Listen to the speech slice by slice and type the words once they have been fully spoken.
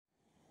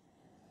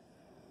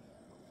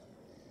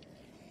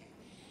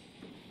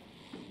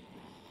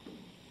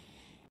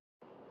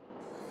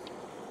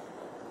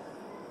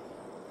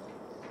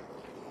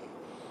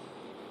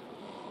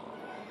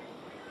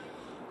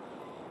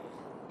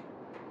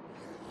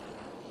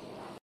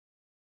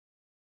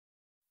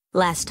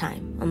Last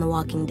time on The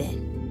Walking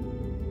Dead.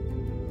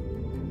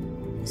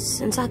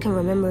 Since I can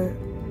remember,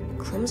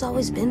 Clem's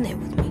always been there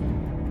with me.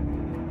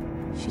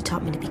 She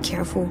taught me to be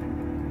careful,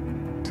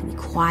 to be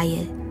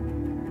quiet,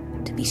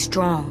 to be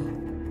strong,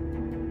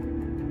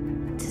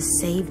 to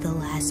save the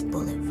last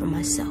bullet for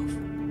myself,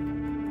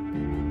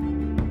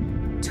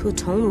 to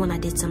atone when I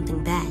did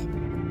something bad,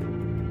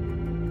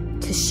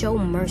 to show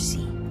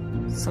mercy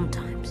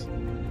sometimes.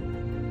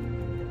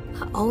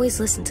 I always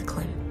listened to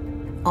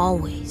Clem,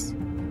 always,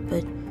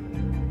 but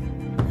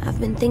I've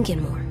been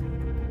thinking more.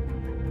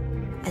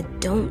 I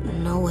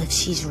don't know if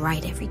she's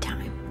right every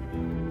time.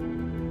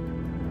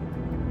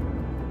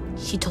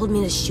 She told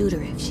me to shoot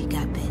her if she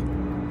got bit.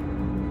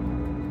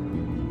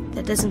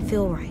 That doesn't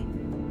feel right.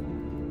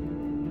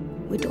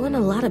 We're doing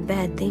a lot of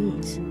bad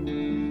things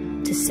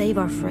to save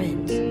our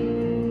friends,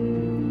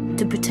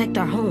 to protect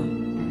our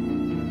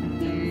home.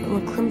 And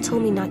when Clem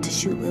told me not to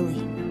shoot Lily,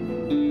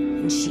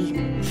 and she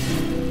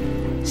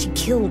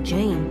killed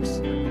James,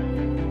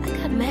 I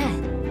got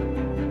mad.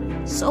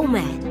 So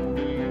mad. I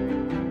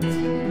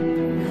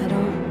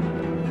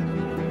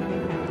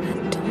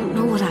don't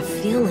know what I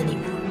feel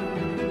anymore.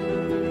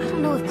 I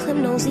don't know if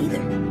Clem knows either.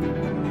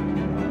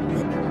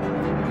 But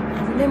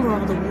I remember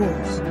all the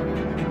rules.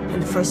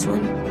 And the first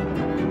one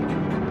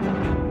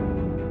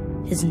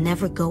is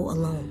never go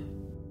alone.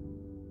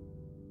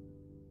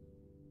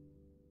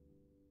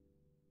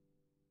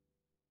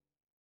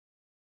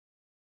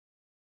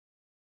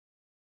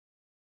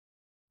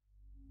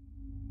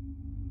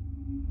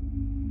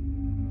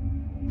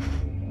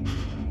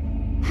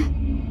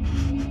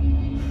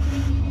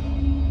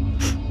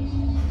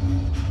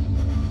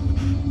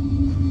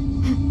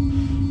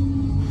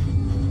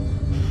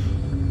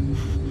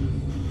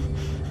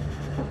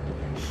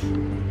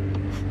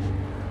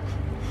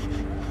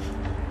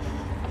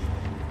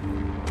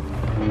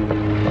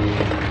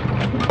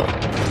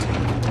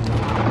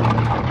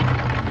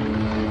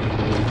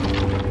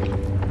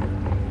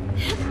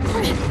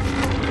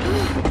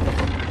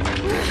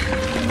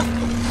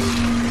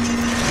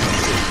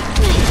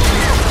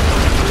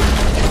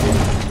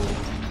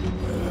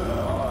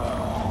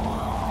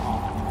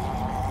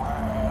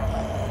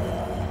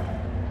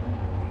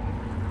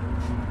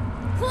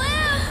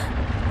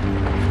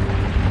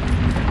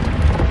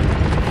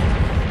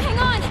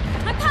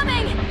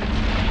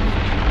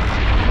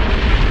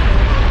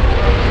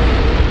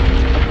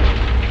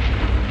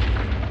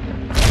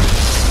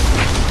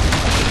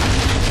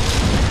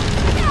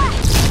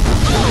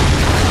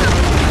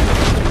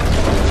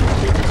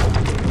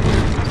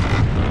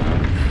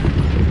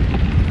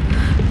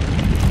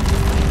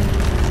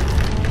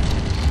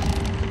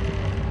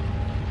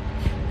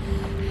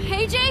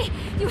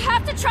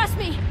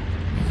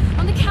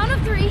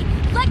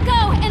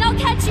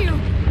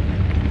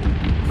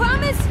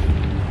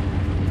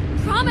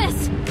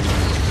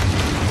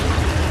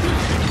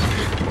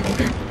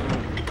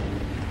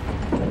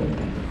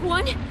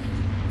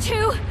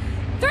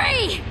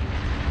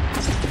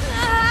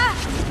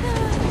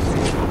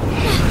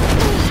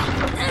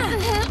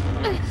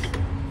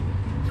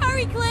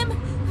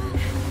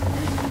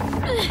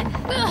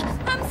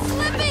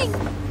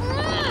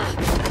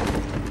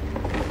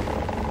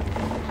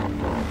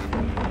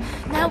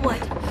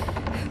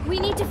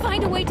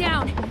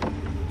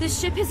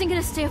 Ship isn't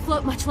gonna stay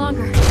afloat much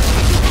longer.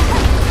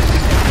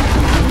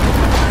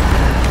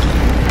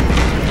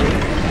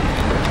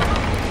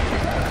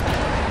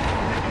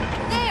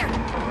 There!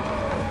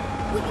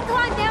 We can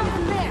climb down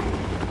from there.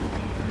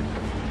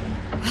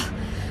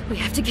 We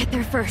have to get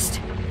there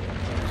first.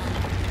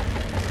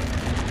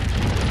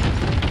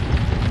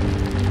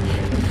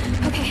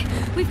 Okay,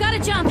 we've got to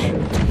jump.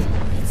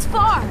 It's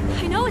far.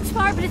 I know it's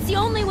far, but it's the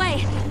only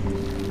way.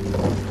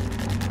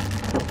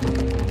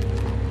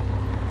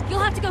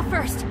 You'll have to go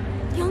first.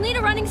 You'll need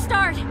a running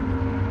start.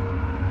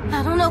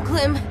 I don't know,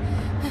 Clem.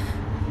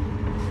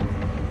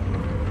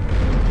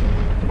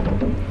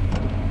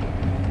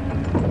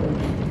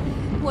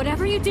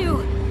 Whatever you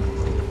do,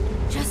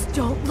 just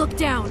don't look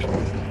down.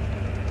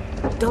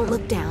 Don't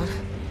look down.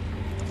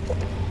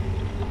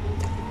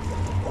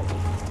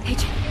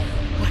 AJ,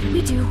 what do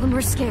we do when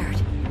we're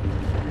scared?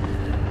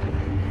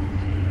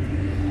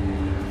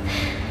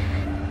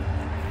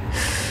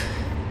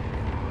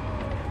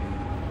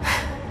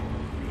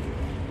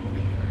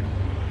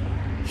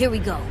 Here we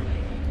go.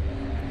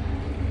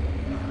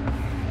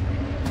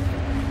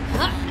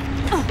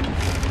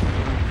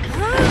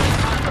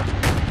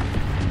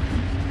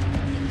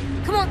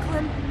 Come on,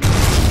 Clem.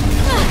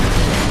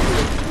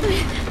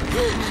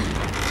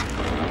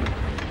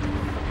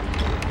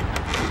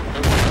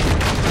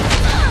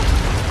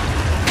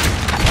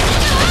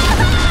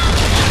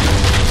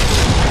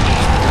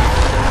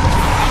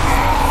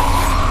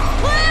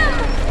 Clem!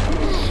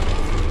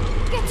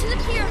 Get to the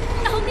pier.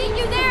 I'll meet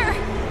you there.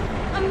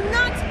 I'm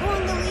not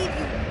going to leave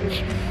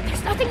you.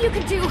 There's nothing you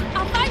can do.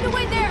 I'll find a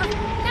way there.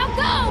 Now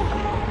go!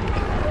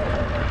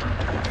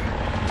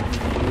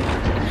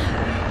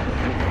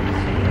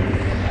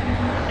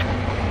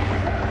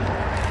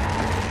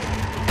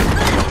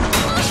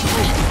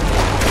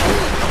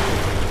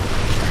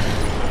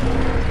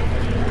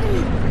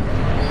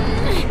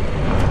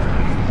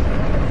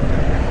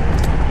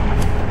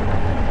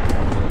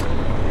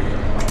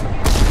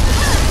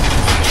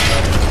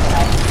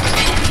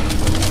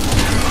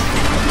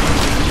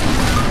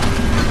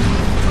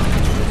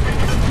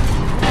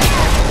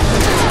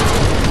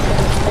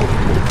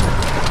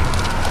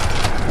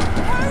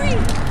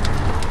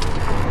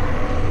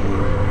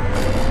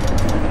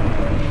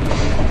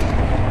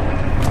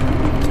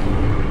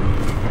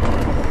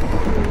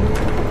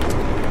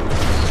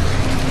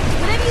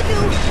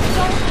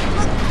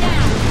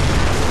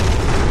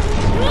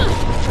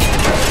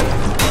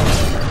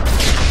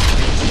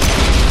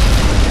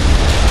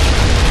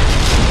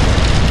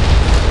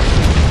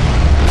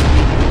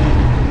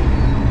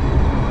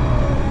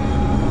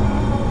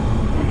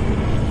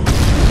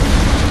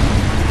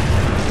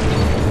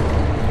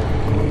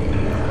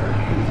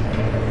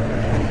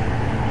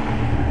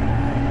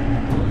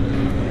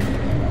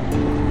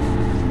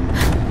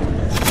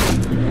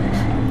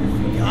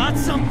 got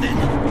something!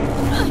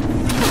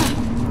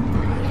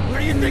 Where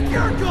do you think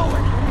you're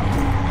going?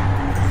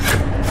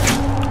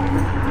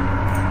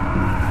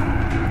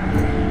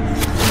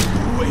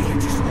 Wait,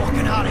 you're just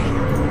walking out of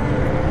here.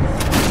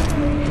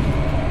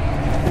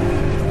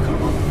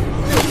 Come on.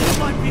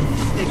 Come on, people.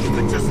 You think you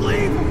could just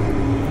leave?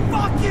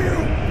 Fuck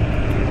you!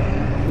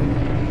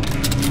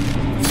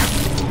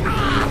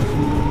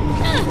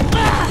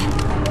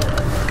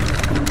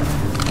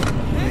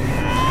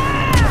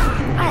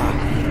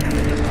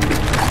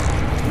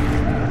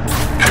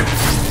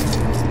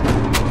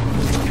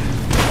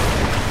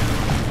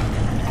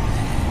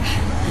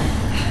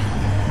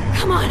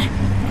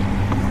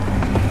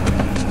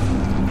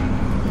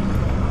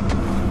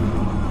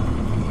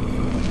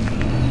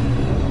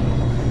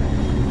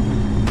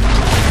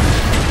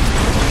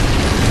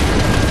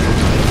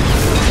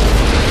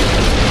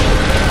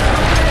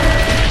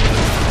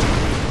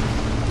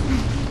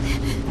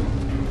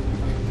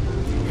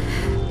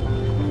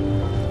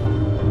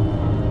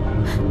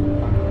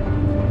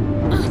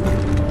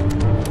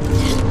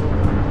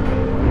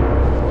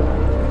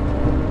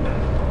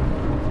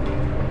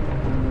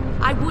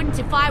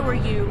 If I were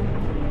you,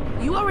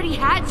 you already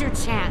had your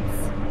chance.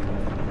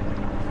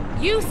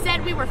 You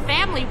said we were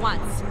family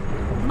once.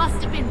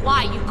 Must have been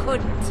why you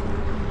couldn't.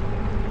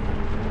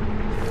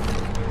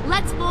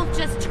 Let's both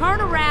just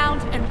turn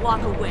around and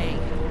walk away.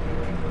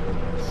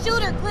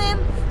 Shoot her,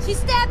 Clem! She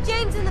stabbed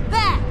James in the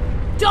back!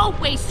 Don't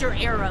waste your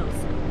arrows.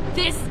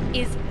 This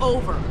is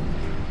over.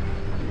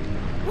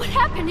 What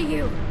happened to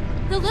you?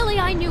 The Lily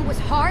I knew was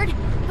hard,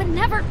 but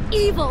never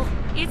evil.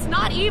 It's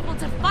not evil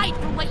to fight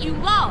for what you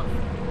love.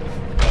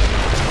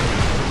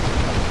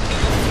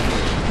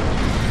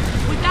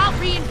 Without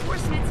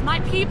reinforcements, my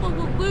people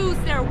will lose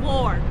their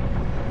war.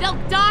 They'll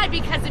die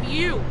because of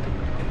you.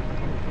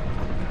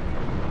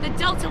 The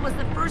Delta was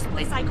the first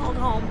place I called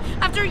home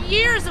after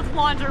years of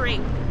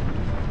wandering.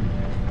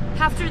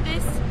 After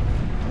this,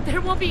 there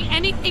won't be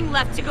anything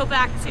left to go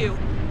back to.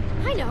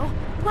 I know.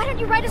 Why don't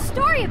you write a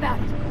story about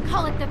it?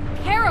 Call it The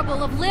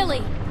Parable of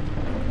Lily.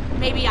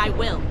 Maybe I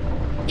will.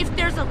 If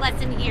there's a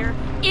lesson here,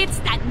 it's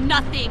that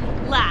nothing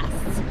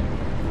lasts.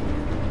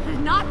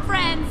 Not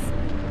friends,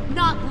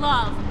 not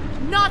love,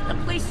 not the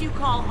place you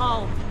call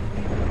home.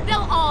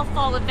 They'll all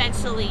fall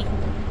eventually.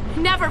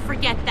 Never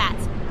forget that,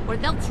 or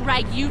they'll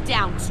drag you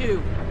down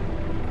too.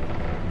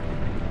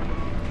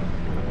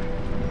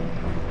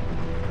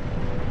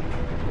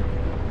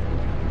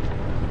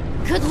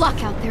 Good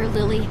luck out there,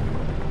 Lily.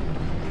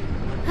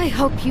 I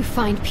hope you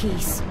find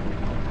peace.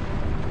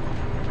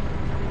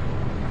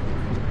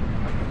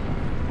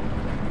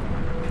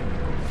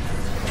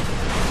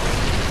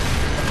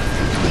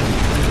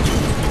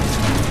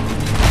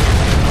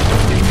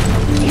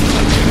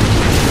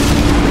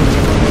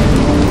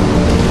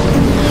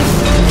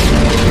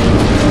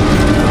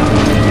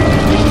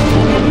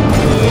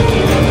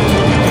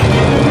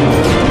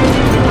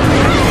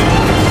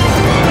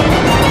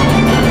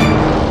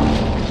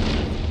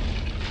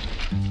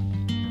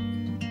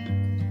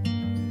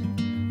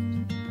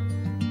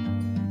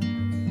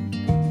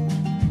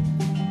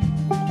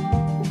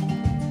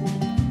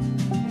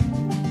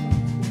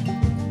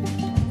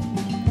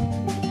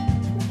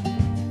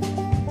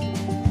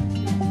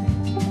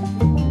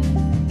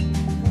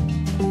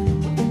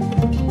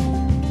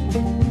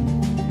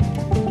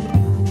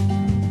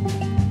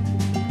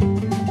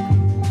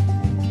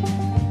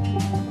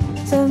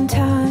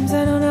 Sometimes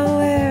I don't know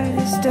where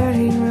this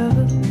dirty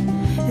road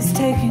is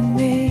taking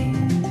me.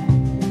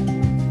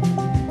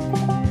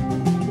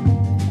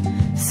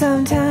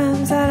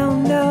 Sometimes I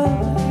don't know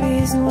the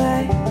reason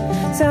why,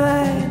 so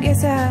I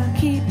guess I'll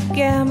keep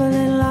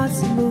gambling.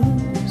 Lots of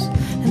moves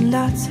and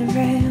lots of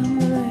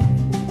rambling.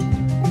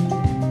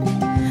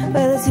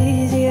 Well, it's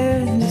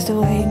easier than just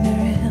waiting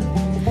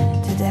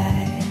around to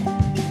die.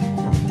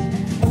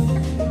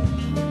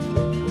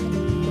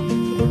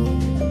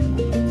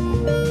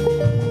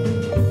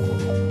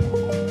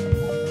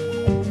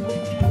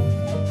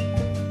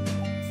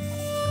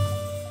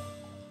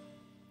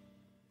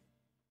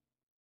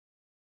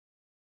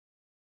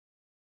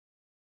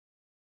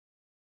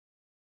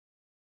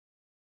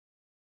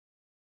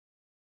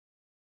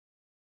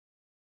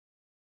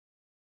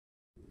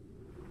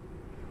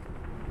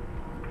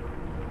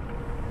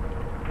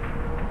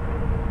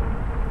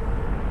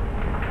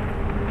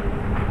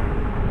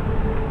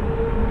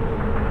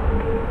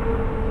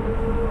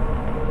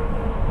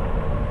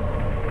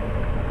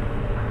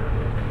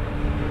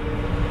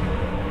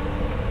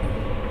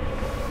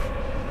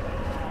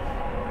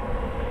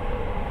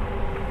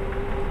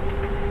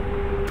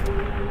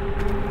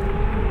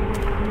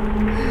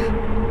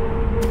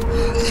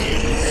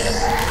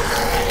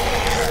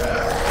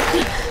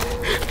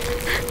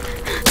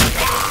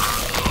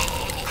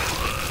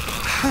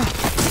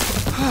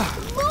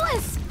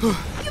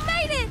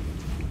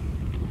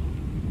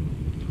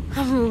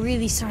 I'm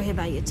really sorry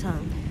about your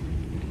tongue,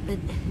 but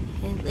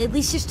at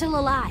least you're still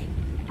alive.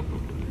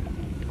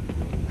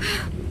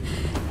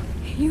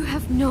 You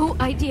have no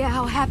idea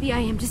how happy I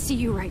am to see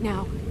you right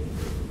now.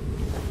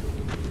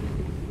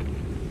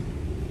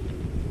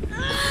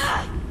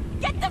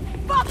 Get the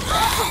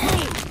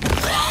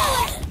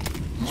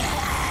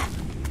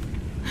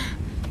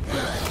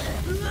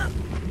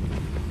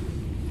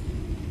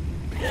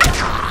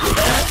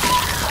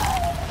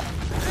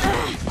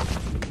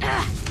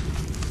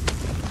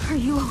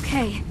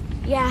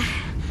Yeah,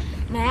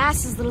 my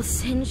ass is a little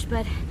singed,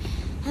 but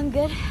I'm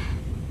good.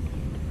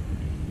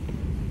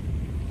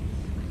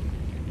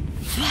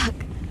 Fuck.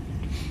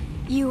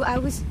 I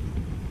was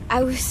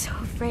so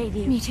afraid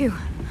you... Me too,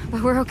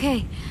 but we're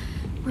okay.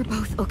 We're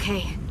both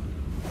okay.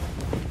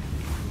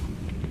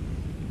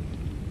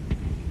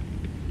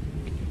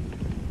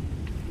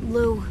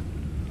 Lou.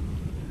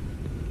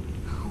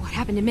 What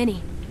happened to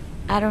Minnie?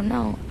 I don't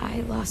know.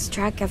 I lost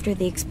track after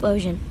the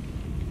explosion.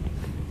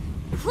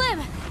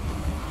 Clem!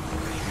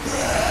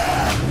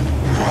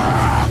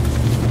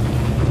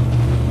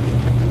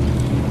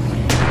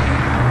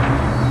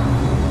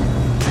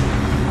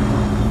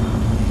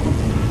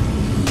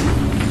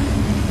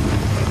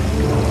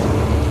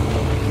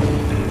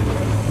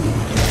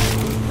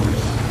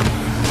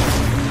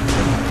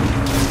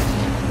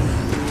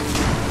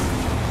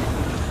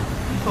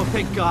 Oh,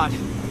 thank God.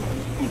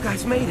 You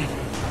guys made it.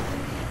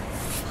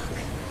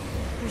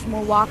 There's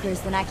more walkers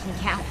than I can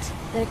count.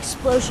 The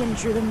explosion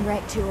drew them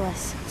right to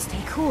us.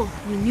 Stay cool.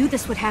 We knew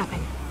this would happen.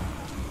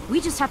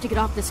 We just have to get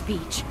off this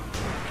beach.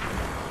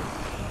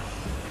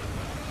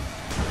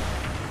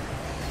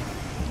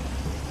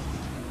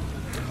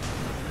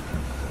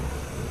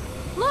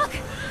 Look!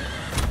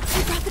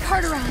 They brought the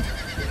cart around.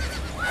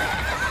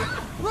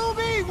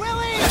 Ruby!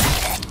 Willie!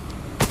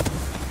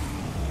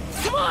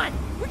 Come on!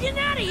 We're getting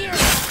out of here!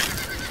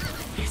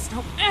 There's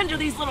no end to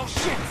these little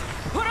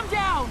shits! Put them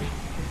down!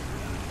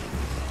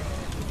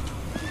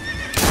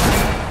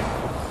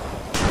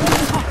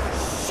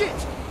 Oh,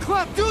 shit!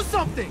 Clem, do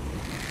something!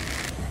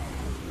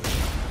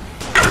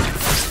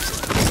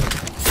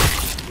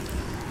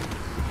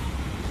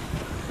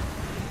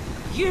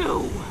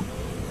 You!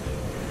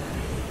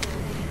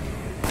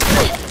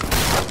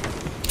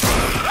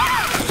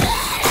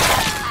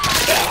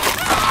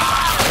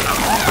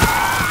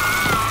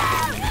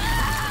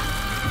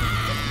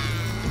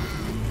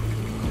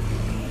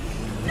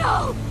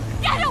 No!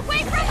 Get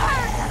away from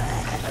her!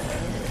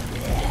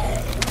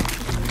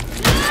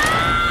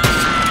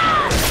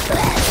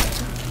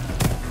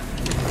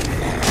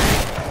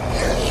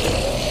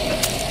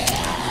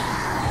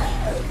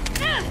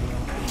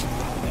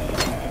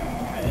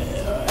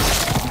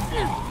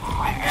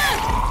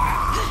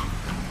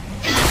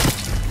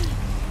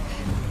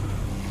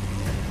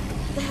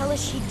 What the hell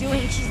is she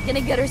doing? She's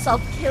gonna get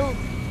herself killed.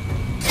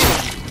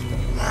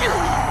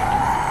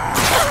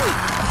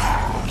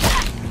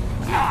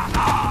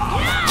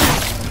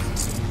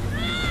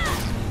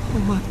 Oh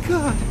my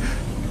God!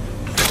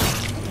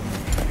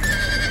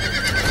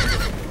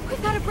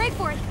 We've got to break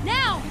for it,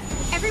 now!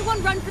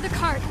 Everyone run for the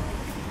cart.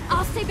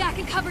 I'll stay back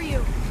and cover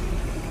you.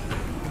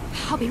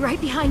 I'll be right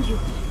behind you.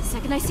 The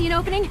second I see an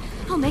opening,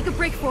 I'll make a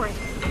break for it.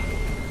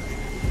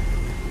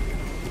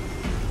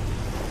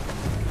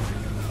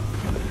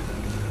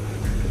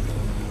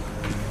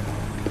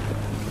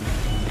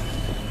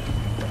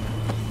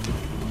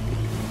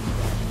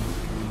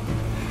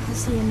 I'll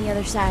see you on the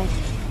other side.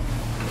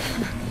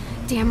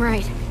 Damn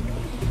right.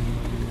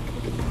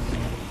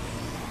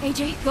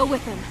 AJ, go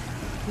with them.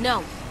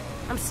 No,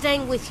 I'm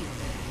staying with you.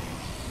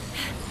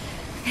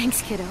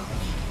 Thanks, kiddo.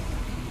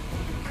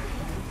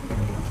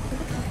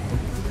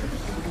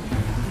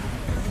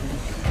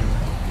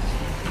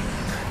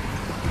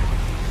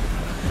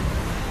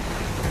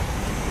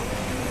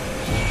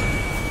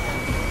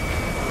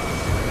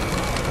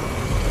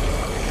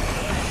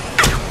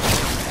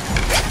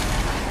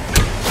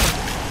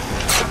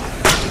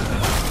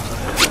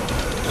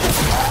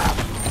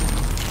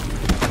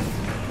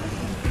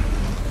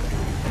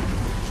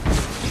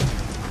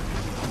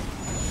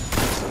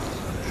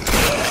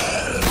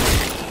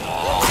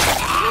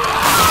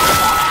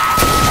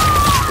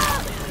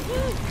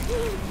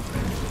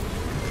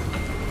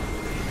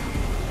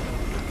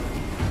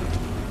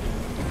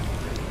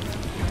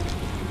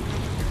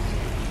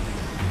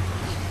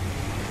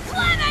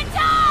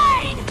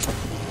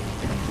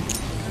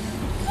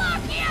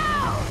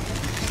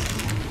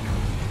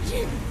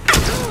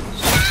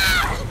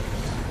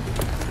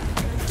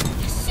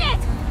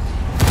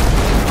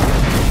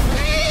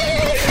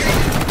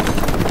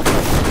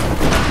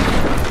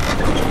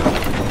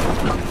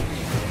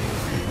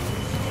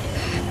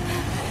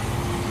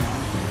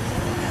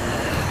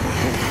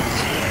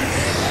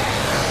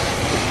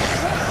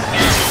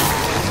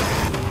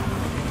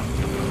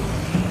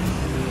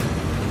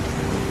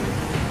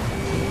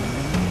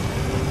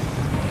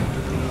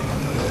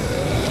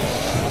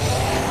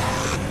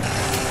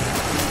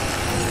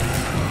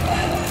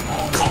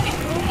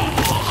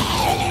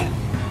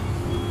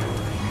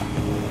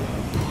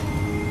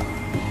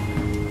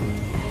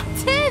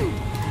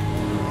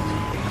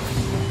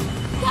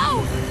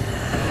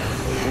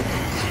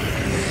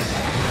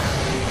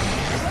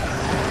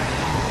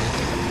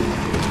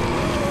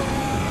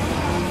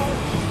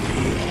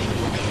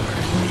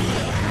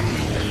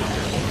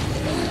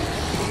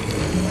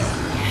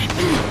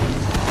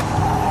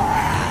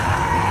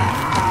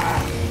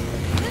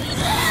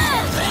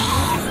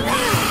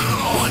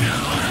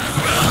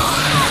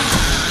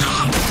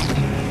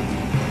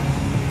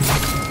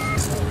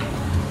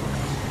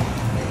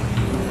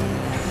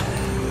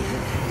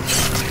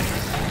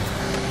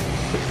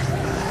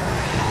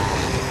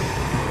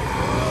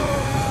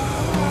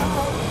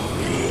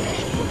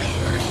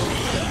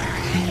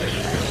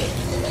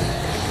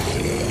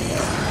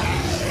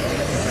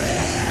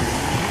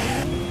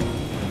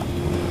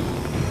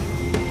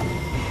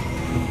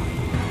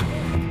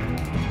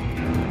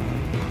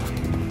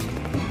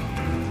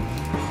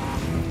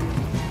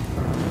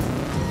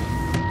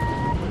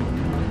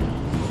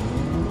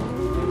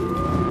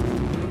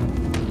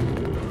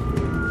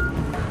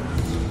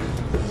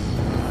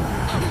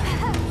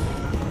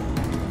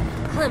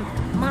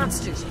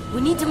 monsters.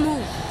 We need to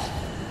move.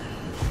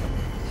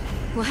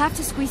 We'll have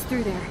to squeeze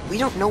through there. We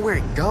don't know where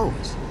it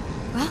goes.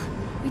 Well,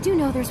 we do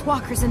know there's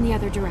walkers in the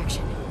other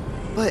direction.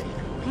 But...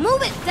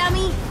 Move it,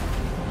 dummy!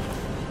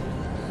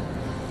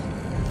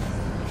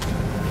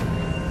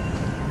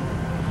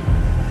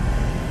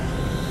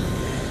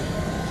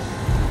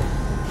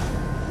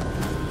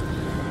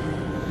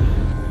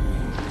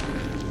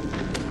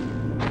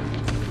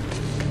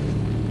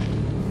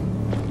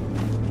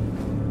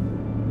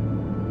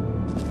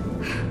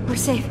 We're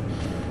safe,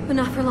 but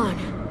not for long.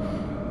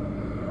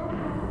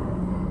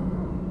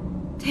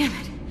 Damn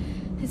it.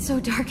 It's so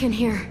dark in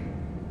here.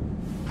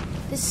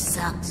 This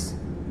sucks.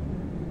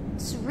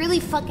 This really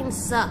fucking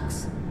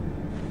sucks.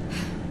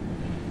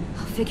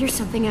 I'll figure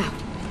something out.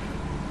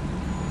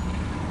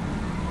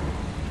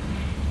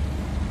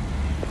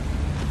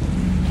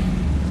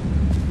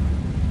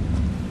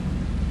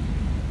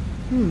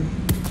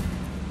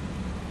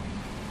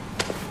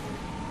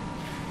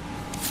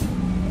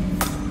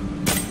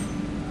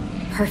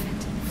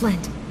 Perfect.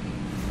 Flint.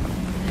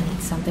 I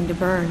need something to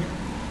burn.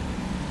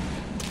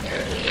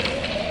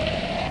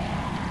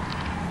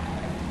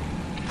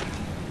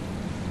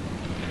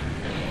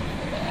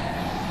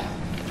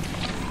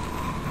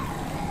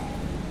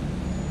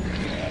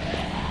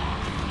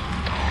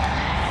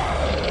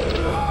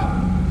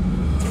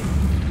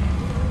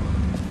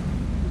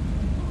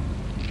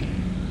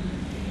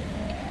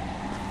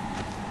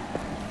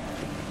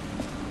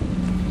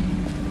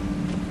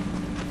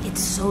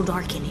 It's so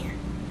dark in here.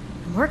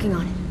 I'm working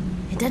on it.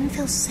 It doesn't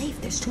feel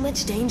safe. There's too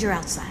much danger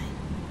outside.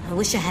 I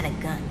wish I had a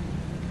gun.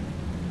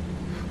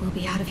 We'll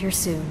be out of here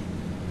soon.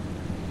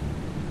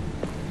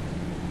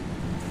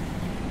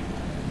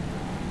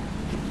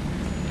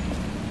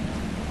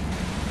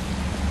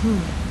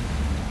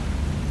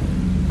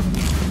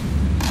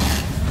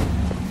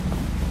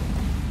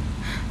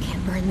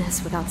 Can't burn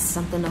this without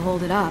something to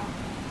hold it up.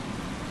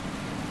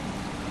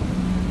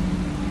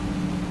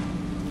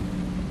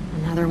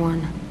 Another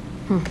one.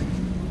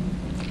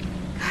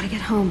 Gotta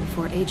get home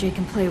before AJ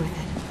can play with it.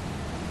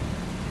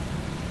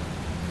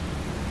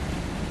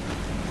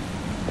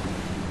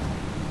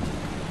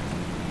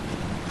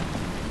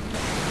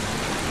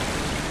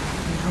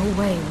 No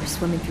way we're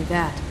swimming through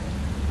that.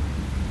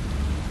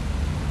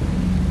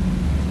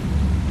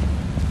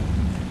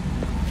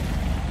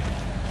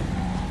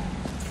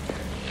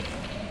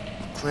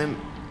 Clem,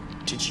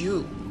 did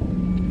you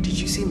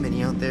see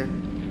Minnie out there?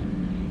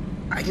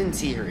 I didn't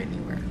see her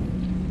anywhere.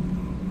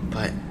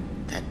 But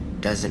that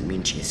doesn't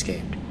mean she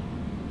escaped.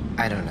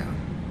 I don't know.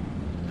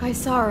 I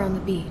saw her on the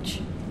beach.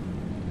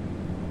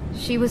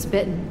 She was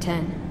bitten,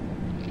 10.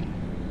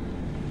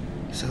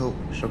 So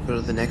she'll go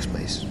to the next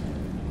place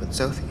with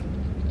Sophie.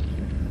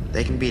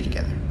 They can be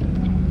together.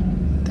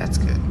 That's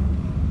good.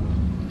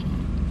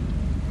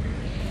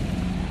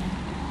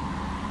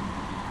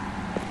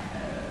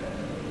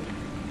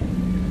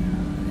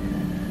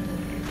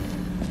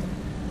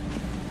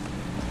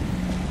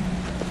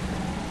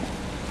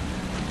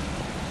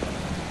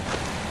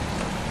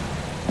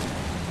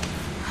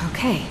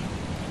 Okay.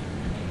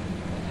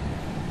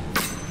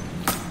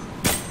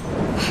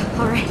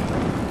 All right.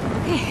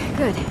 Okay,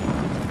 good.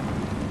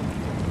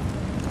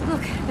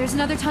 Look, there's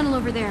another tunnel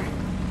over there.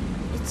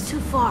 It's too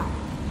far.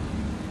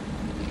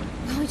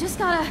 Well, we just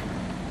gotta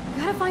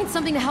find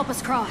something to help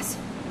us cross.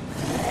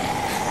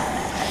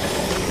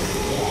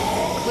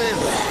 Clem,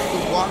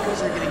 the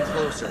walkers are getting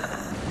closer.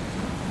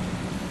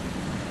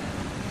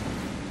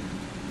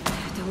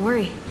 Don't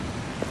worry.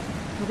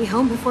 We'll be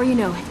home before you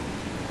know it.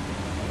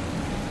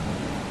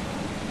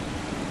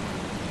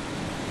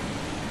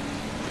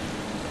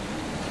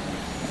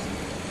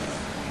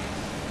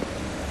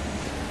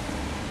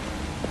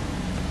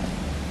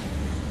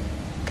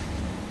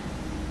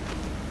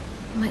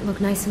 Might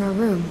look nice in our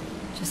room.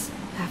 Just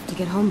have to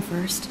get home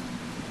first.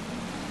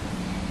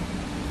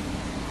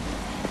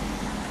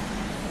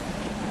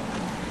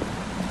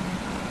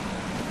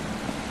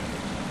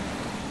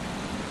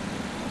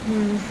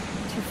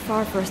 Too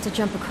far for us to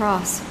jump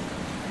across.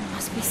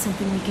 Must be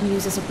something we can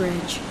use as a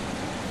bridge.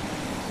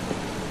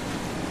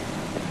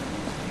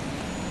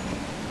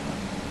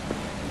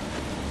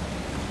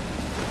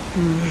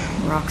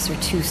 Rocks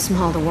are too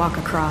small to walk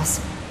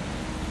across.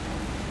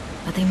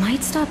 But they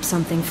might stop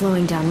something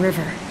flowing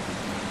downriver.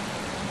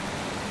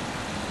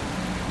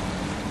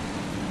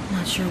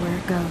 Not sure where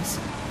it goes,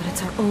 but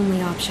it's our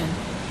only option.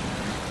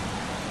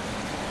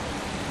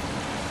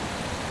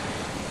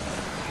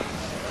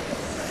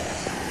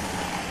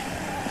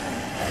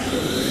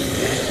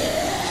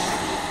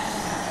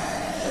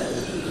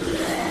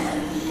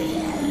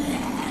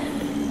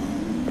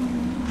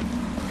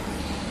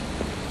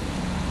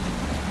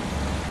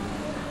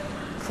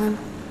 Clem,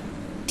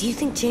 do you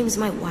think James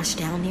might wash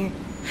down here?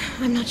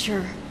 I'm not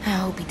sure. I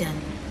hope he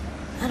doesn't.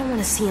 I don't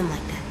want to see him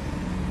like that.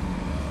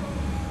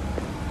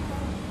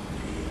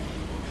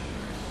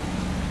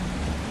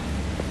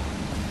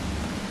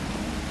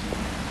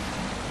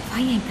 If I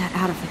yank that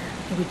out of there,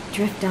 it would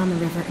drift down the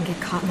river and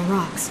get caught in the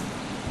rocks.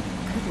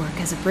 Could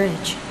work as a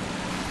bridge.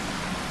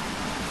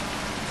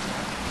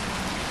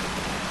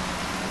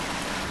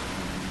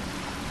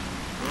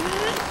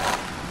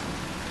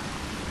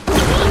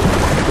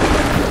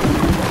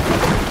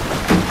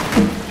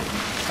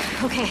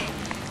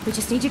 We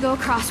just need to go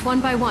across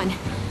one by one,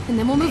 and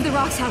then we'll move the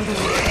rocks out of the way.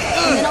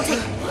 And then I'll take...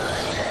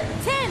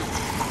 10!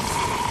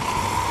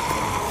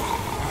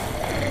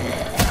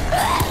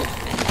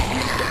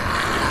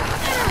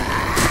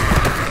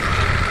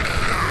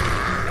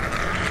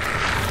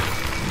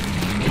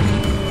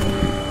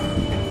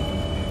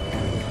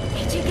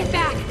 AJ, get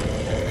back!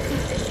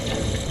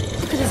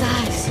 Look at his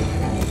eyes.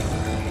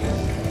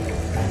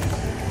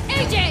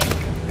 AJ!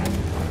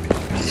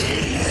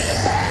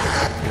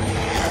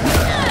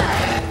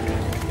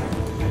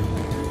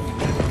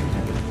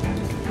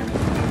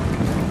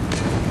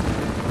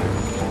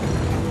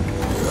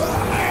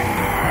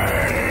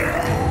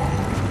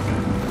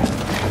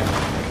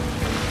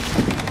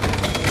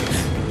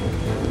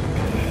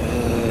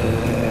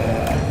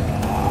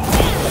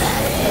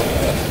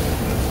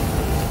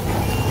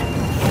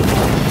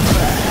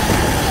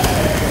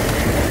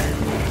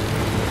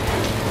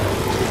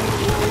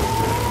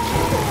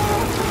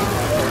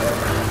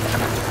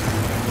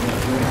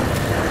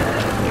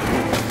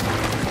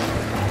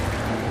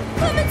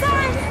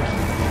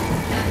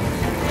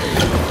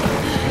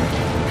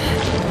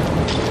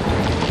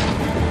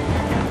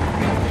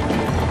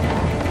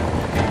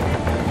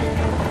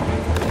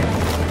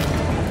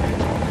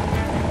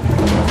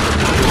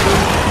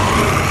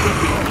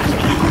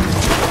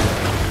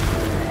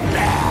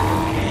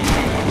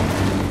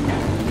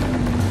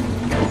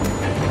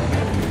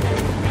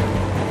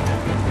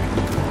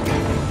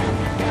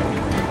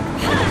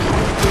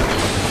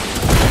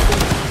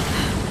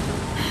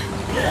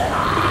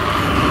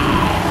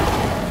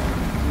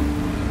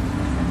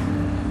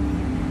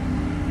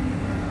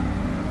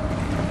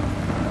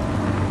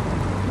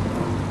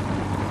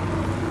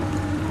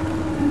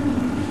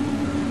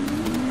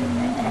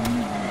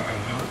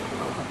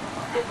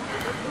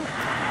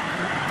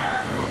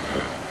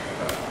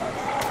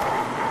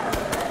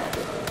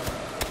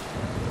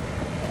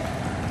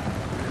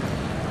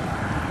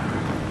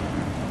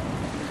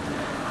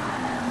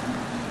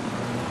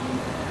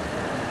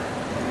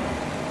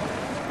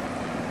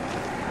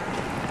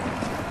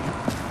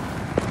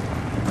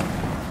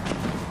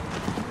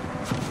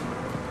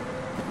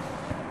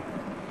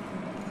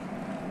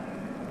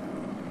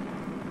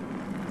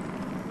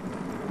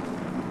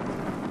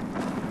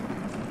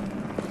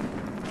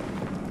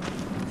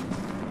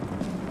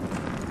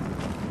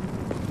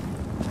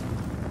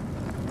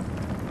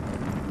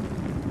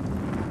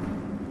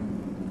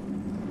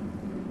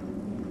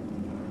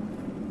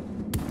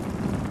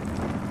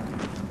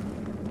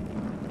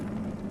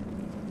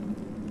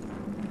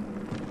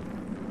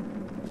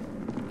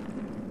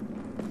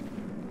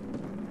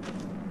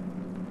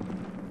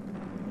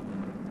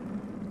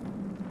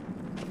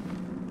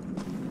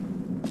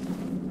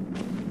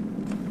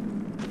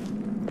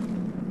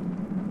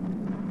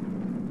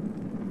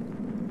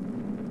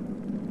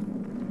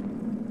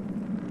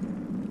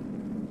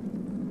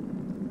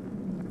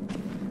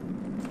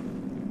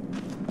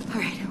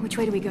 Which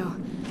way do we go?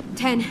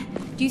 10,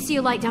 do you see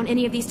a light down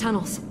any of these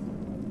tunnels?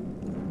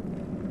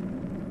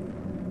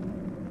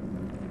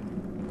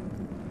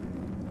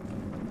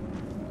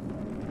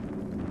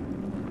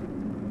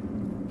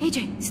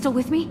 AJ, still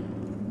with me?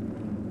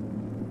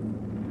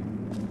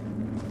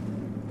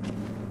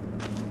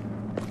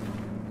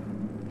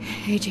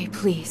 AJ,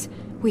 please.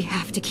 We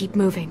have to keep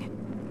moving.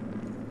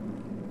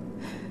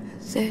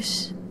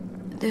 There's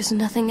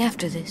nothing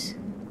after this.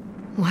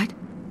 What?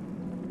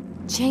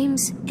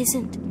 James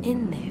isn't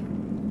in there.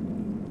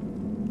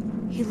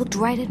 He looked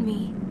right at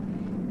me,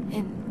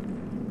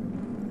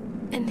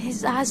 and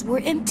his eyes were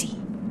empty.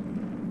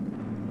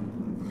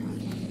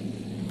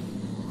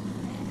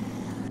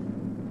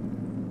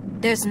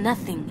 There's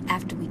nothing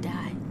after we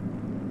die.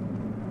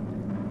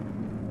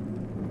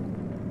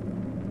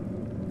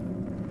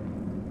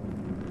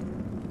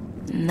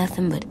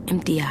 Nothing but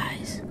empty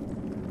eyes.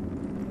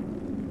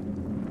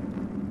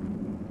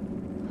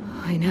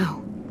 I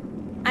know.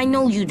 I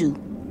know you do.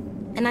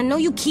 And I know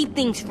you keep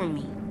things from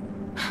me.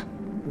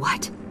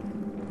 What?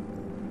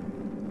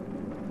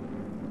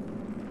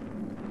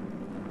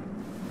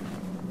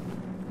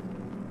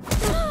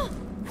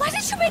 Why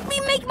did you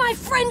make my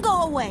friend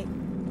go away?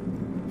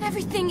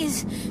 Everything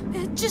is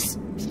just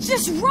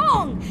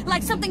wrong.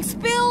 Like something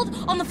spilled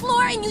on the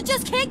floor and you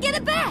just can't get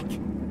it back.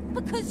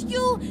 Because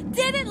you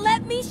didn't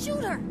let me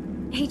shoot her.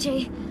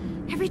 AJ,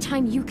 every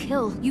time you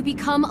kill, you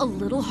become a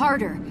little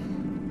harder.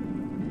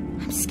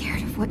 I'm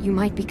scared of what you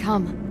might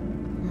become.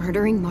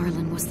 Murdering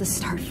Marlon was the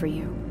start for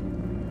you.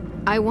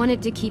 I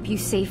wanted to keep you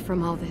safe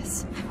from all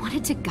this. I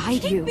wanted to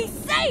guide you. Keep me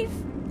safe?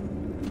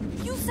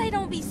 You say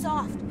don't be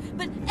soft,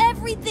 but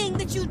everything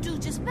that you do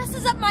just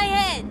messes up my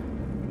head.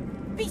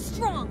 Be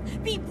strong,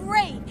 be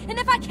brave, and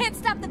if I can't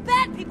stop the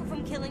bad people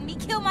from killing me,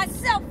 kill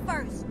myself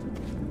first.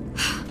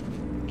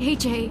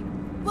 AJ.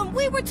 When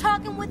we were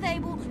talking with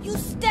Abel, you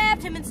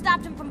stabbed him and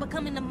stopped him from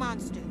becoming a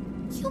monster.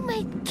 You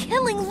made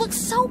killing look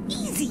so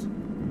easy.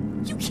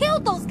 You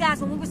killed those guys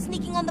when we were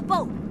sneaking on the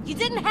boat. You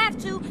didn't have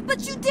to,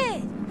 but you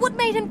did. What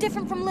made him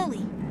different from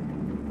Lily?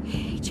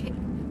 AJ,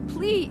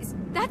 please,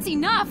 that's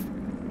enough.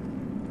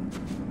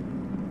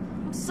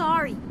 I'm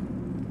sorry.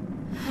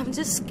 I'm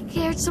just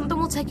scared something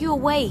will take you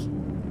away.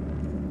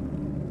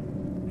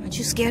 Aren't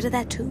you scared of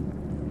that too?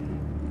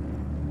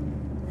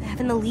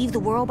 Having to leave the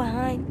world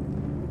behind?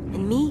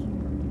 And me?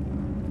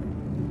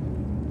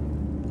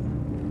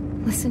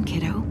 Listen,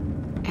 kiddo.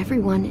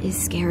 Everyone is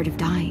scared of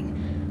dying.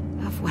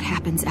 Of what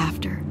happens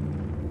after.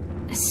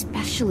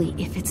 Especially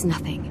if it's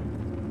nothing.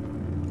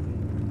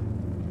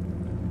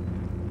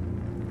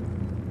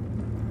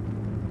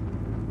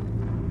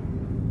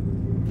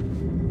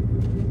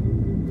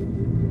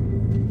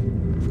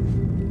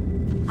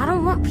 I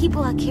don't want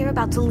people I care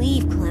about to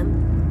leave, Clem.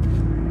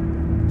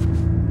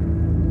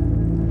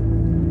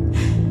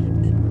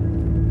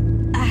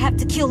 I have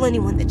to kill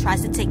anyone that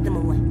tries to take them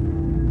away.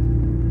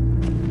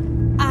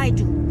 I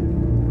do.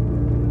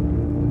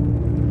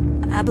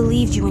 I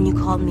believed you when you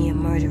called me a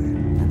murderer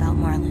about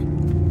Marlon.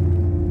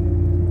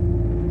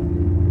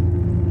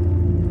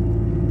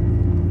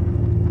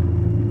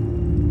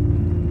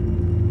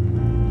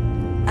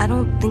 I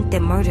don't think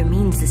that murder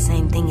means the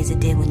same thing as it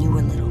did when you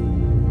were little.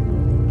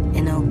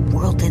 In a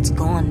world that's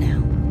gone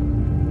now.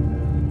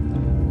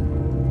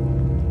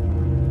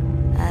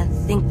 I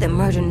think that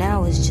murder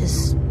now is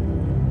just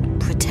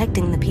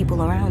protecting the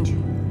people around you.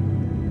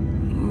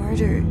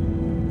 Murder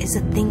is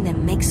a thing that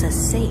makes us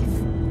safe.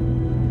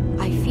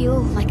 I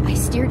feel like I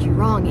steered you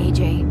wrong,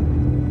 AJ.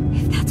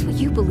 If that's what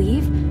you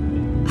believe,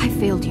 I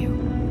failed you.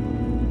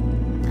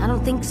 I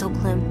don't think so,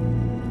 Clem.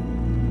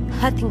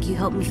 I think you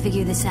helped me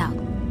figure this out.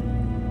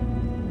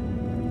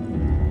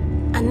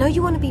 I know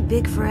you want to be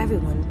big for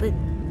everyone, but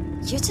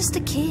you're just a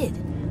kid,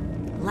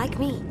 like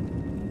me.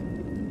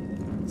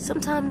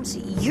 Sometimes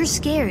you're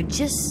scared,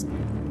 just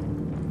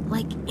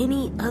like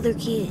any other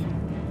kid.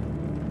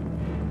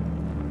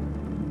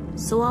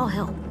 So I'll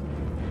help.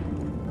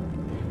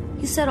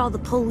 You said all the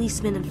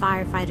policemen and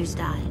firefighters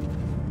died.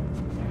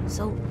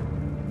 So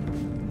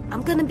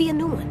I'm gonna be a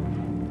new one.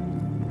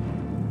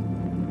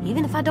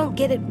 Even if I don't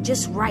get it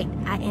just right,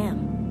 I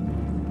am.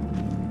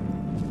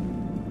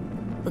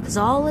 Because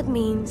all it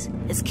means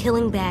is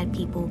killing bad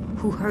people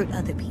who hurt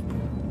other people.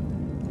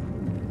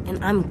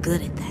 And I'm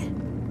good at that.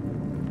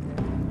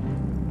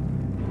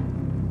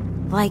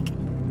 Like,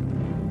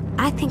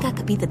 I think I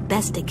could be the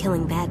best at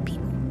killing bad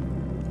people.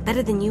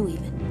 Better than you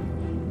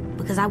even.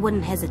 Because I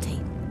wouldn't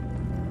hesitate.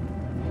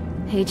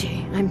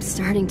 AJ, I'm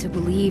starting to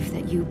believe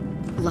that you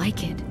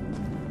like it.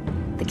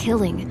 The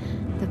killing,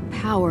 the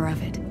power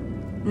of it.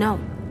 No,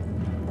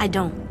 I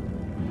don't.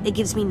 It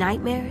gives me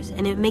nightmares,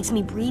 and it makes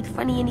me breathe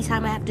funny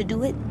anytime I have to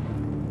do it.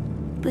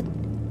 But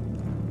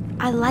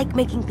I like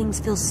making things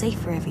feel safe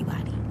for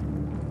everybody.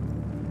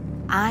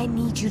 I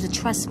need you to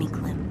trust me,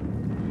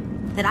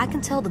 Clem. That I can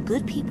tell the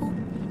good people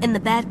and the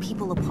bad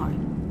people apart.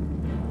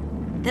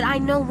 That I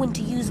know when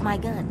to use my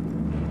gun.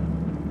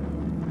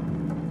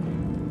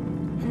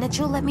 And that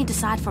you'll let me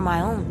decide for my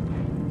own.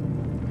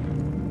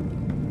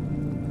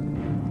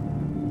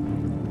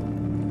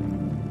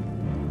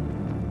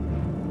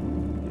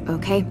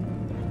 Okay.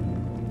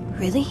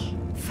 Really?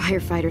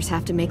 Firefighters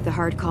have to make the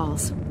hard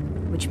calls,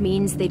 which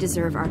means they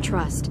deserve our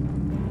trust.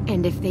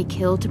 And if they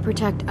kill to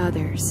protect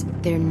others,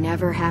 they're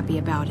never happy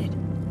about it.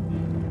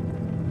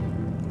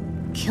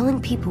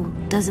 Killing people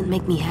doesn't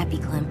make me happy,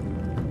 Clem.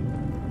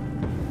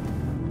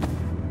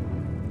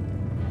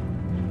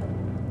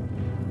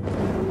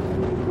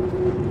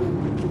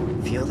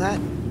 Feel that?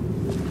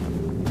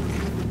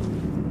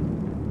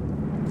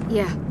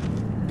 Yeah,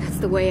 that's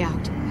the way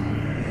out.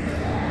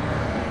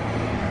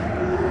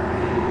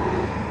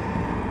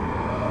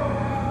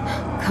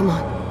 Come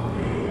on.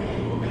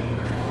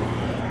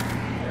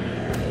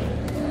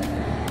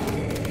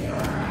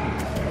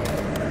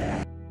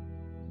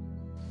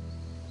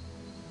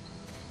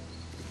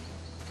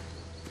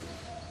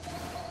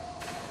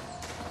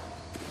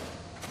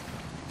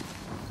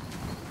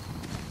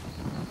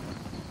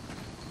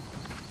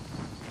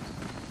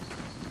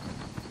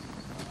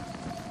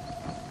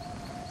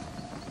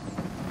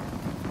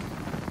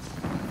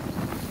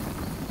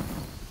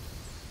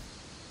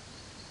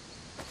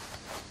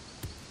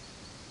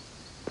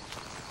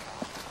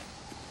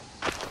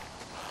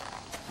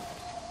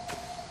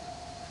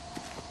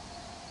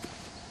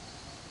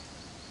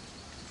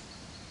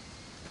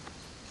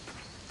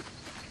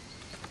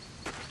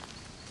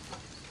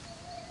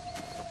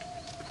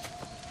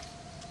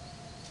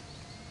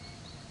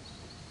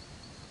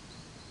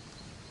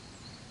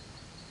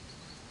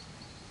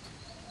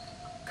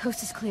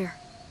 Coast is clear.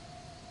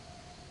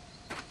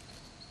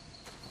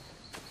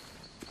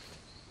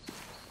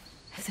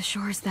 If the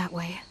shore is that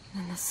way,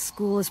 then the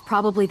school is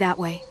probably that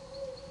way.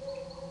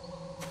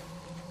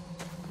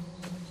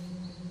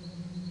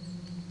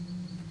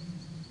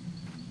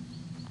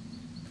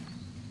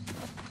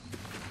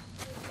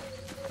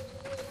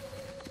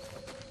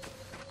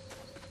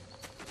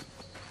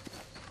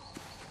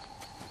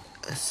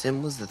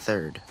 Sim was the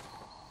third.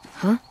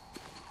 Huh?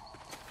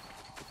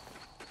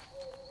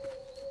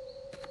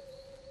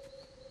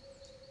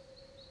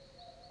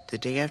 The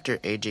day after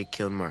AJ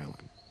killed Marlon.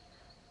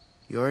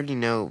 You already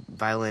know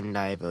Violet and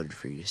I voted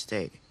for you to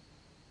stay.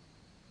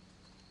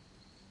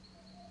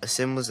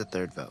 Sim was the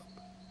third vote.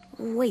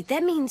 Wait,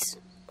 that means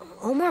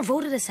Omar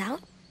voted us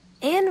out?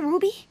 And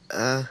Ruby?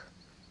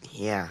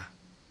 Yeah.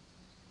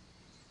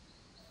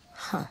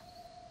 Huh.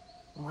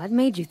 What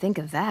made you think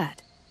of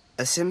that?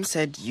 Asim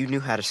said you knew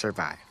how to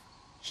survive.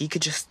 He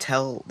could just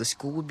tell the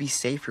school would be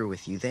safer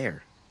with you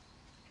there.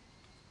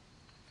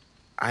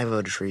 I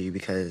voted for you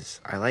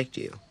because I liked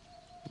you.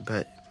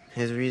 But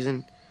his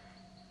reason,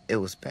 it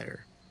was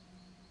better.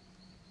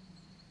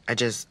 I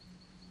just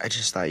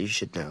thought you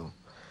should know.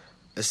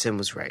 Asim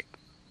was right.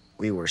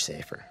 We were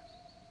safer.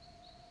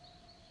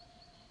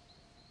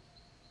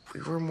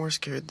 We were more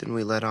scared than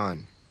we let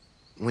on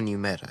when you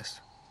met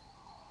us.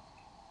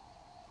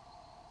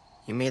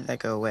 You made that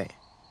go away.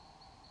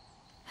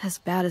 As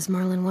bad as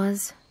Marlon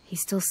was, he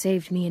still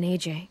saved me and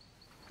AJ.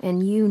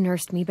 And you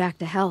nursed me back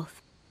to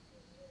health.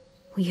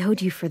 We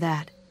owed you for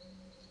that.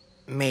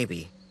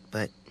 Maybe,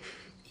 but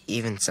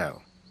even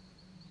so.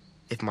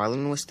 If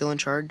Marlon was still in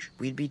charge,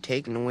 we'd be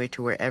taken away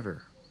to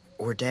wherever,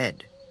 or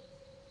dead.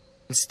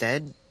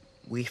 Instead,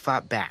 we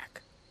fought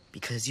back,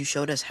 because you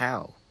showed us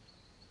how.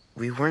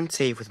 We weren't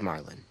safe with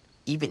Marlon,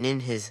 even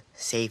in his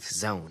safe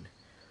zone.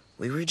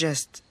 We were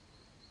just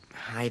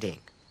hiding.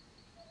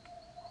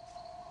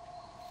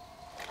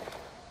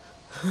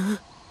 Huh?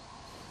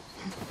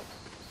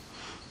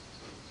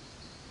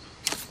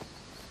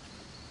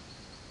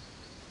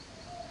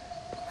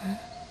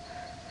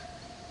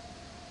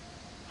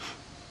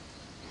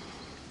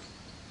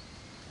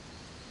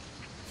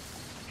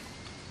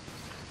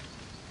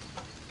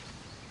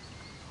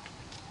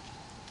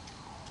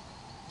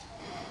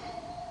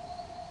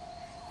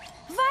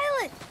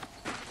 Violet!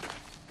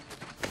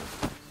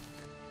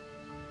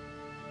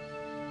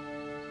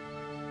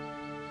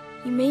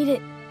 You made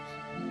it.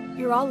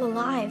 You're all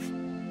alive.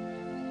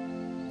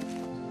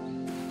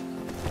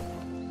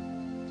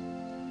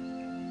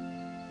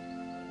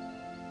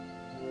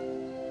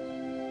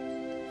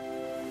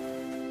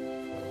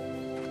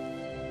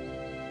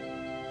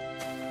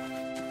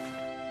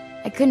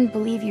 I couldn't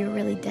believe you were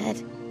really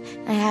dead.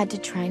 I had to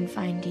try and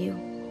find you.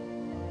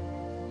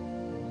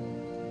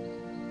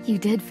 You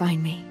did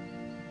find me.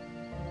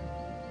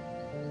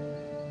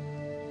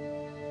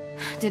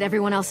 Did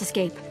everyone else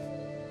escape?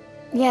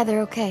 Yeah,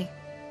 they're okay.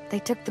 They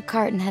took the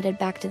cart and headed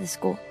back to the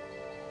school.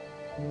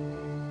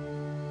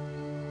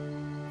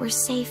 We're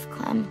safe,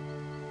 Clem.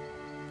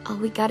 All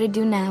we gotta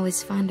do now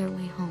is find our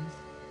way home.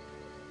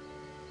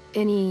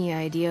 Any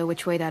idea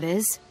which way that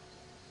is?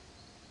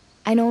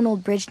 I know an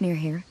old bridge near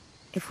here.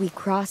 If we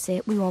cross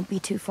it, we won't be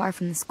too far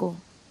from the school.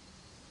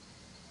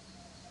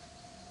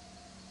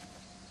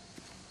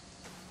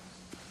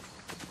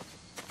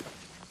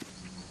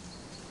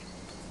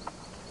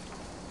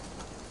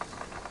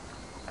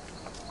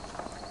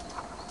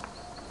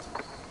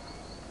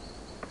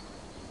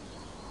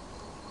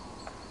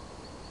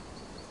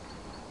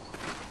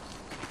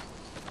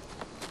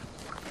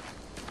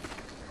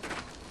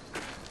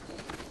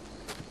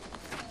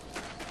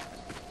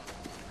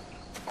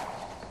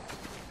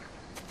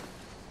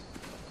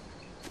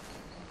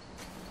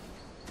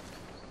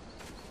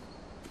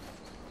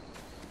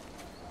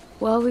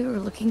 Well, we were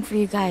looking for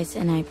you guys,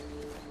 and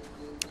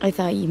I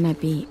thought you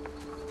might be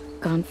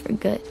gone for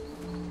good.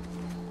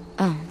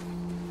 Oh.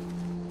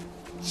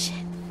 Shit.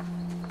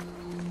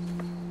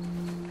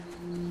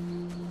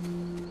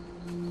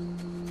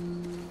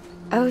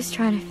 I was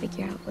trying to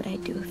figure out what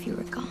I'd do if you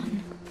were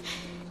gone.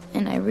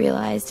 And I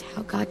realized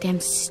how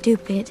goddamn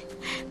stupid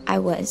I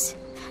was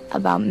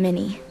about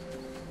Minnie.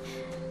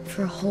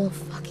 For a whole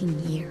fucking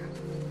year.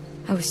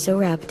 I was so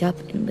wrapped up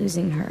in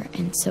losing her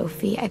and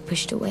Sophie, I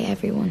pushed away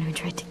everyone who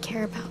tried to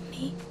care about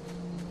me.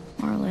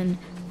 Marlon,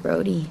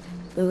 Brody,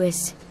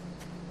 Lewis,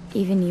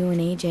 even you and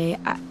AJ.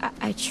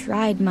 I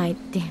tried my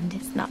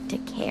damnedest not to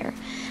care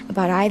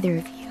about either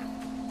of you.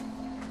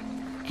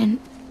 And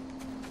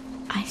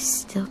I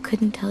still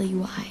couldn't tell you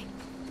why.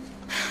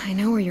 I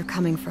know where you're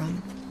coming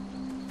from.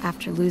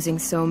 After losing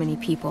so many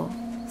people,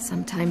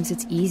 sometimes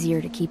it's easier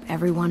to keep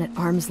everyone at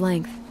arm's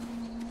length.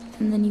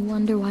 And then you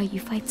wonder why you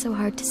fight so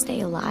hard to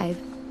stay alive.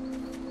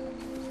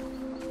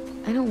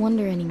 I don't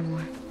wonder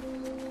anymore.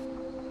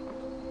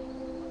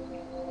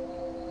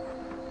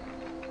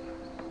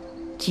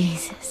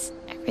 Jesus,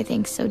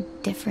 everything's so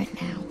different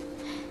now.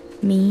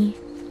 Me,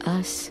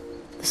 us,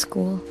 the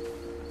school.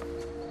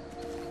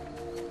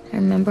 I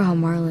remember how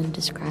Marlon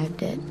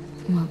described it,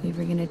 what we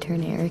were gonna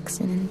turn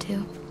Erickson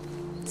into.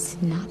 It's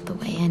not the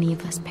way any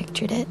of us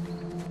pictured it.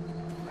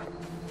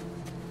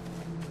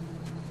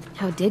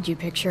 How did you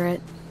picture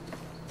it?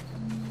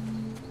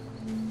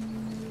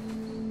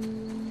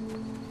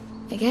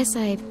 I guess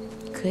I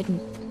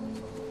couldn't.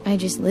 I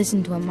just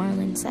listened to what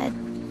Marlon said.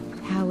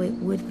 How it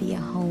would be a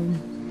home.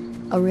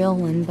 A real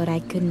one, but I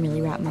couldn't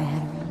really wrap my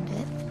head around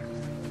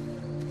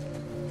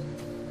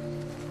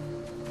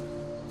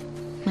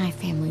it. My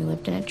family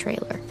lived in a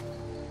trailer.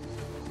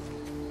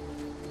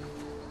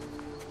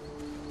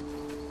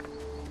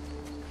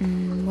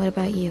 What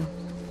about you?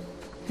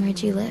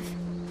 Where'd you live?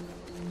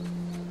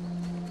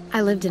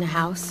 I lived in a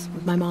house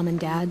with my mom and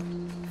dad.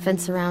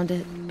 Fence around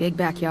it, big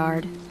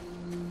backyard.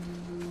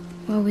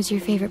 What was your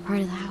favorite part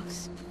of the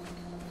house?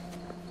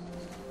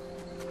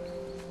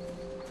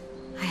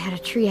 had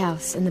a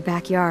treehouse in the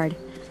backyard.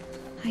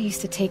 I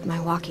used to take my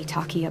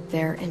walkie-talkie up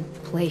there and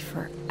play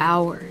for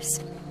hours.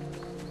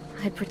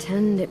 I'd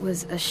pretend it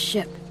was a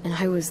ship and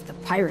I was the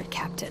pirate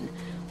captain,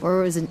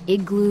 or it was an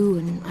igloo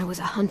and I was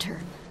a hunter.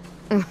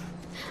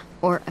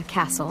 Or a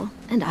castle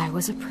and I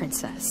was a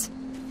princess.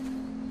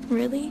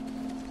 Really?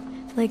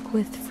 Like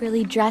with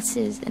frilly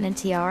dresses and a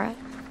tiara?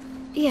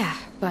 Yeah,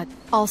 but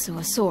also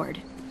a sword.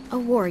 A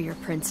warrior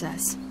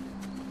princess.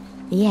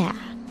 Yeah,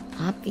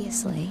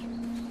 obviously.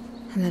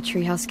 And that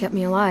treehouse kept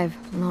me alive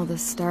when all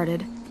this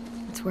started.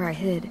 That's where I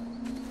hid.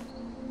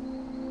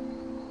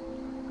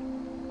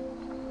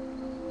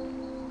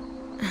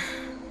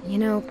 You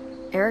know,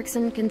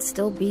 Erickson can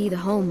still be the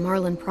home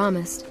Marlon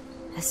promised.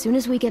 As soon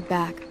as we get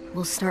back,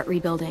 we'll start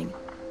rebuilding.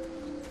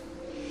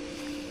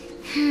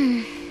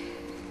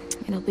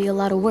 It'll be a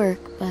lot of work,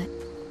 but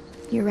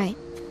you're right.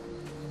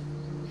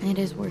 It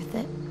is worth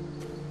it.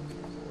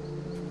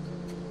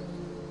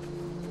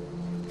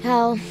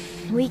 Hell,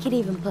 we could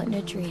even put in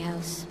a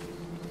treehouse.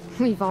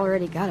 We've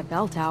already got a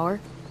bell tower.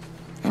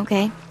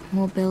 Okay,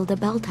 we'll build a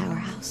bell tower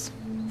house.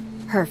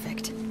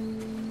 Perfect.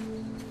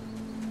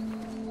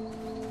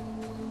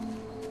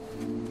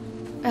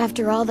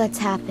 After all that's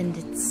happened,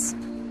 it's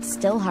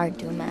still hard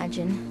to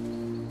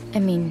imagine. I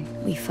mean,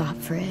 we fought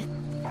for it,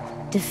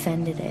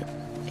 defended it.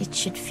 It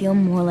should feel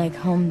more like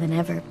home than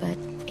ever, but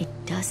it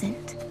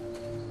doesn't.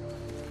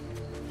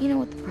 You know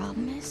what the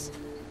problem is?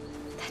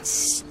 That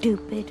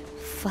stupid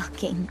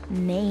fucking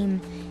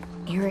name,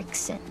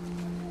 Erickson.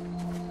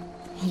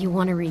 You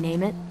want to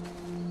rename it?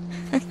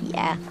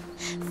 Yeah,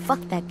 fuck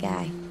that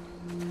guy.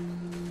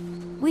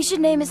 We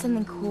should name it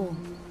something cool.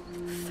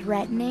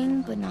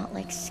 Threatening, but not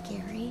like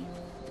scary.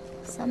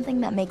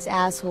 Something that makes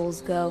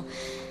assholes go,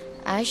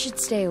 I should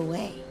stay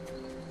away.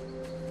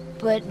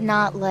 But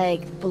not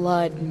like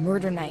Blood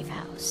Murder Knife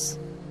House.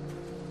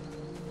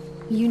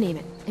 You name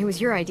it. It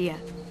was your idea.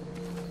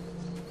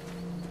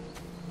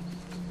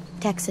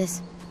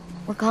 Texas.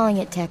 We're calling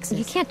it Texas.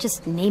 You can't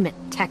just name it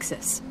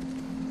Texas.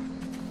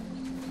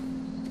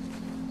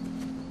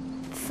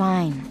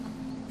 Fine.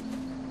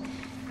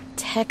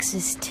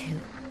 Texas, too.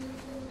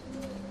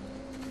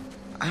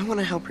 I want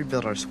to help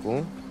rebuild our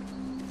school.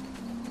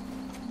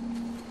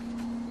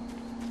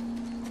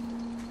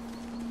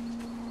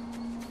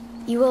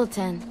 You will,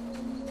 Ten.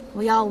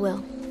 We all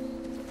will.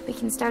 We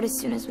can start as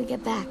soon as we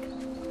get back.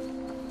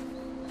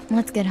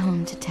 Let's get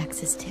home to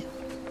Texas, too.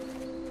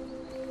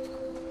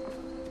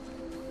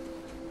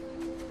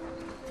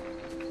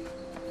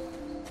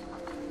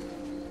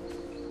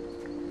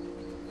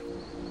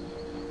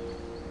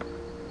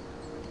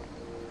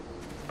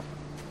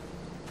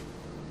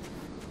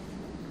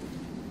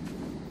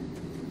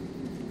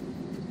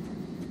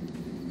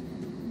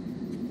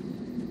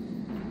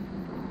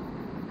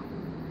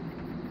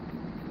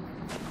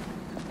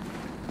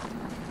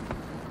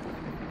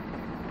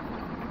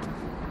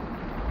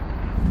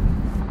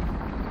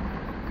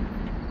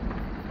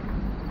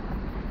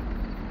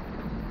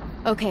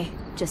 Okay,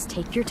 just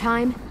take your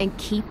time and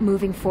keep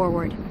moving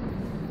forward.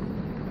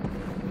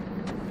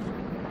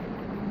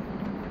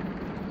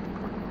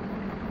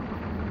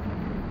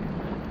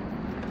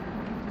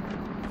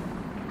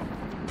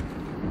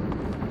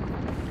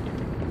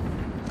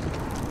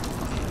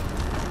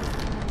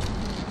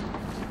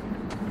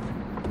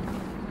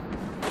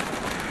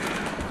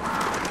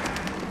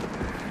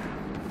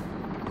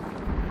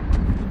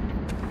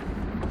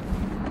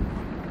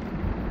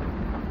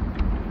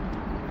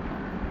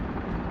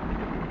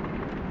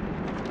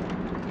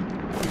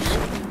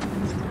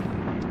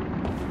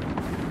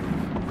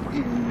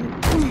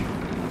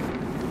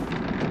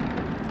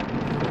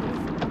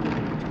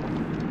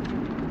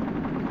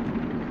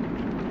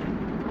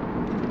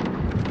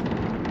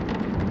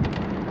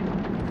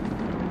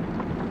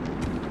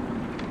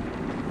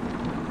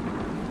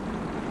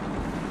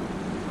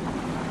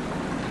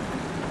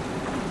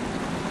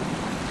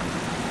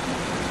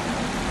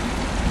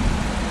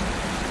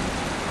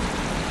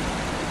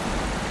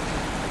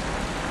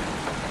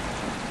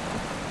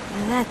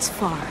 That's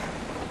far.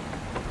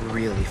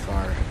 Really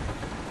far.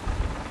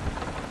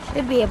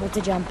 Should be able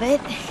to jump it.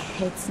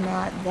 It's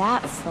not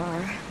that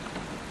far.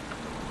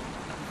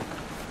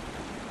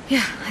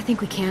 Yeah, I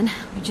think we can.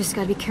 We just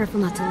gotta be careful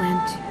not to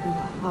land too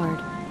hard.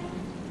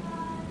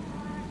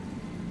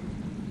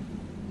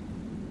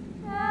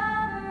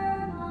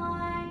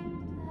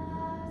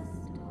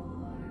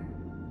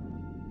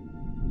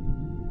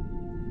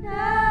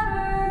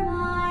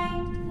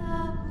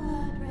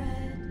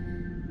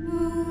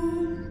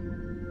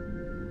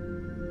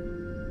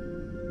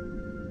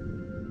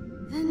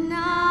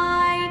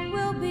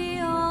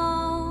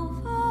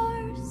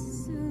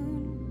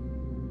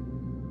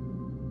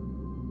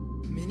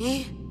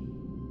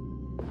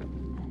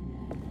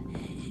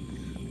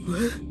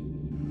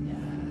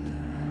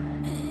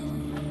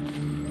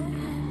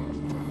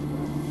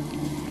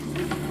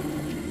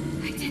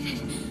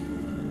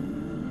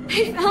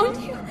 I found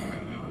you.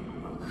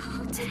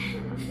 Oh,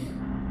 Dad.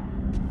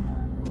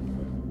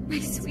 My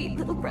sweet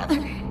little brother.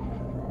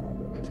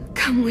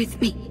 Come. Come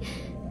with me.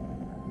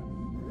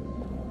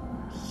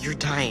 You're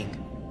dying.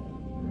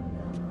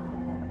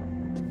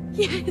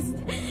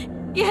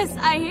 Yes,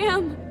 I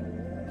am.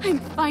 I'm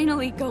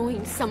finally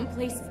going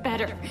someplace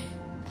better.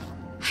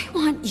 I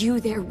want you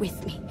there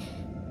with me.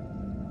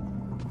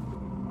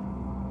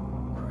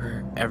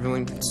 Where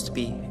everyone gets to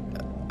be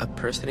a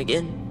person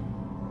again.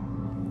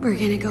 We're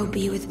gonna go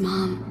be with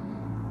Mom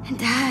and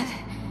Dad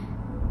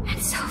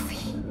and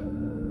Sophie.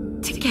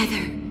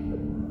 Together.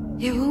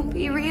 It won't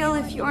be real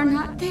if you're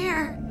not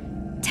there.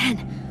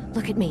 10,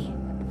 look at me.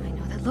 I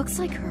know that looks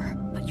like her,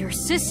 but your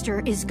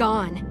sister is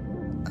gone.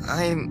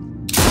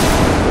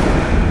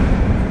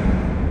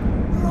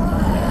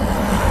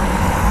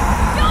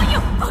 Don't you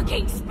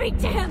fucking speak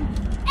to him!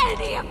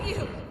 Any of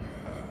you!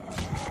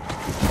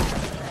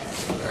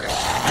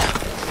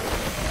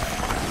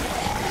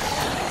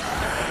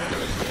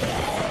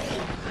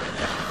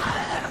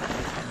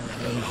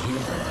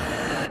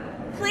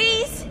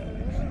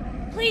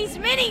 Please,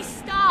 Minnie,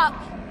 stop!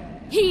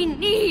 He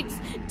needs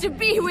to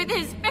be with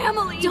his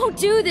family! Don't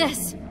do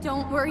this!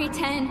 Don't worry,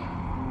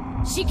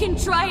 10. She can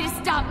try to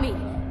stop me.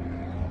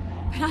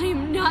 But I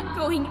am not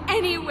going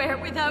anywhere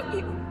without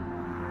you.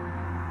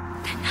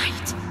 The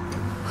night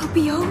will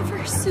be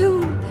over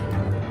soon.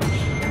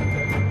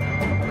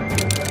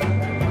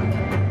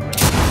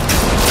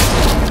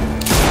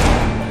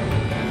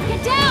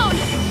 Get down!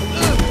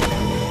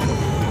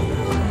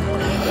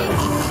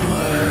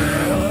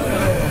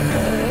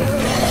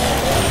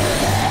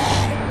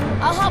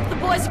 I'll help the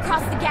boys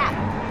across the gap.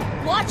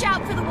 Watch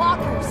out for the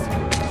walkers.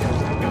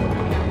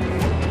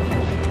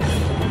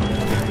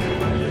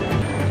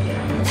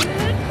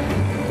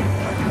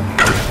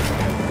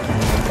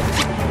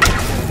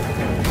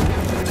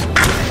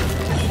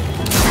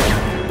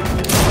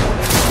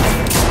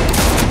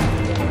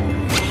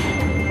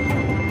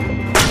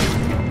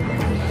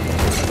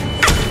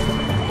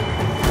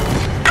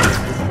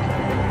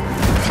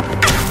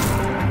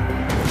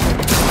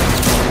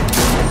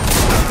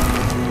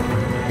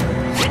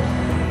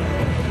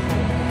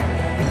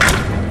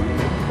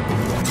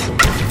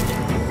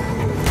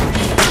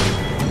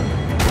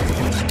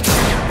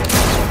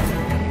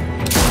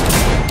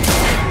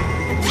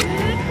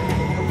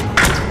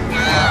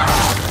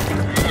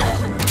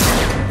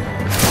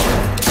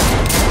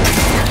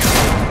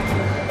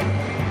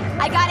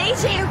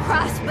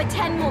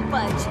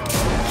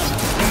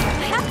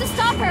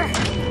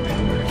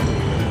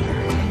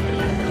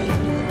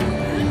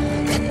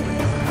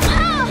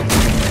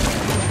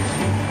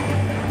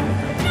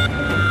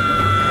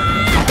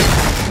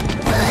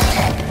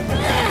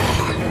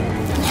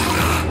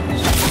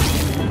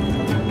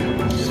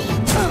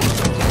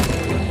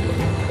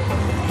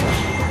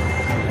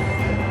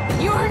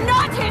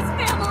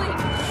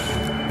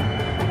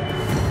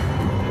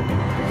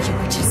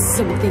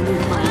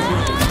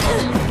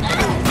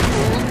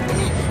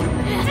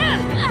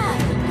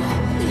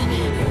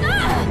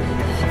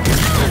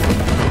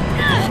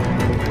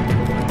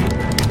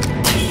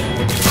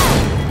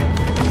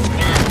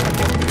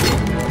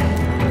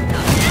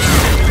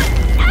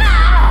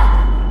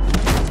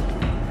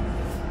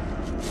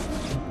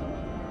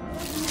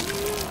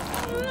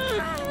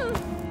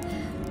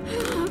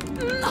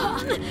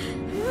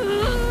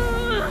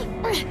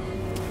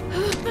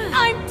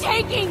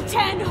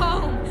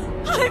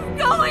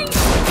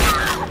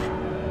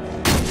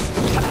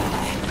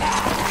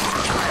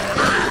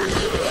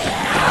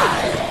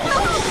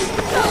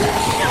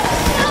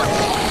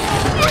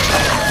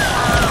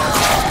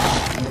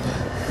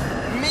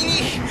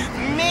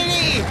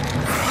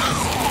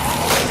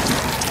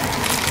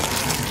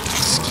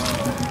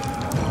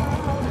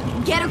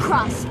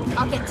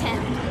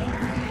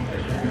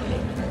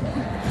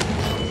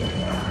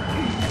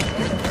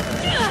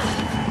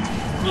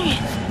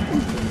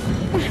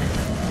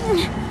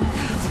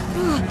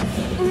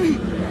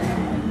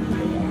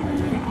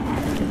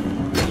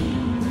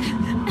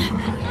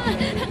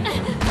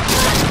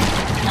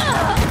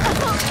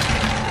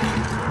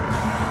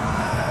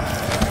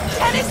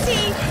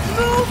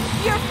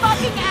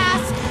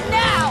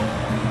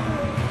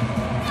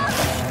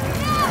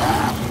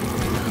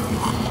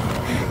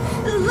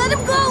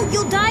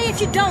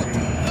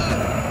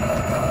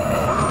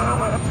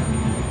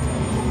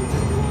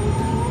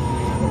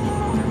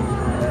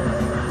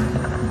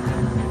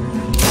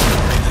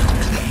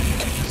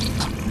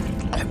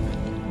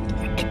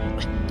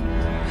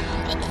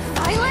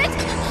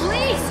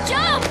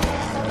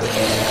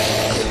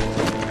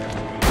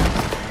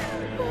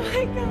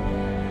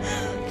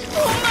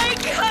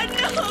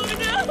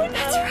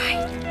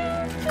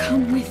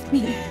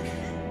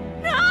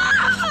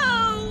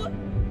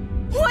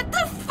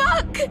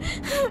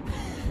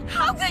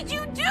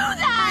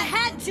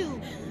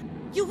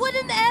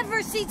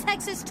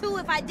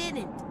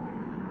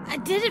 I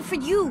did it for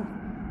you.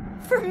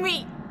 For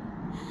me.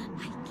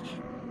 I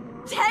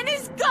can't. 10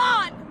 is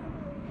gone!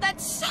 That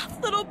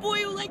soft little boy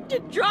who liked to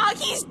draw,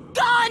 he's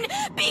gone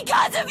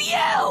because of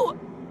you!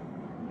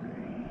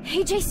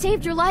 AJ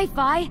saved your life,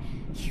 Vi.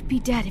 You'd be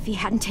dead if he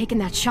hadn't taken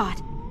that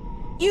shot.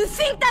 You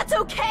think that's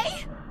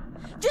okay?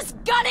 Just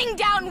gunning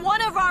down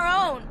one of our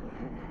own.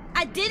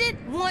 I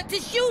didn't want to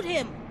shoot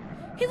him.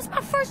 He was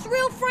my first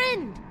real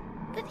friend.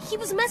 But he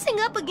was messing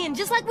up again,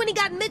 just like when he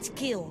got Mitch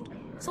killed.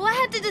 So I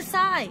had to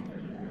decide.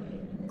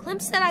 Clem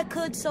said I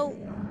could, so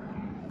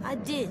I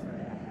did.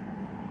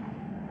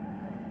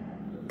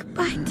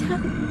 Goodbye,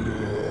 Dad.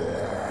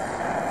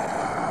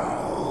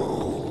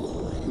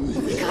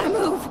 We gotta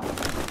move.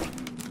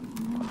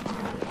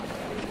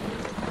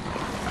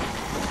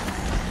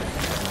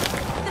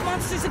 The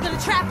monsters are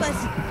gonna trap us.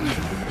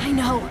 I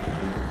know.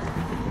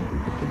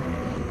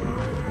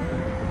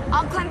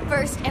 I'll climb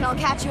first, and I'll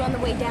catch you on the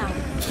way down.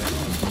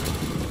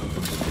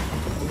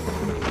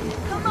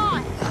 Come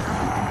on!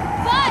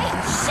 Bye!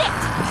 Shit!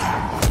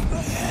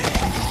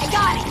 I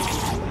got it!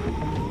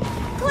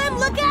 Clem,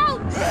 look out!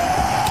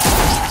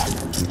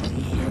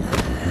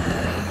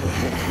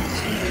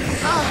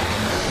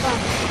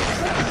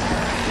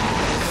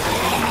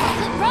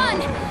 Run!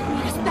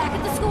 Meet us back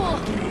at the school.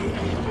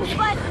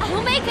 But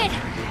we'll make it.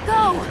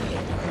 Go!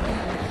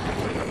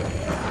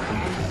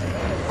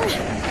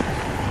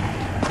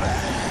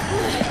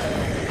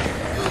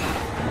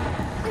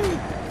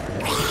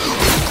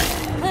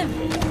 Clem,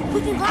 we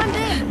can climb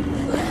there.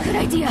 Good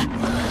idea.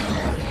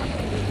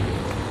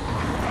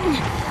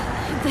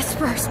 This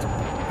first.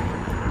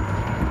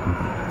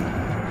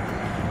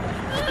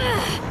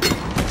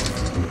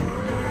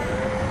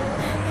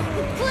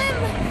 Clem!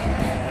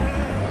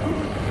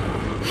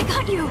 I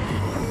got you.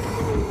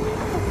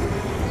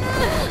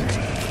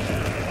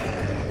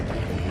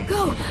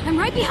 Go! I'm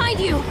right behind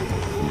you.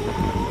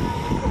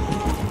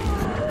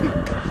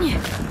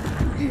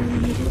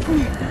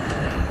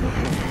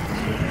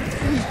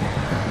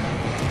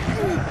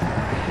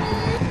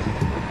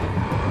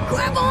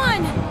 Grab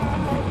on!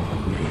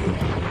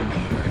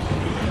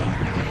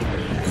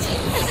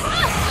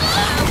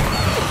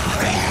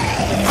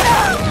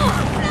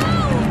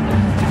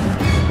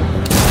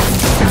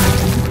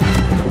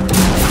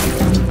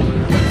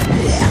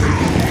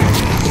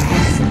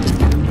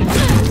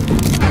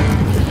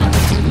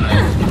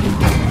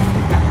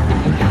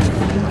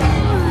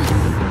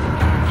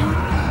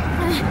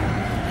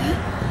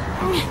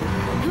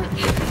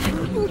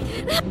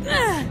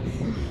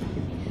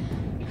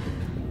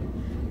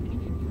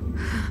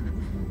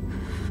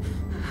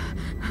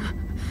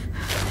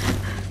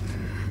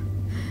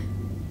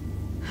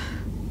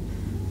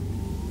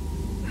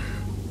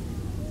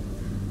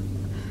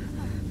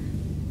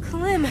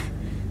 Clem!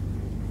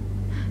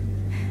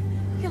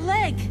 Your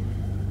leg!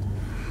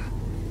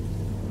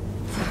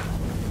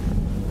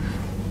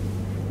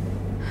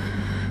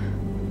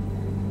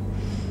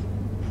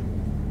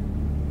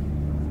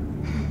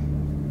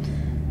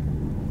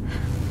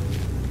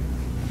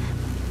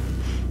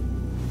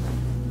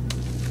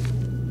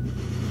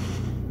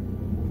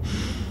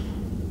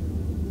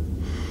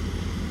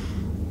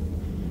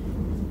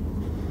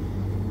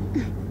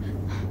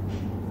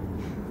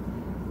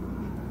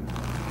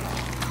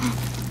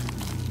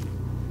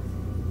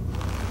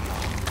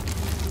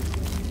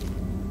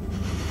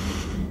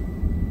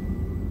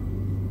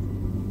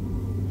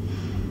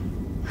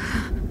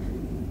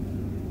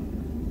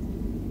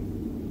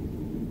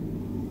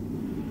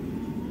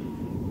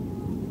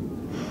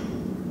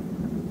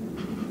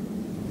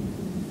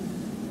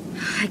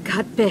 I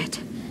got bit.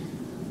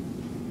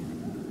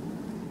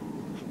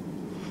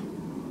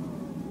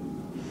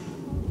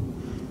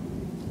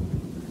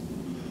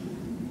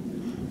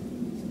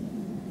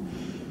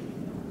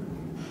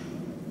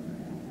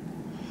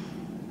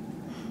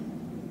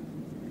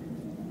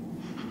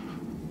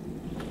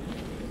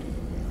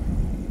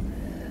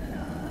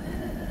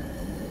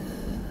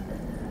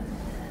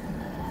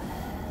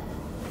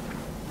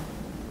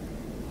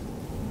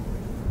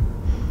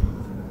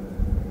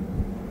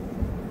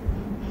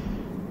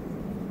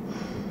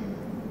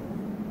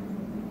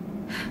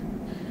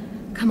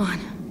 Come on.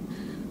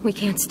 We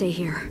can't stay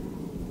here.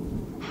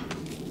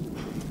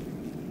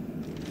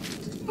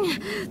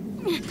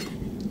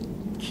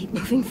 Keep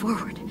moving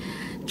forward.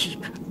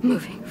 Keep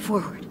moving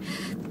forward.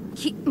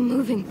 Keep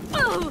moving.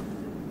 Oh!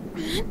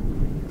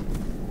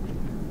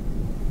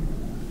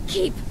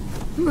 Keep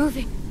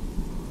moving.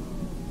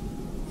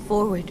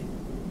 Forward.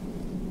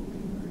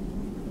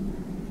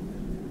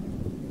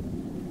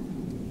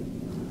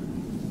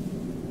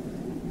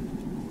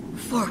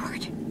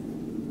 Forward.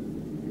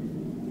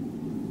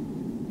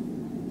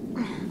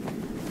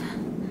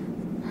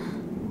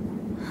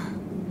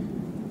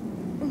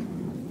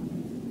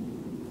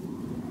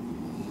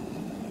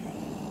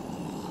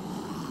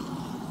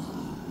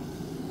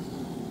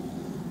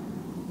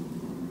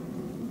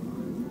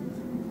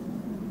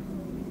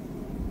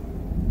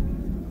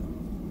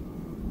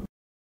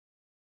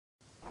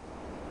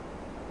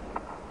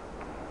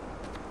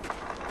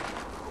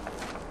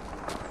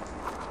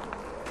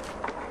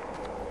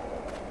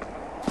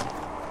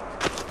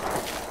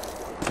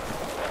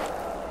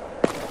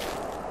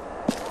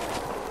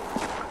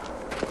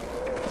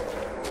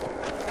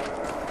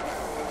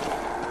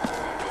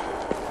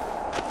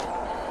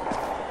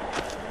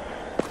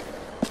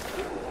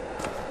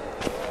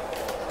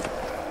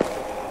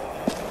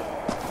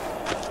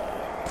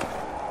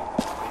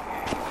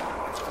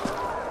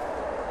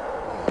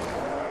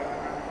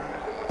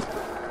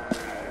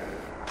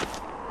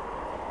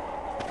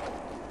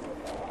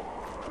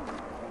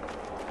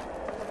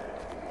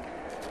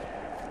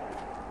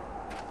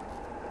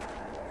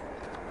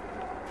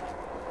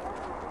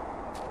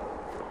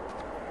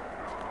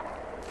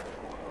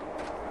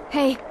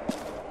 Hey,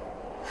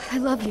 I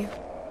love you.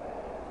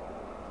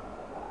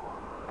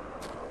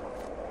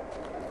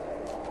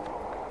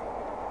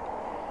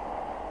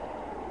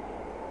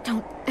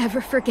 Don't ever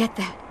forget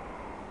that.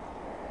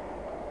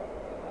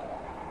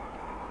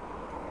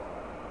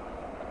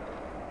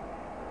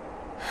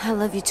 I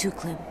love you too,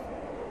 Clem.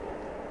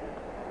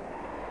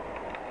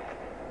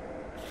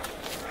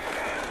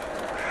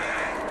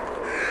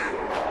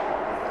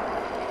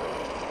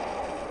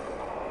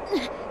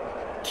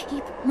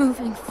 Keep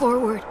moving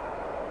forward.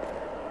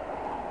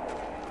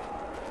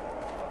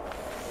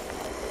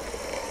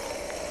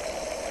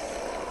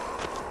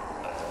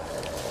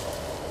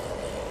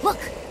 Look!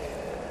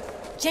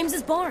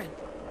 James's barn.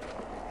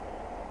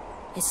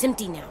 It's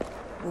empty now.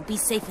 We'll be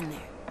safe in there.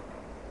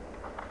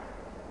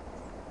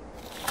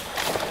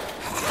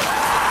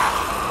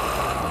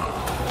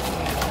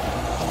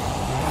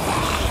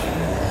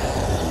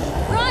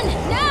 Run,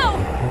 now!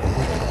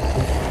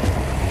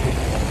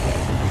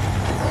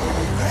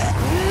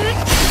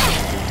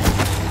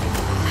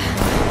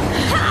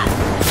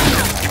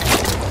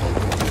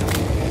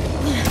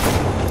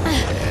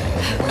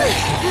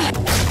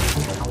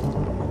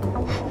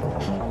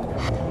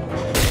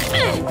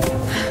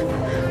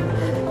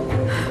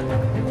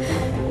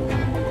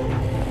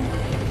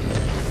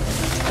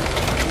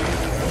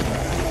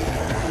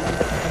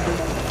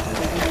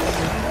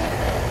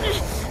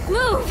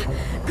 Move!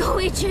 Go,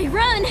 AJ,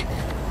 run!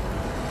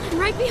 I'm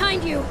right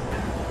behind you.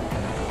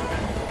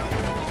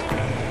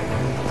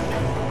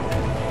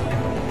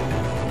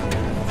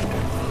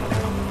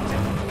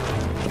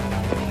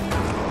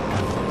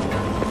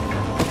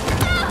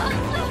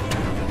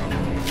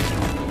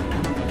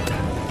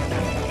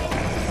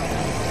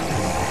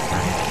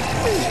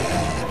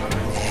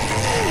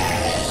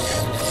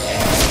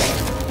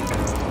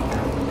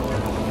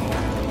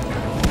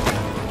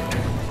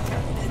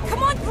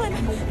 Come on, Clem!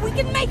 We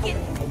can make it!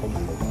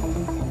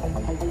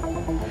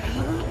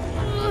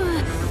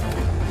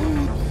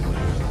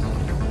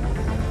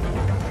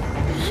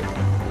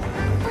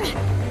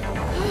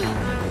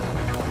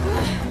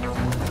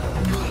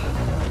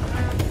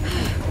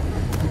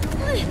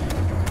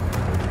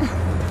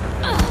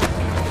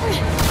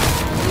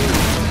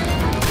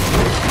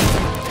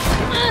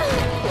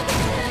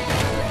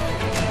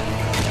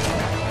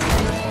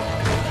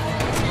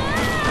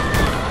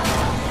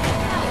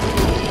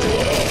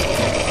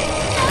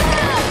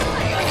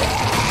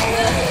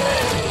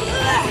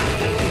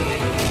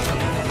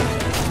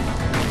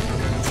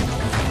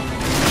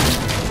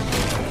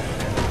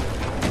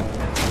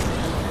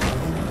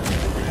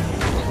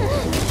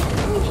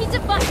 We need to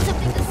find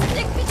something to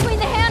stick between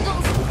the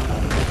handles.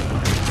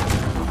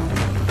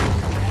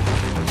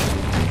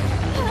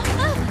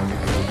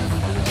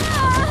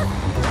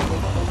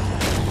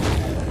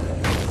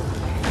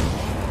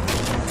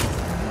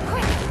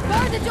 Quick,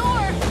 bar the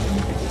door.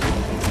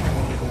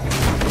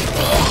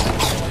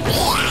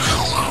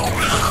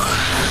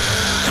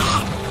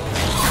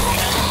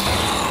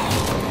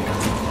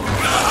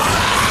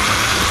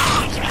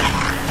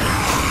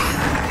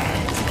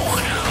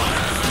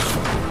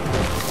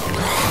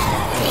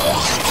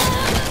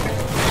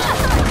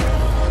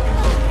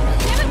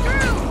 Get it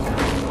through.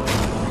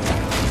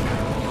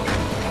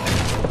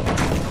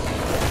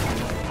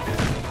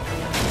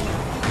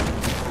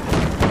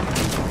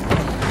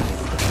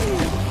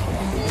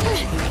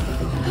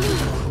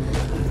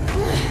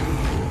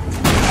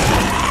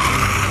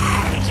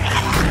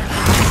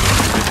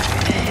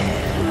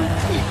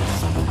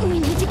 We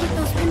need to get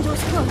those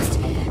windows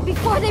closed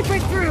before they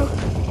break through.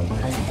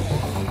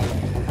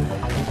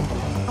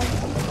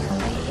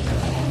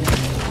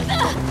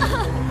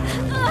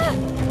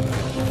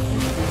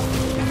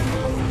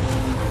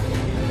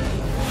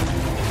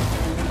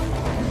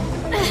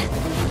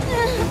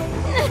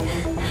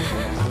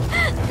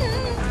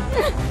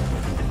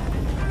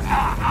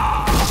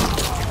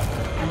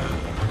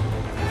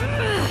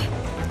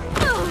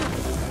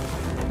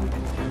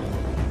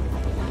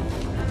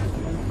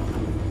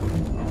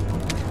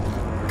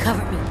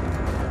 Cover me.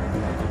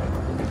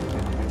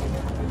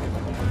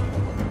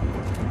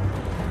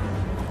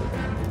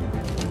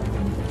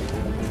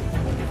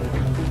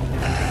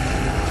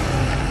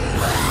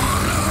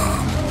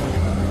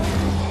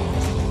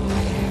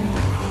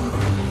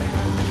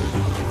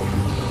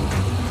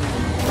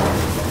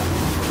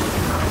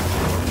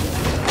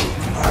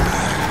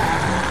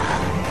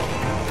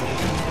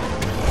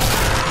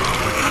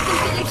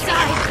 Get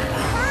inside.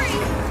 Hurry.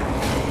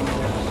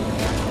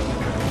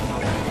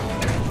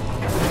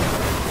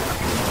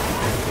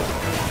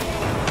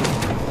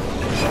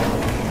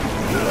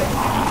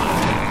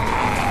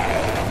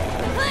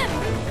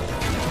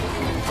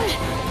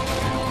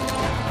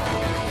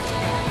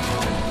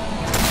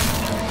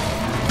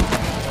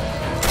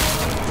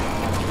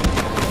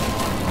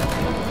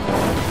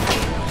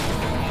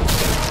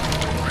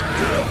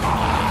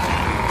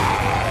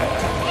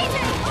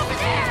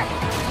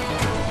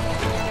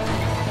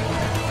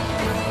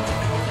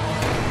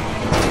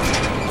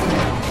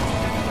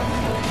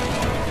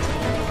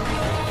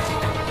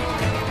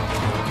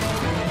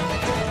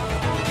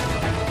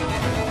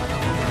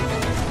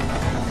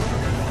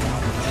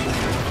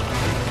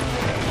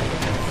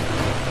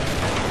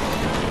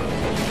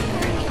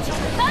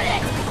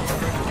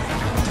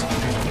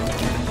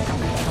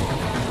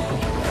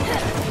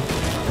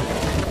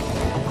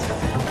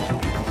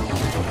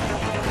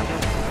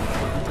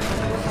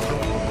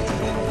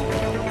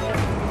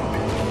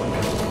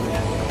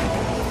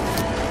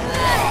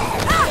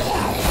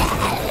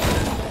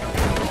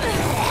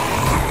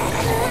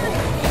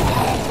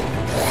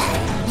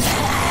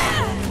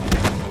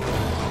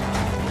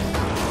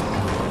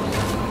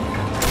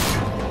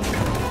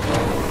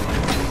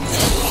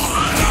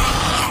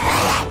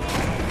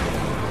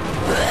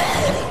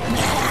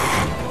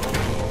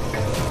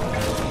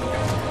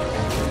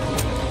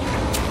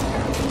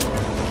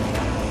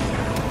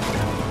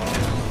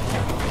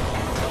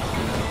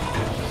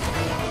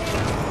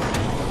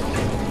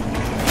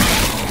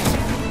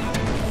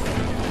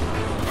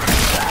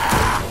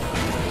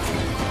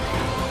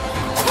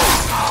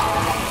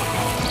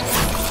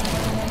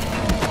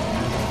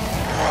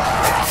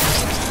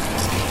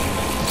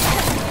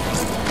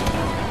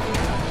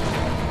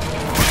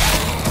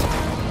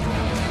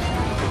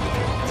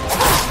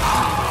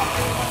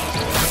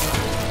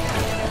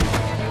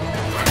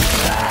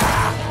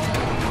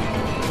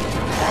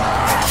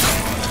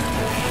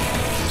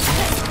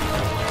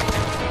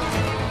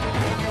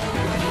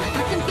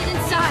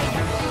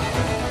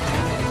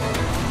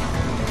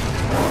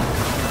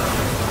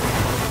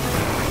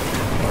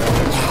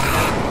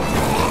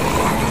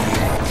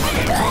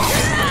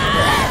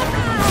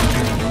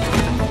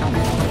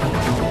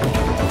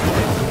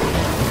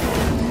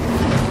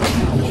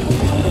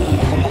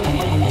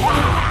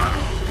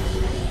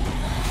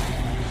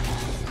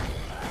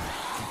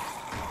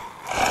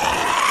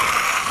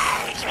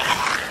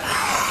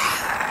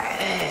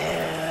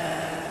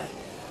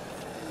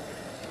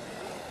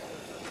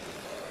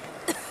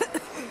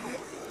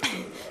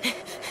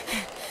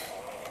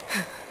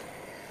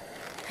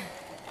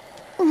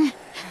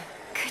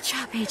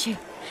 AJ.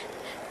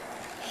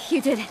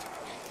 You did it.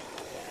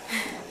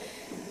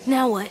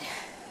 Now what?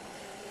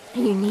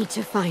 You need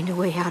to find a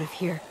way out of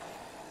here.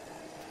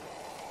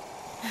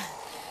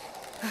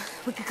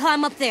 We could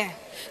climb up there.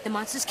 The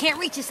monsters can't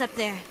reach us up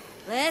there.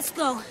 Let's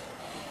go.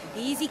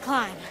 Easy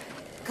climb.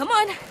 Come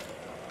on.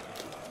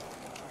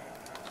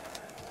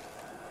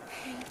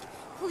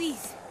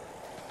 Please.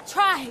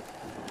 Try.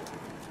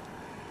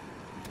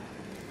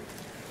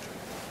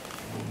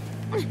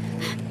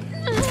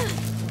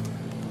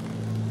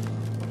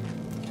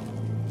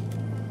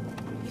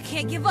 You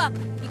can't give up.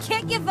 You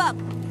can't give up.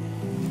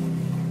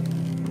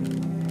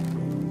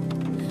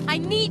 I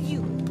need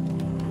you.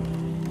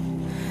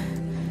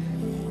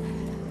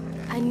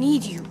 I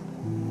need you.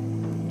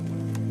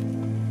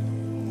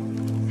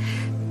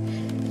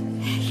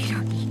 You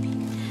don't need me.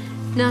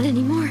 Not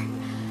anymore.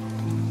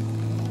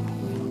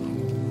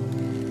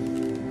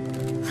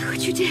 Look what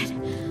you did.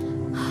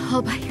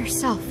 All by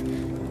yourself.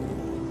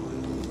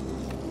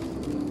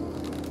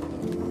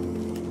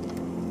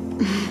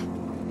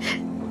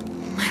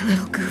 My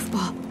little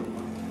goofball.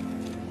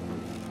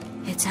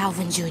 It's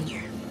Alvin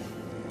Junior.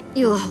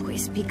 You'll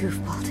always be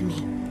goofball to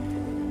me.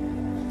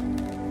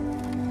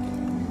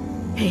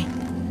 Hey,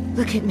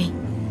 look at me.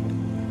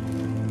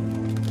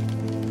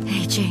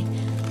 AJ,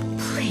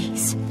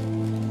 please.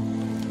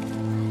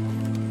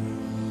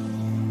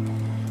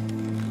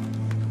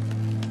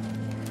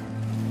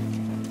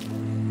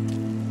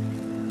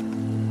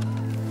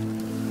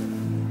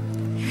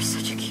 You're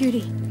such a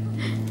cutie.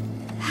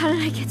 How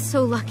did I get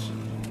so lucky?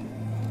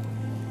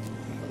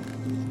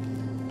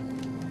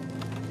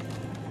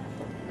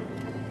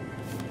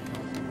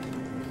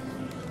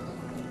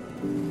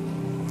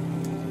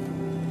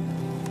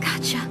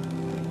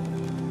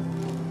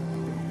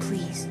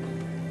 Please,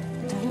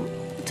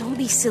 don't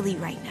be silly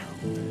right now.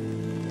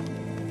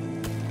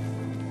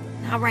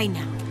 Not right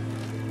now.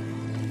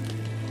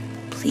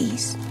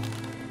 Please.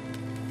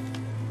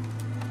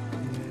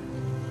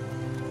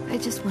 I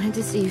just wanted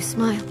to see you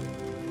smile.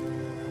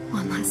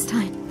 One last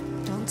time.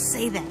 Don't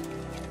say that.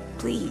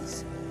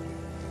 Please.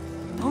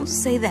 Don't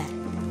say that.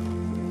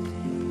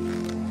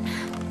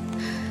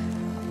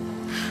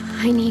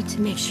 I need to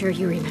make sure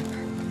you remember.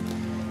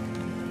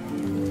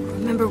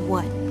 Remember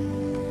what?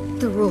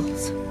 The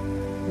rules.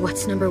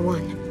 What's number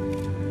one?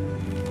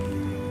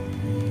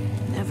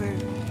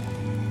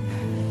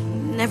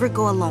 Never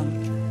go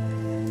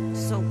alone.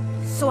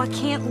 So I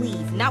can't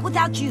leave. Not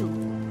without you.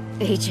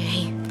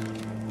 AJ.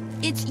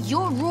 It's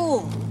your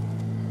rule.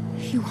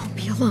 You won't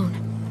be alone.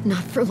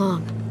 Not for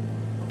long.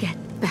 Get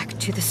back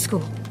to the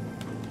school.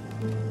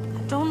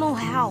 I don't know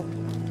how.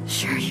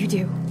 Sure you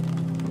do.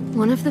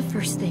 One of the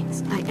first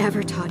things I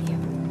ever taught you.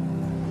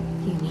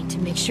 You need to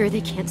make sure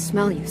they can't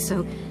smell you,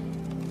 so...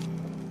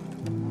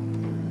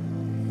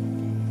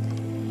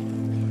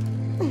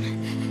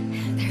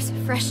 There's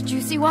a fresh,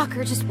 juicy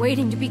walker just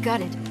waiting to be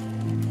gutted.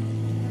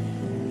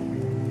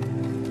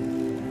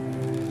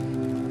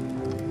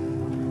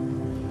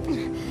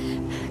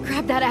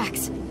 Grab that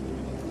axe.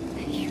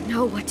 You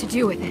know what to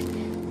do with it.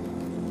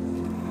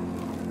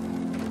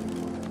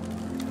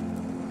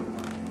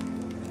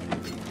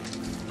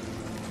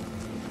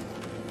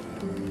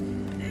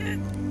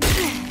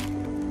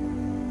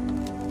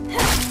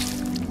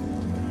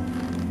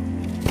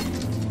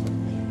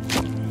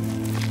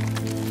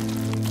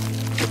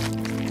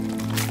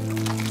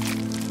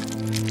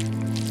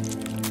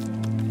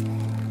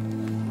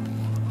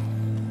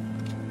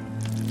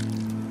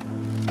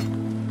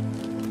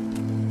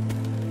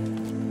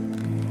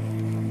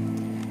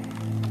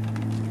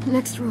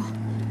 Next rule.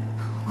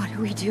 What do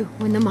we do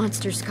when the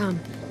monsters come?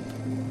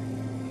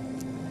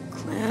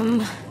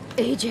 Clem.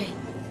 AJ.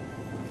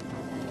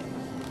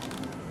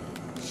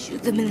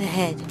 Shoot them in the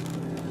head.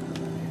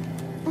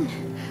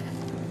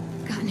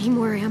 Got any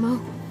more ammo?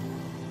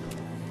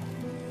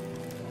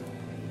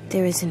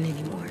 There isn't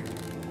any more.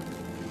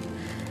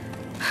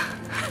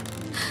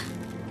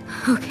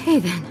 Okay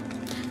then.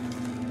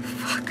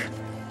 Fuck.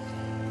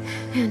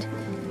 And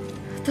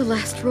the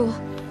last rule.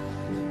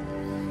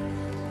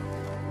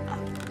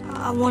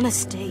 I want to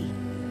stay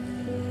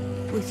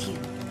with you.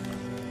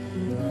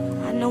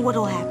 I know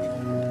what'll happen.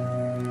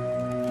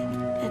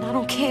 And I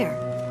don't care.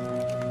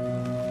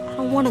 I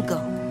don't want to go.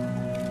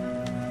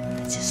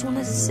 I just want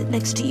to sit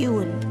next to you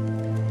and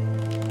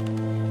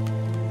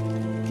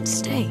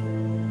stay.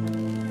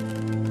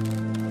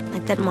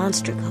 Like that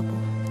monster couple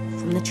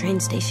from the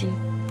train station.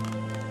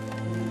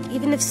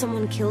 Even if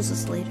someone kills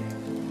us later,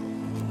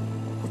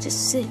 we'll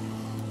just sit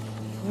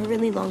for a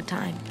really long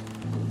time.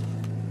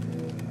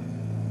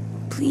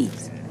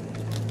 Please.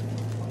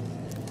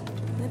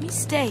 Let me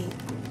stay.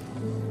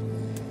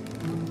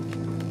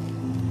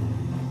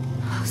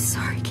 Oh,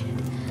 sorry, kid.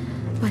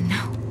 But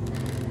no.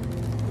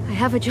 I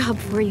have a job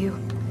for you.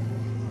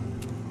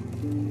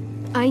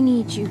 I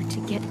need you to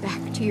get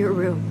back to your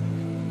room.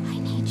 I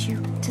need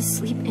you to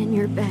sleep in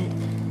your bed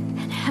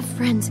and have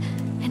friends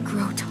and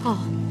grow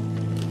tall.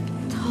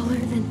 Taller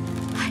than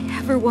I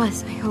ever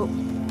was, I hope.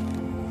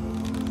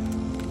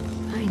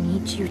 I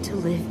need you to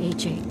live,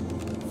 AJ.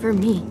 For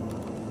me.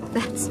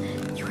 That's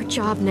your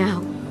job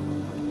now.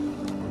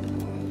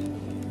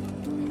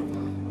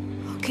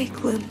 Okay,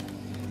 Clem.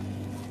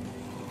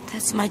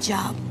 That's my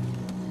job.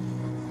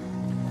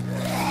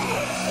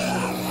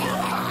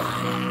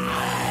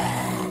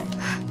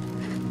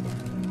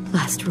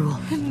 Last rule.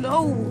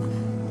 No!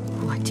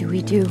 What do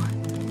we do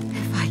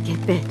if I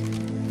get bit?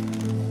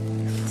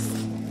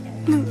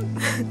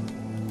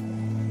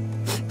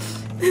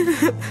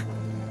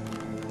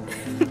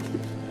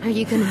 Are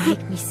you gonna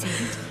make me say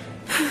it?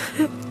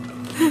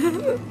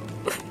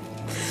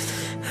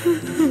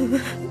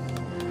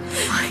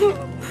 Fine.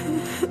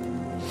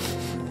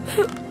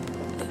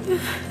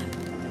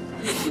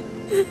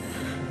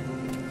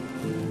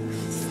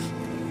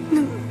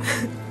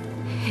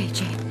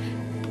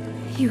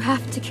 AJ, you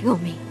have to kill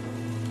me.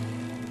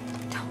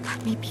 Don't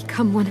let me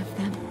become one of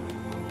them.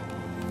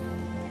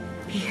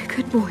 Be a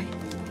good boy.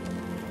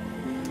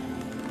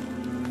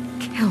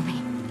 Kill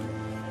me.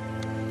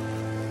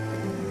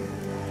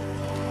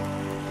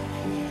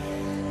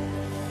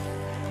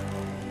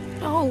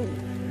 No!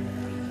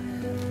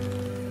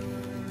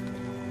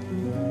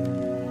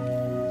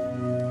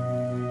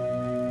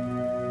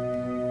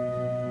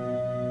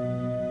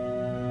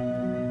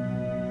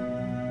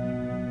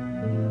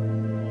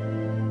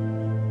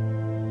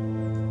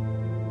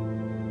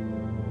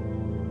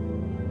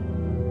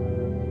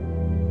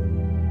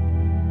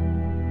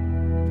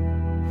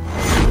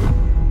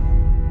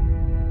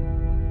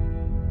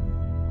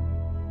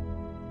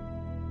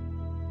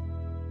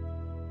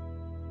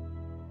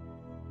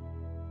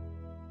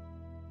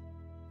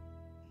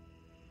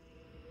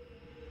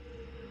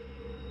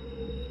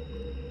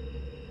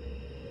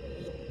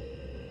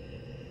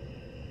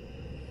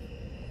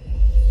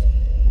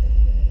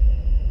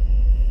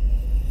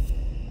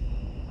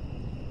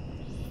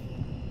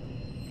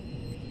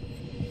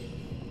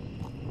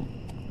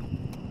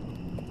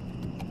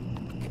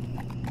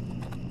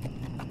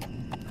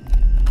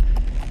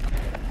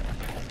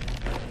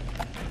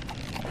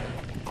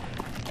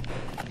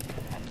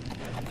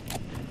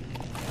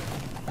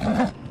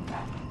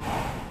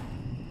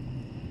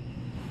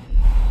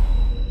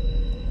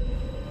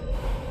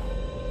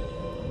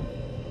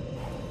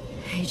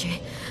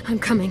 AJ, I'm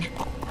coming.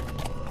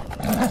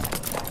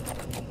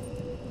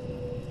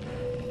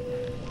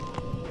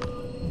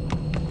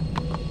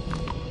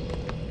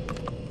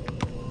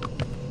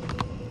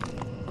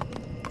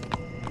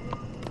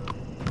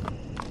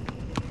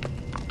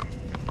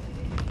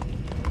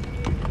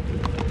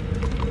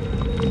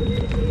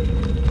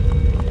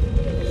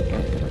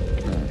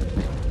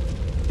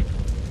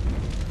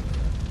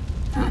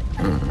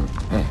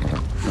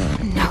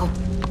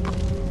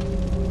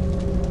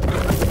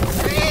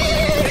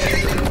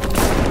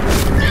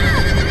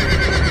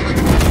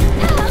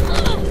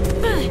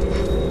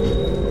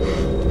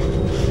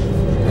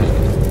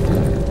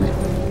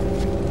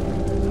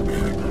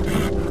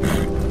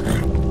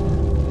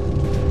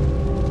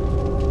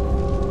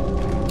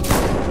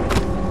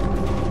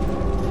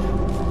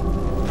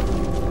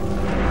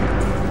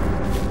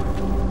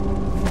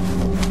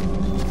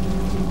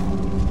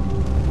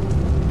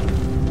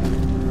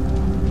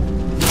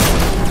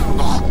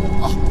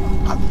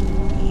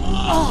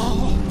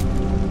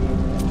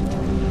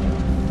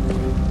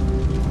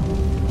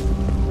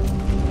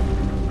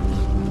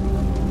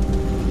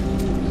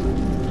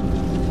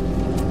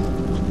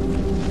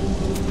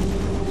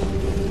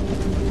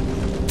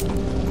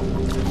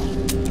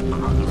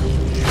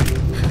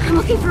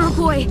 For a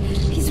boy.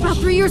 He's about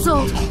 3 years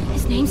old.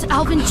 His name's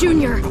Alvin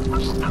Junior.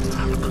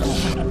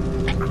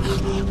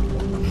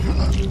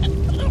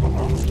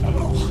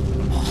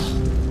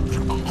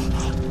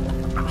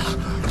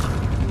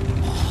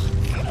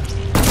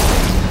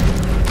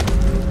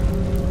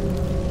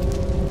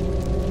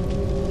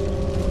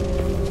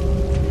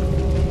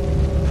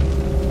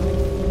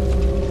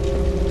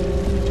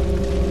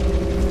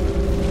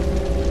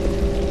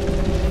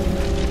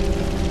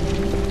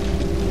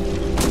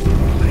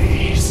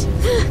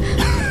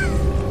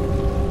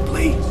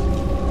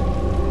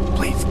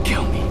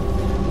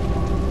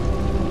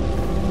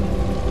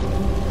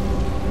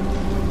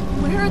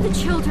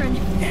 Children.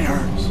 It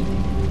hurts.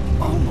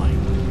 Oh my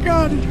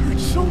God, it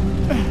hurts so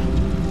bad.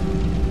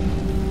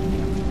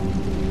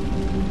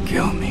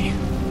 Kill me.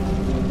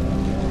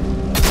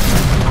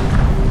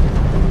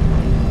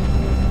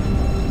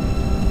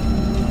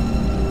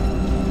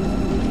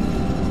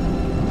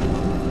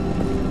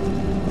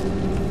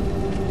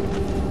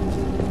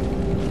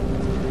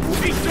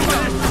 Take some of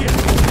this shit.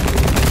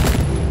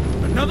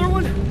 Another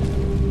one?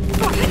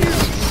 Fuck you.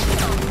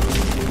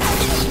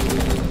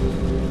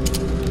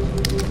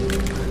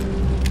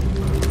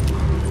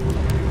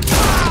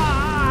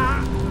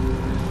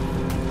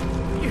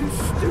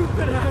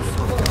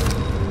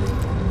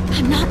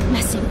 I'm not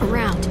messing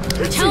around.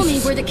 Tell me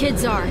where the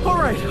kids are. All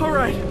right.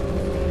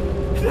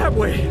 That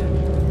way.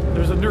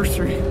 There's a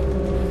nursery.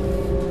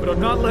 But I'm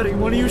not letting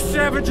one of you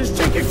savages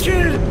take a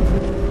kid!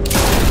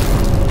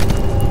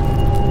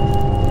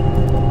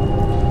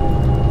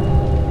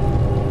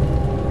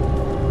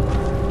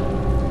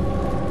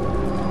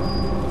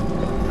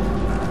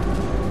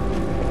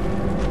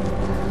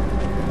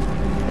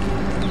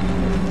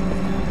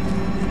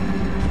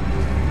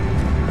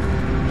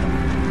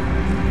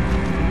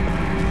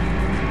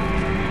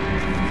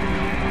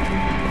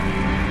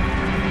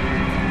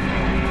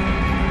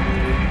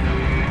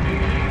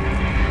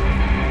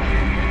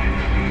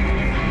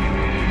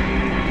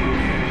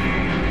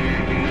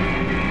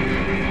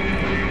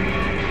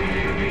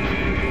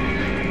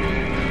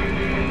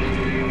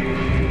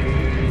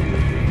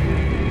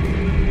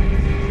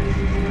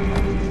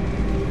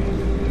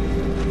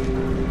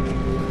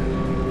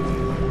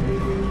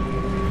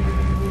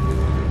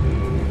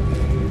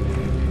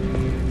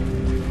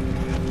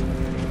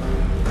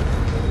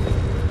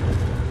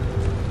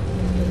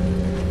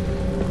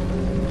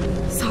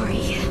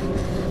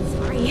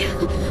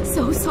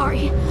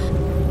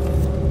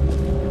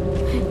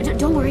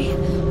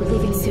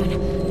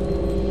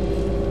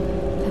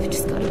 soon. I've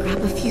just got to grab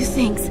a few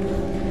things.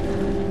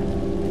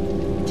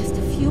 Just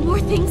a few more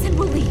things and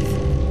we'll leave.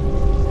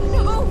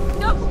 No!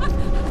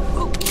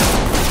 Oh.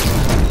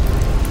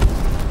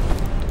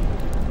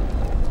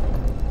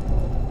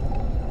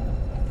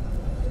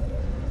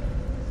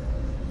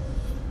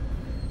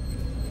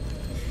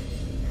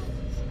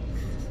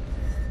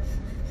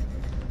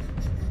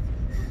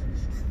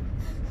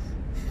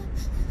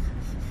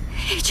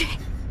 AJ.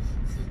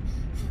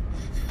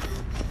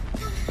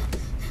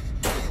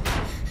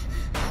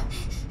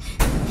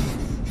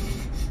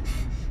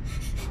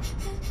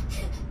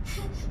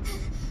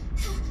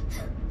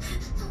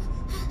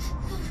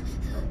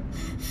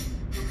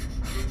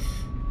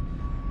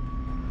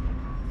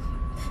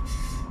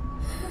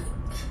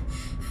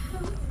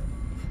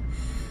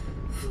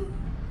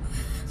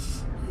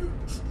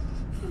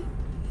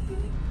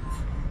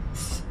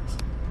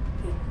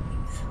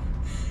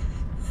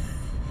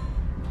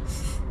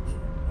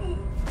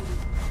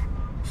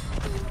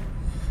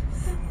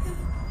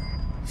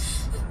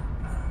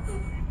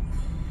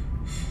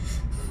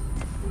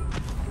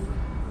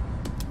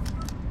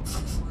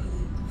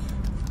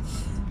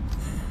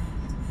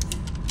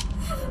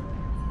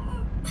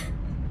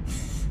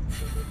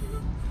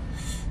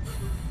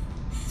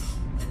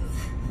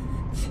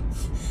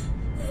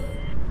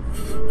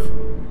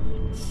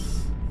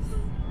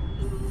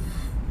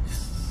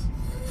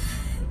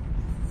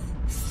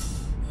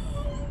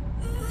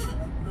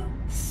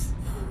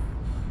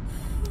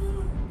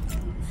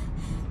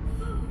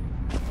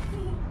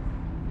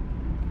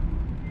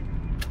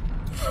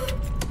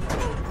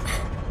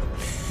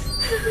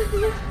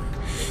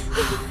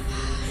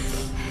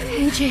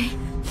 AJ.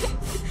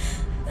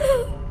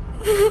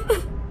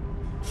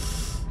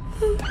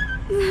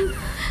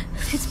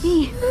 It's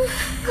me,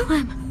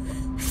 Clem.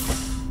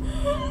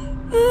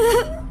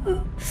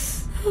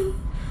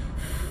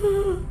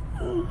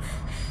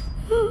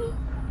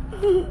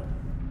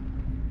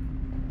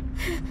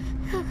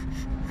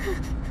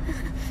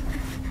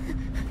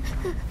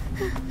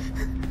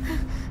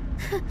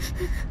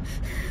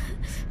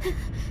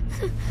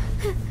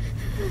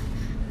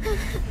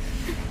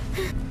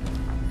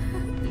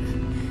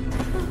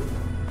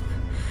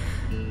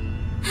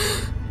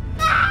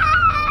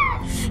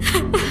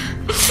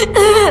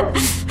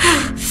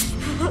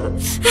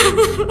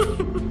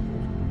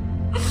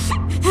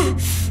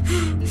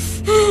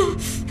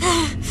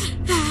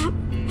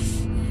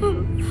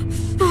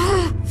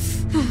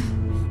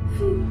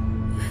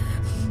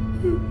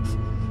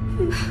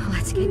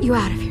 Let's get you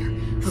out of here,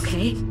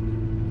 okay?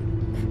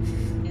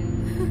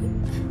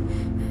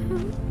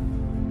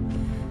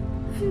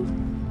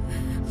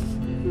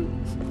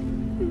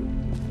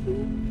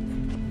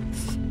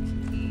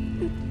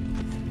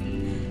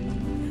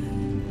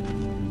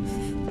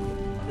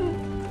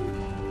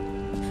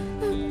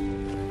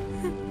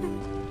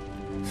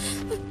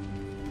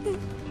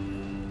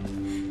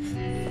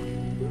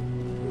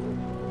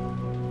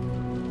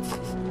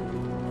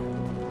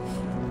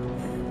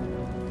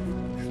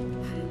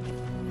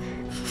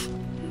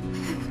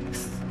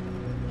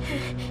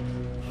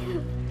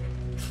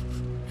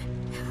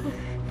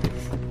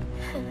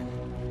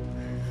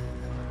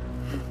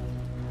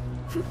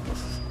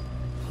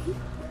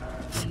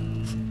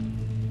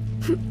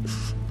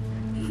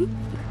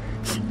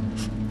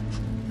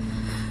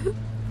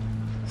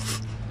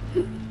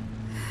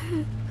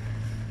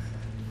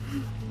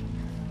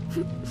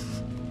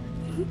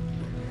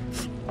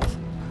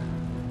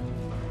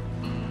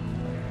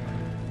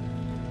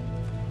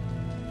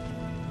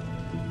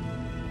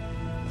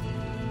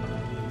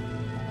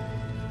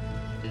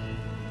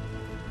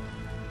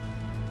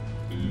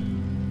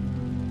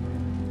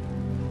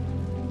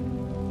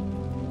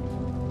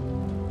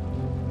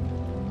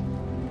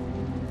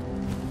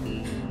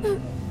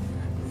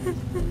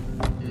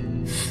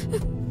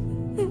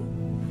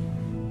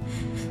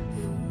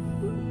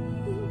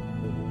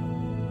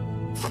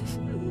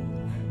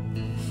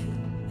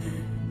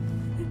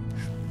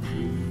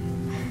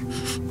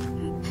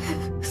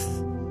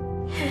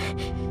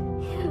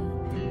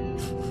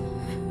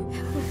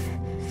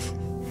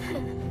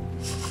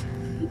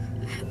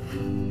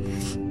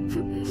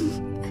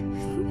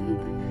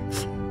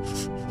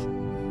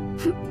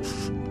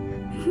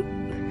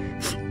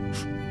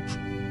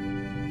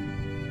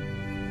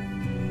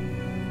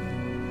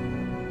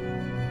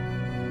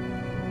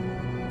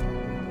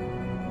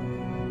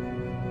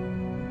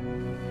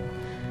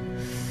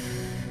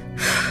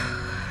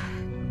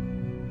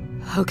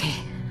 Okay,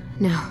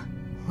 now,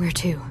 where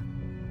to?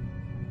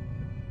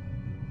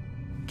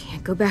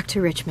 Can't go back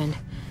to Richmond.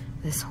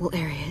 This whole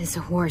area is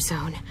a war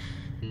zone.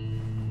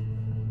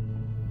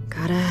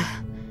 Gotta...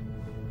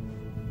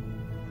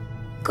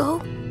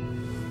 go?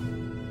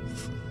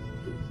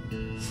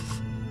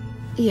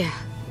 Yeah,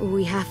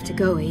 we have to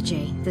go,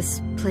 AJ. This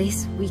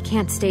place, we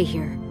can't stay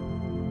here.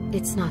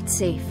 It's not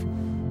safe.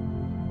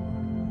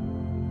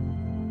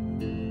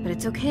 But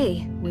it's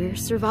okay, we're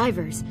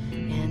survivors,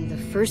 and the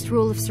first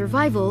rule of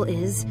survival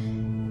is...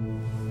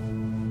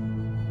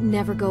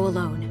 never go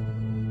alone.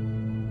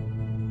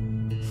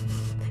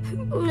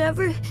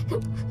 Never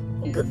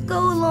go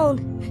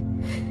alone.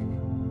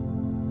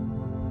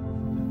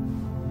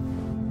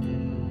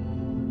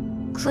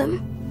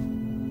 Clem?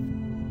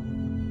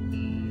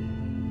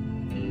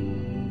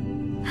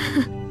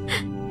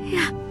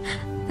 Yeah,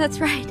 that's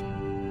right.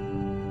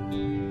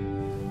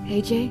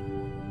 AJ?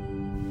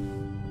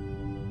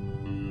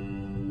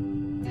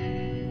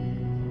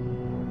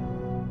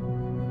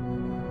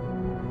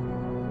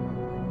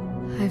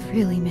 I've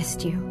really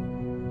missed you.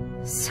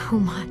 So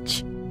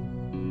much.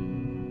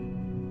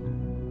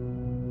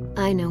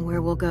 I know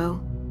where we'll go.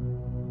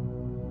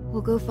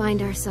 We'll go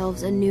find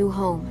ourselves a new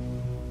home.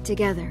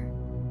 Together.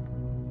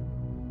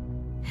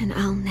 And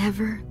I'll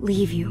never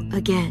leave you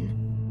again.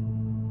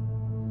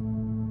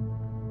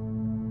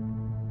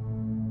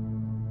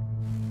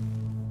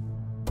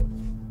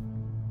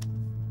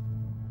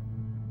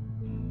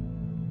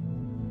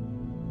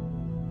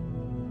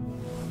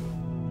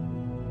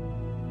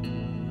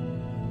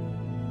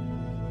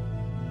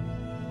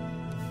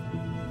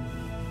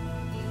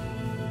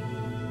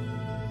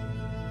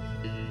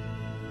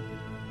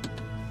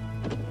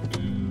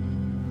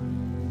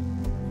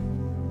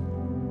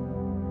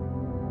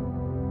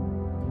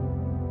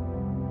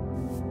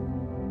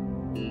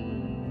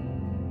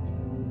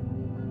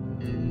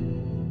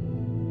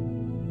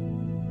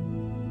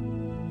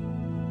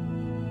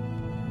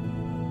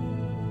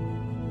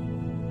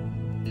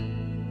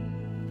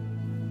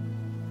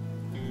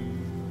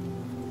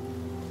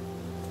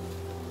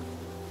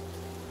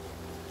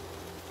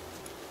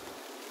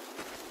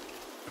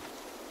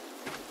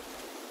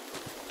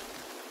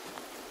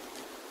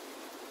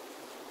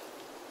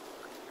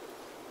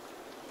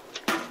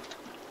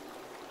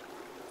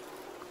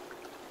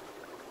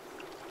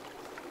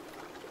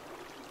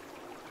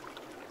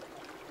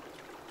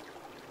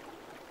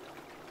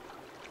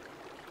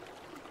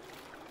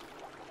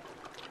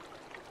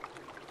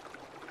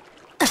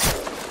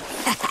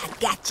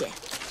 Gotcha.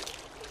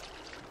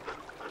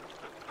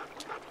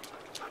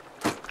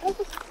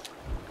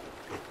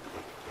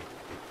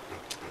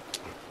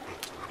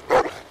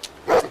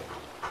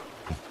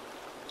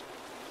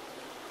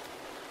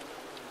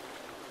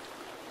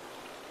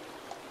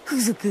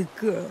 Who's a good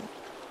girl?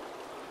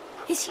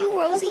 It's you,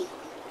 Rosie.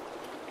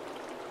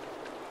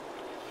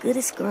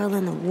 Goodest girl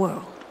in the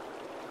world.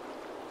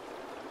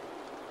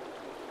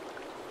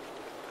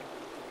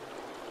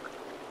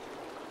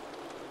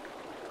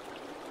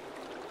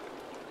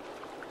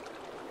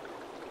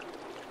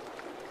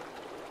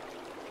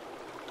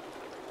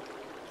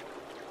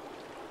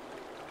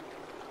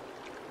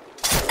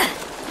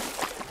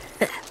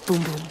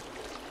 Boom, boom.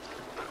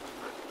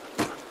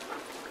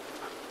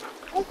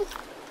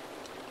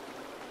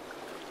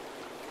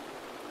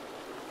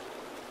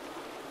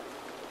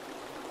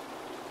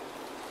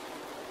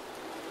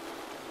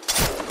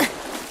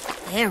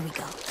 There we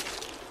go.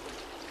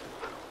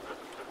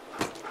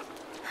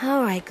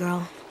 All right,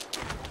 girl.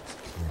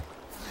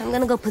 I'm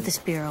gonna go put the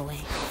spear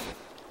away.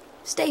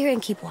 Stay here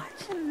and keep watch.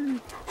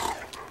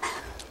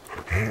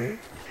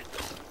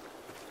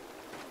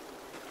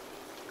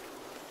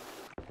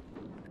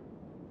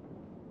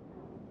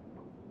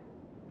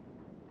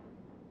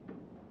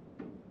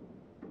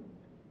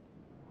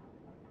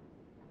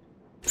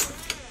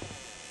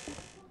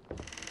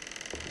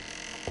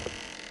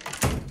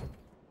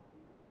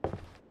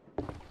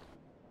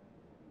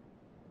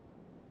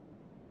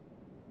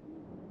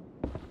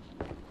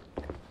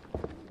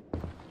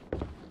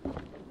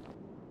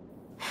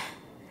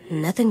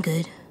 Nothing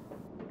good.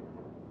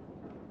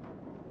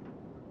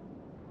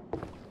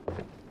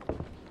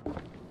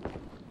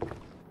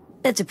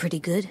 Beds are pretty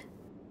good.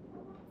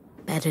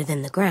 Better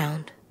than the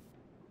ground.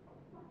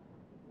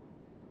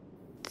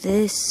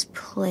 This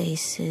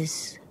place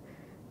is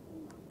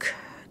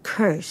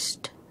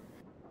cursed.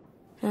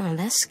 Oh,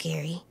 that's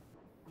scary.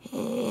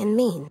 And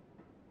mean.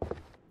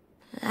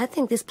 I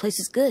think this place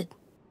is good.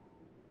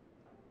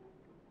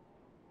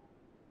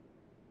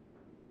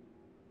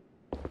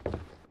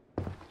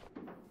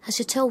 I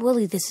should tell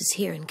Willie this is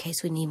here in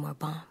case we need more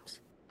bombs.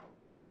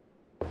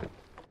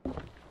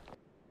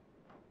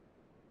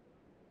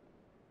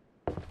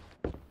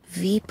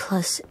 V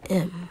plus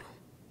M.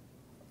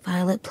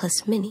 Violet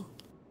plus Minnie.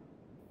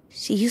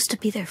 She used to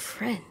be their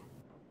friend.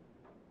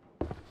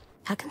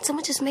 How can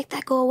someone just make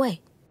that go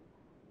away?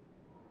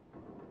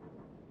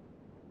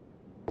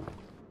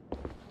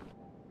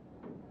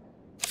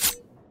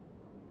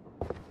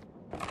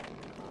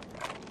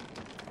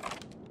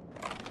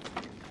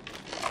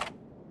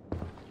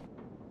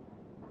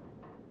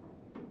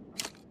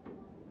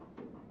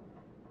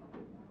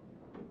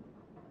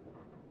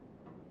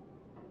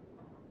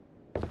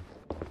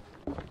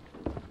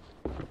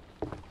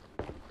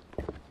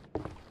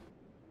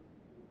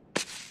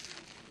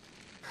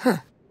 Huh.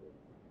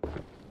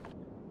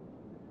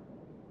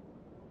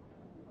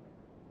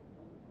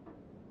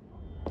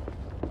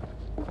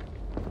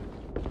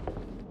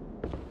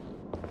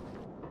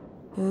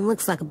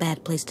 Looks like a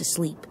bad place to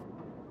sleep.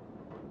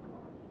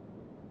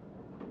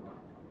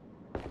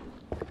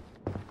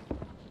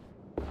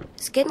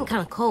 It's getting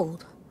kind of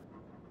cold.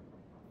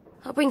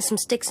 I'll bring some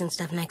sticks and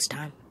stuff next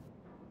time.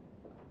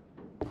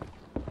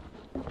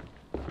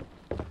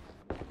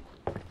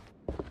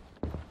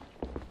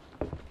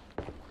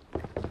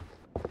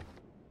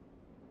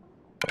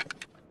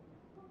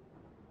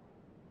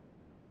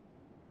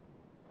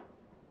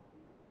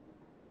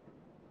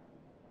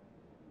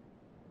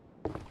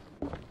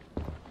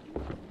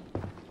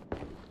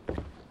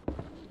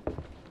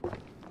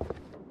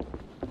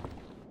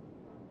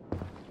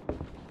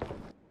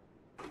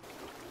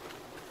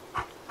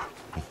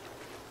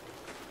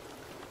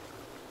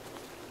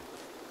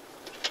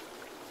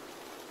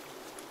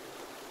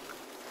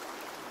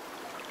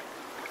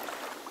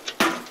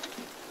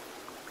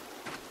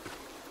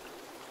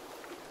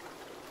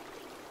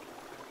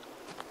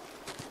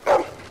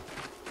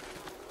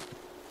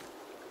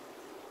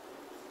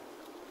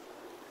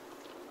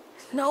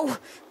 No.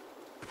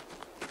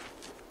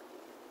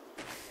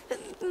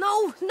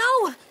 No,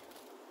 no!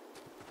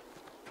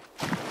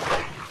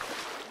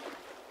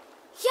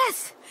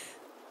 Yes!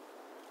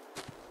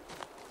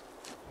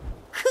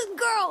 Good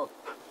girl!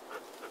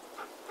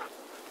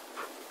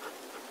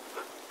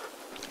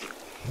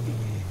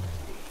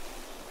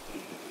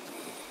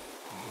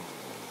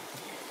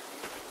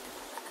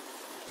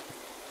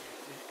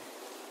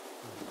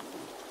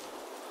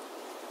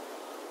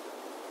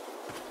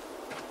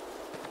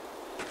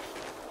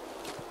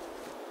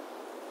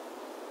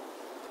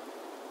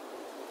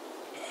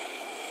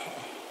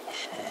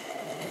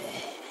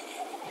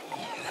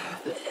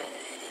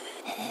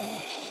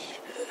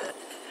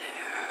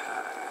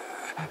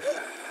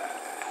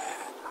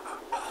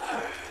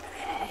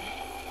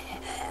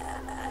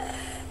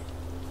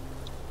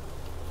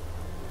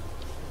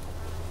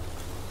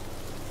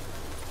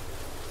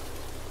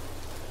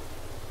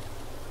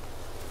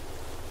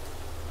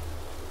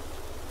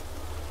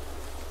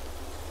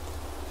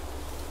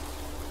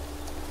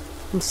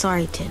 I'm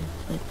sorry, Tin,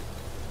 but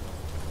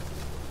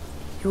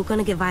you were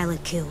gonna get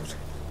Violet killed.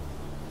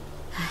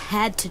 I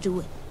had to do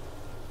it.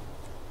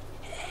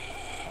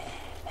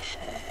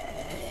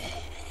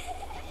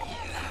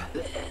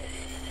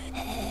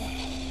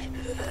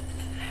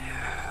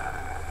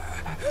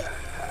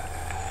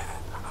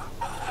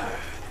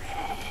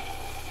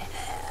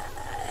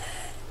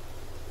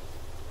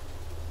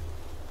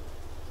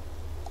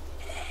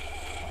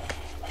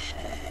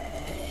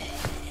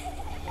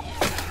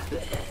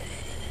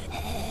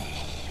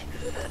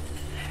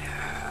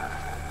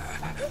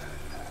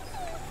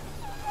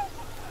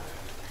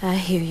 I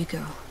hear you,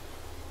 girl.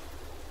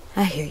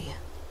 I hear you.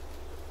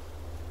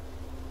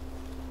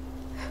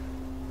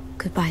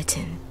 Goodbye,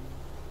 Tin.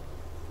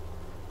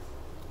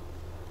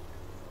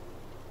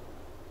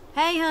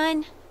 Hey,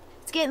 hun.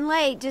 It's getting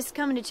late. Just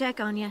coming to check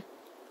on you.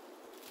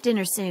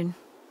 Dinner soon.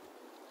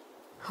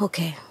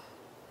 Okay.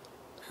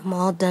 I'm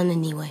all done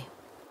anyway.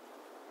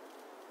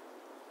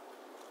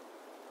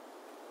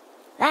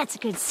 That's a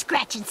good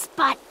scratching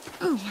spot.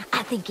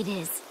 I think it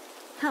is.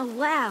 Oh,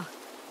 wow.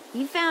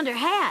 You found her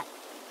hat.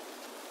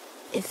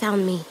 It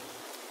found me.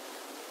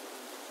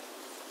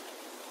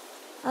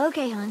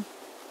 Okay, hun.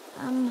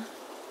 I'm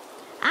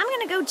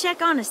gonna go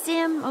check on a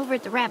sim over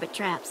at the rabbit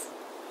traps.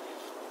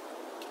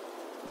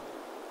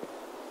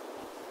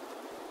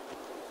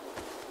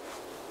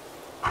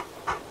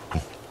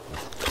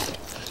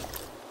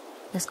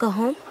 Let's go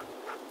home?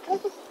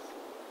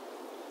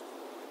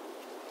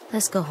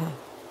 Let's go home.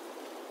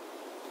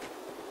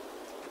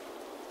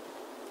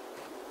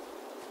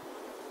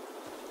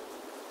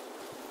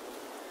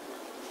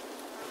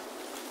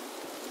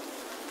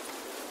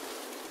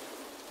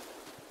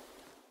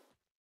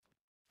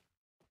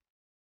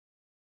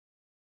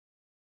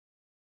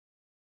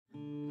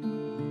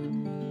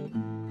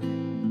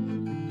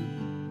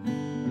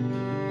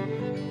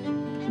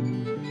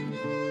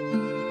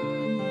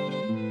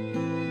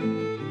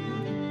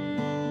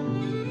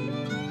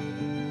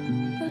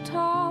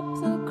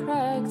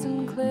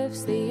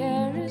 The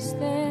air is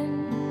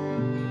thin,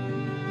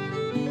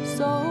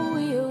 so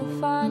we'll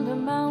find a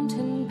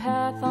mountain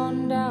path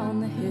on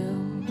down the hill.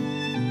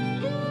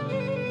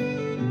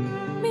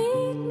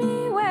 Meet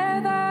me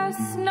where the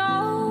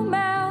snow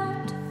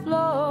melt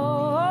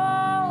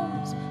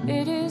flows.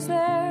 It is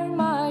there,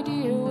 my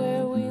dear,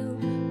 where we'll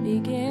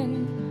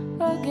begin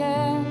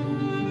again.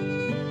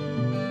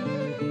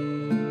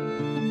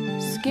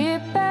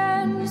 Skip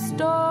and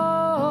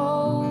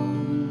stone,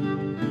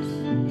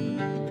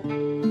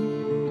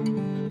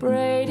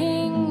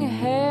 braiding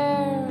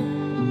hair,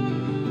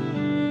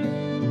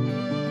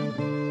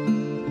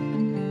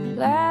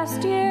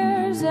 last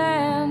year's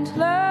antlers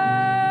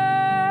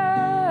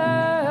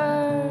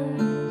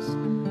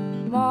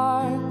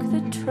mark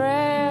the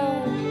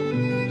trail.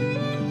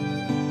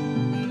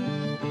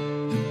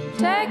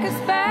 Take us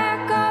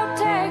back, oh,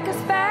 take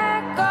us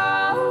back,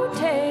 oh,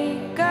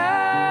 take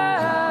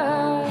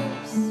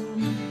us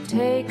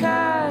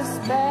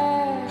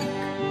back.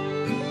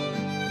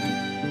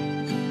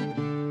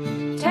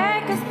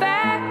 Take us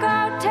back,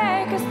 oh,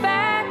 take us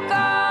back,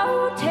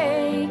 oh,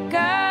 take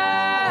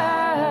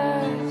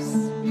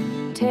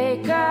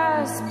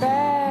us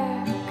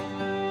back.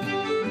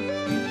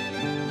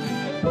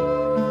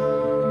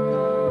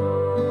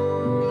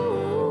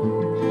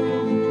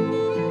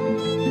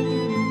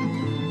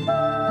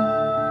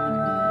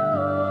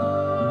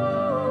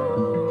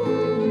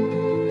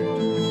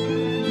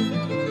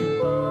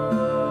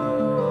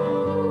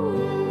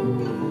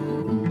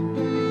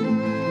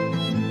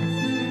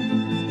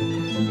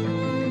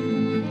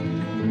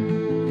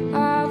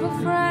 I've a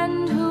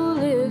friend who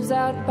lives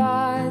out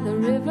by the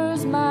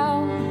river's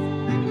mouth.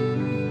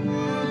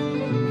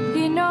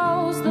 He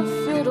knows the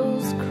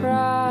fiddle's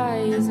cry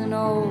is an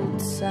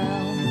old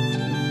sound.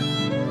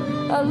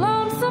 A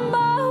lonesome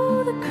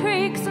bow, the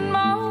creaks and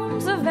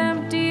moans of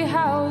empty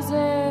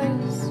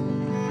houses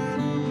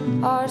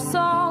are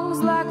songs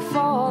like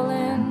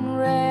falling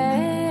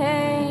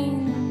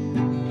rain.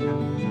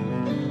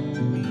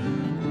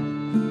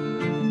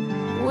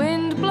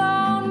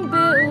 Wind-blown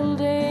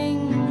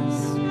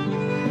buildings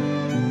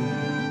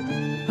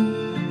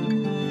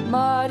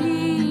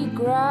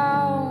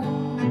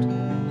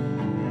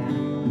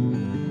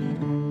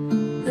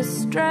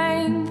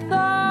strength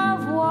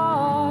of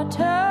water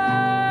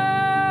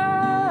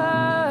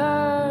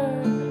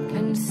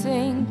can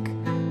sink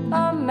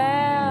a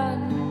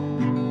man.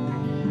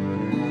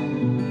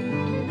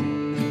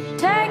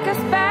 Take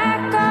us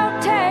back, oh,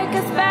 take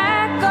us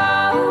back,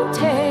 oh,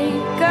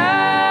 take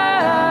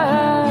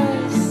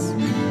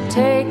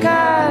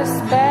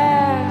us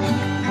back.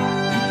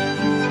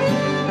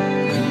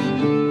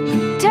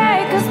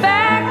 Take us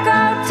back,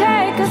 oh,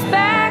 take us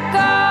back,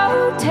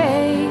 oh,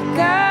 take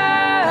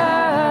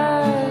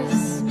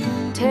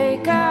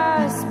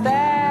us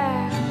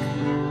back.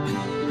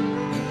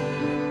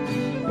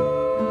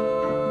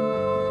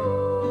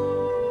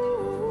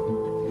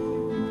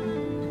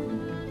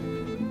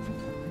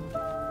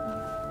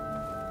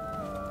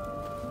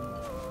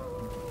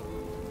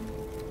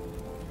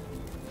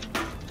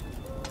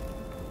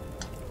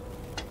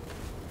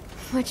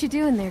 What you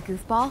doing there,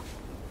 goofball?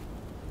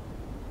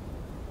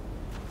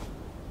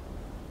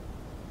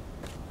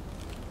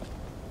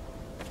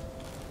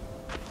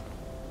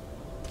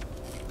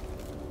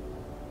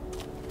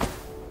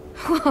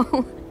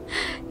 Whoa,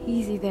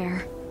 easy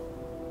there.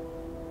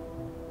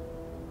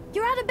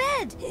 You're out of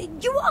bed.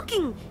 You're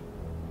walking.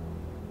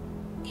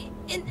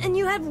 And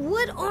you have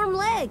wood arm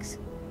legs.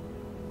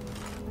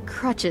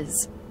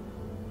 Crutches.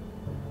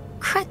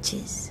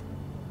 Crutches.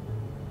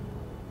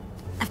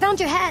 I found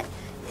your hat.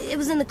 It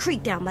was in the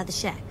creek down by the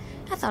shack.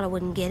 I thought I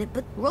wouldn't get it,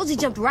 but Rosie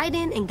jumped right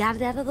in and got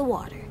it out of the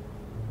water.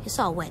 It's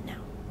all wet now.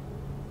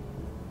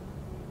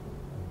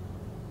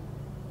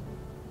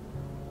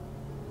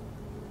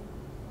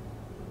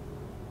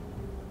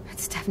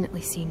 It's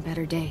definitely seen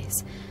better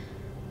days.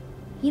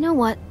 You know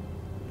what?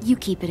 You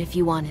keep it if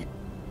you want it.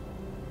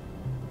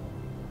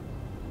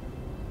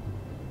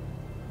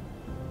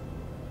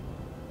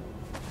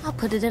 I'll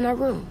put it in our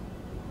room.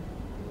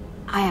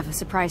 I have a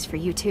surprise for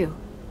you, too.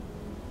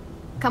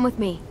 Come with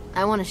me.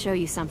 I want to show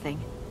you something.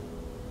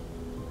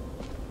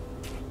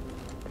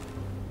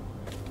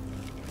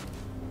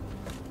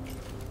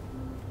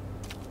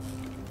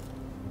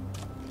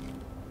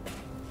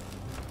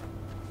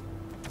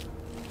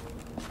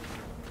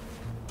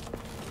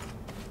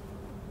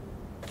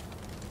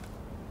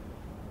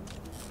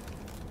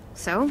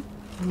 So,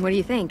 what do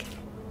you think?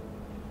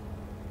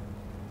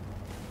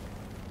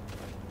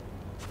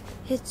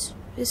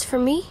 It's for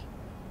me?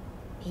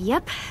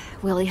 Yep.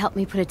 Willie helped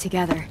me put it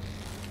together.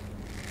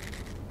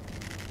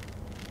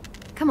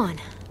 Come on,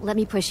 let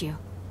me push you.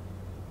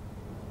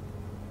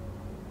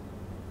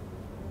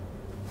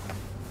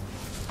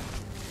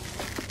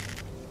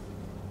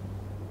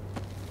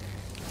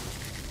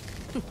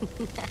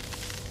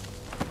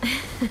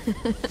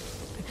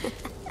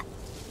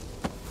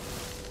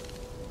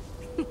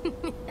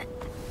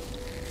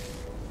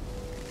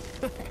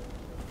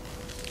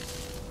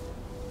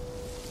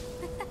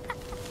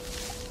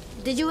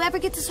 Did you ever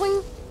get to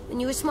swing when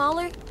you were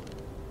smaller?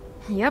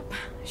 Yep,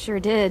 sure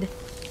did.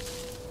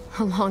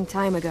 A long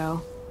time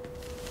ago.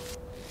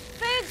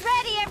 Food's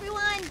ready,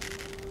 everyone.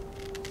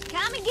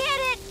 Come and get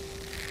it.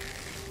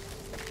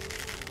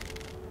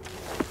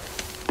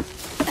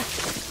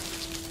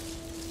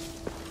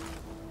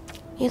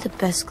 You're the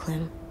best,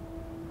 Clem.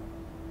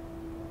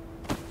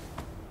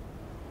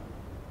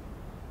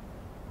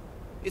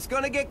 It's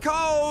gonna get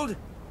cold!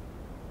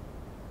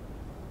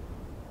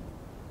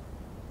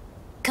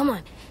 Come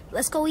on,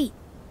 let's go eat.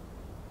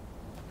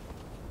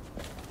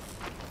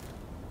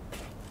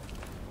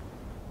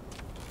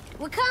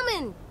 We're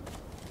coming!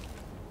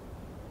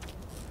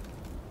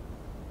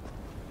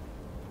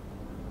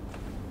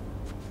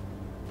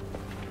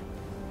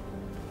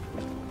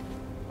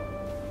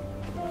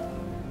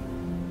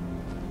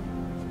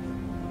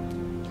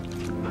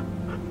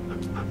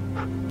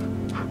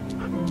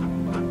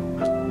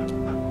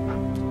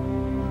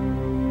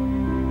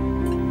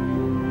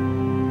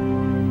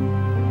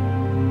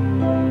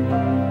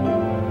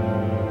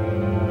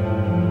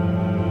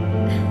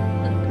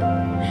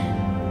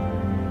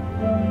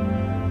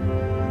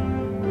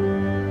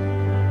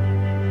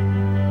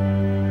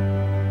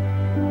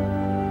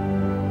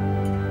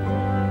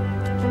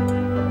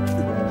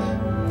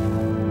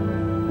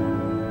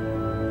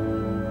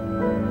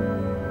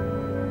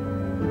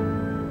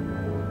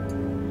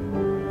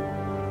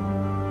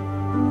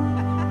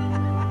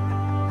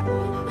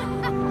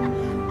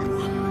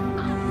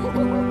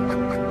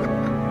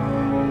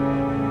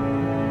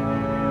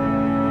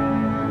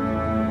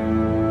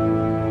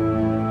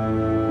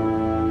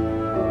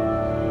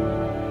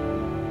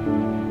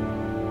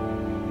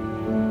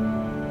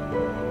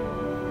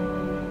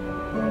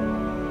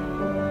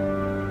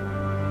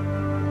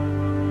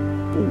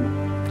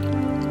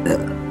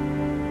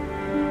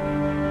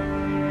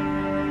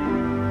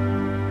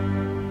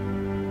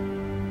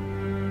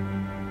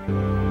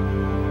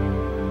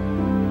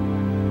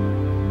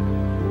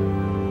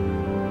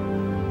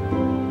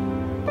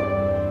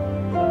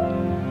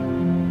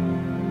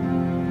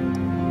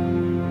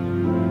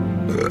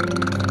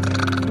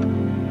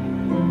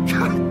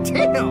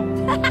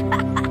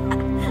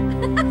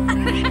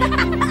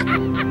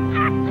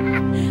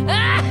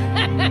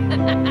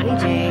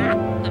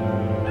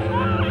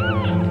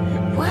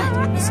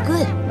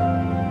 Good.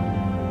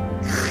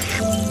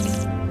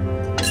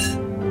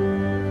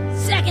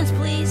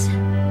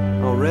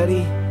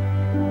 Already?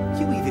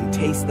 You even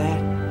taste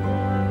that?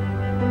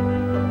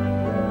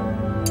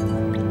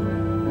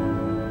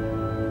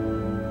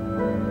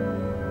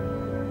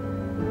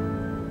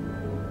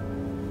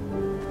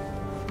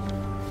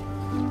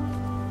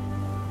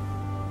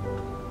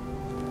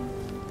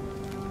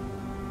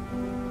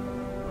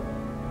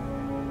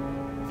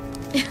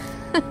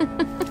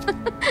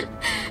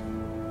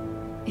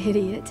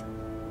 Idiot.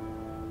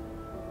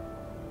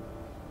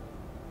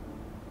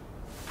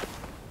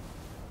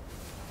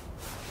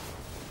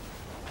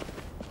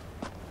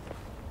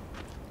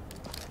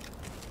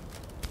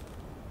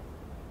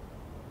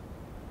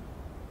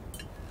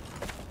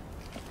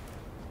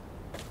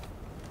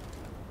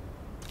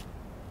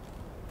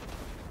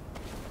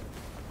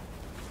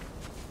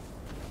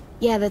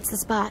 Yeah, that's the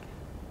spot.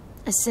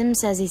 A sim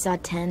says he saw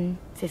 10,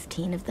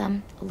 15 of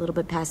them, a little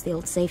bit past the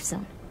old safe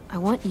zone. I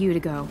want you to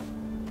go.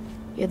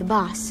 You're the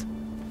boss.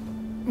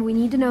 We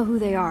need to know who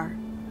they are.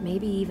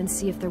 Maybe even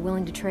see if they're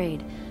willing to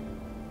trade.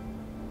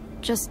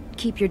 Just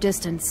keep your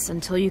distance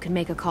until you can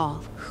make a call.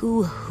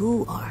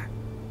 Who are?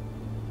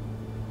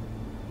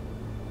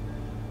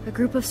 A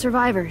group of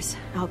survivors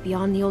out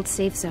beyond the old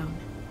safe zone.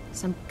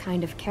 Some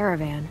kind of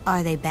caravan.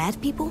 Are they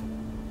bad people?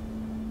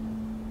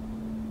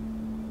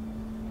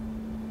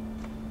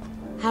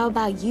 How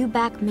about you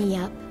back me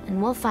up,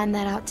 and we'll find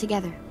that out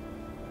together.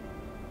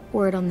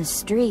 Word on the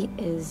street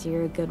is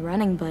you're a good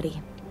running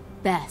buddy.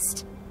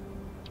 Best.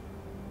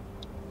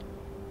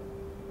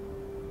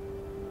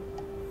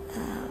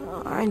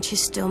 Aren't you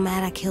still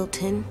mad I killed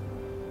Tim?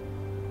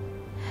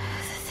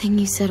 The thing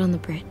you said on the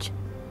bridge.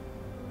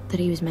 That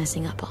he was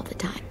messing up all the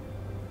time.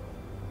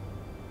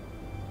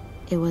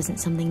 It wasn't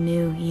something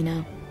new, you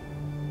know.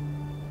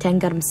 Ten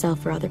got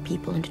himself or other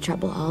people into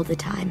trouble all the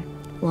time,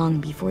 long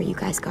before you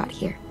guys got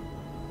here.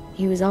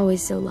 He was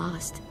always so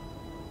lost.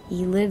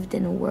 He lived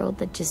in a world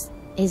that just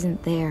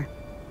isn't there,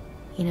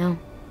 you know?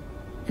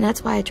 And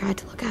that's why I tried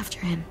to look after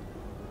him.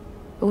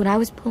 But when I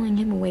was pulling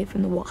him away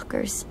from the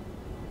walkers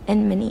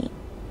and Minnie,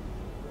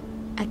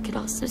 I could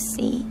also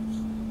see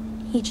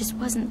he just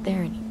wasn't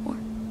there anymore.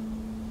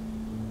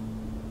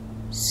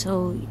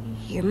 So,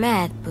 you're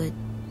mad, but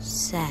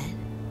sad.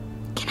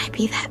 Can I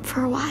be that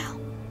for a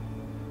while?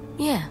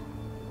 Yeah,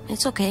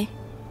 it's okay.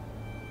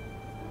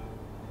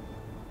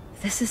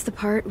 This is the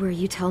part where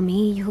you tell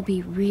me you'll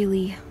be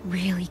really,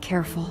 really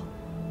careful.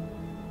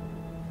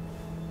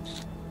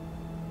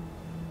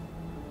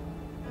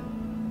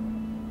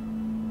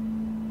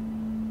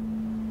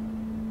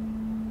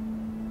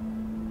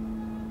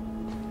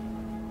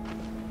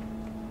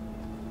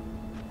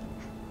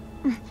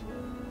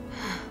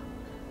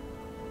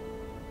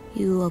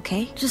 You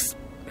okay? Just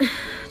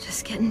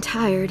getting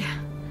tired.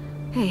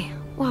 Hey,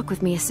 walk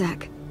with me a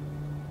sec.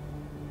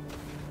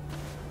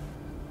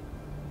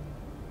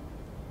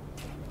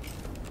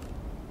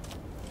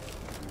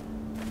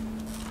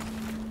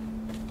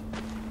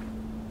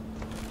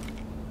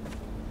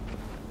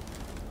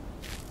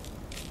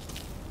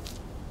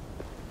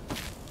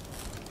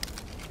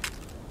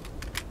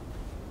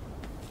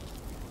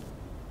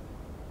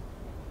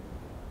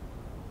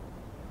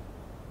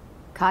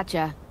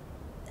 Katja.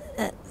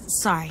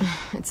 Sorry.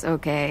 It's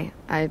okay.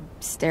 I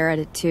stare at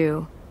it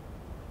too.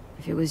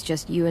 If it was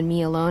just you and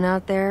me alone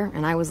out there,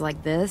 and I was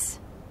like this,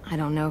 I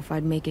don't know if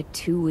I'd make it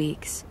 2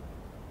 weeks.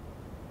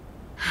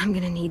 I'm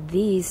gonna need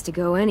these to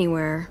go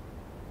anywhere.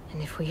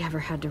 And if we ever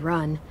had to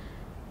run,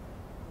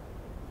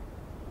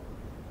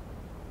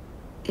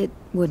 it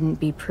wouldn't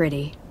be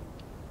pretty.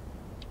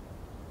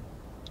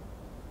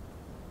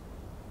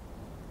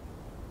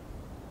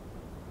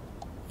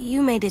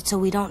 You made it so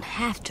we don't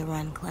have to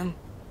run, Clem.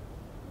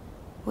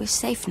 We're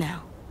safe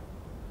now.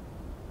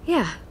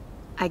 Yeah,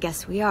 I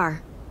guess we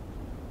are.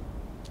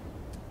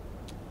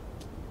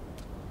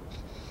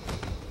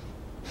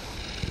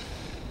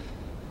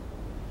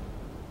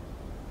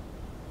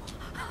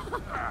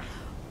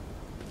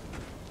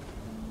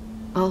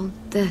 All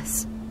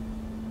this.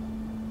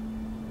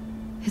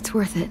 It's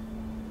worth it.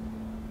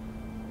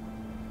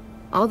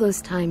 All those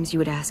times you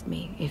would ask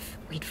me if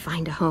we'd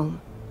find a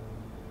home.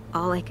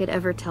 All I could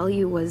ever tell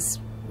you was,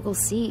 we'll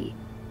see.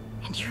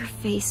 And your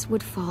face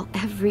would fall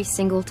every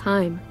single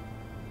time.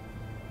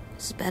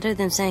 It's better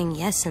than saying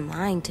yes and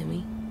lying to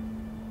me.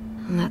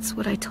 And that's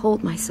what I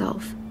told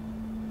myself.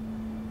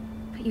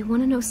 But you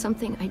want to know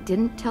something I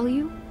didn't tell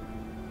you?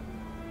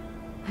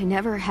 I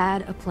never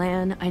had a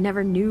plan. I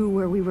never knew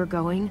where we were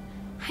going.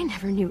 I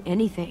never knew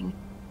anything.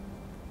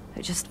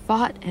 I just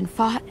fought and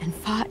fought and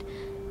fought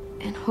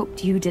and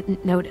hoped you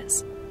didn't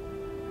notice.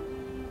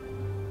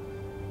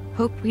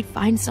 Hoped we'd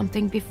find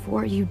something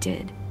before you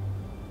did.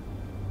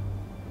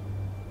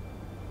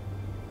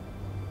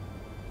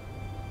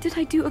 Did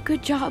I do a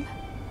good job?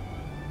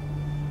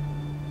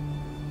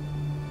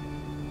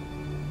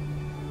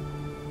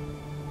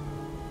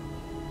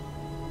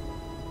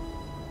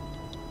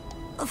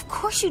 Of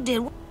course you did.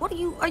 What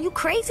are you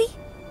crazy?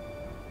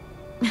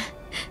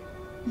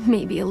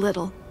 Maybe a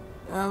little.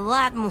 A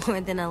lot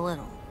more than a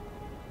little.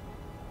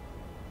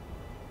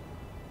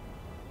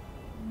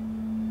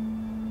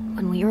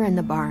 When we were in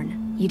the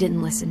barn, you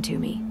didn't listen to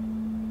me.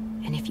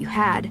 And if you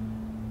had,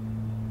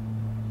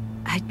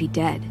 I'd be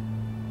dead.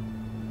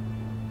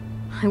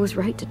 I was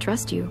right to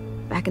trust you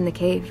back in the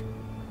cave.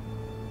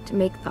 To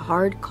make the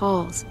hard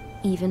calls,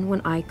 even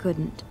when I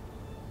couldn't.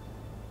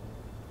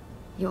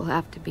 You'll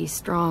have to be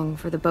strong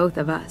for the both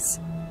of us.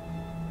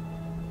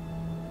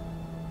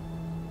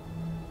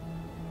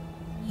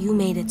 You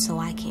made it so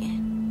I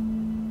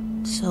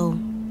can. So,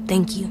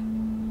 thank you.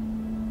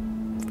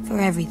 For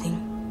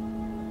everything.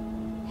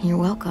 You're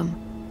welcome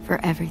for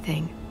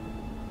everything.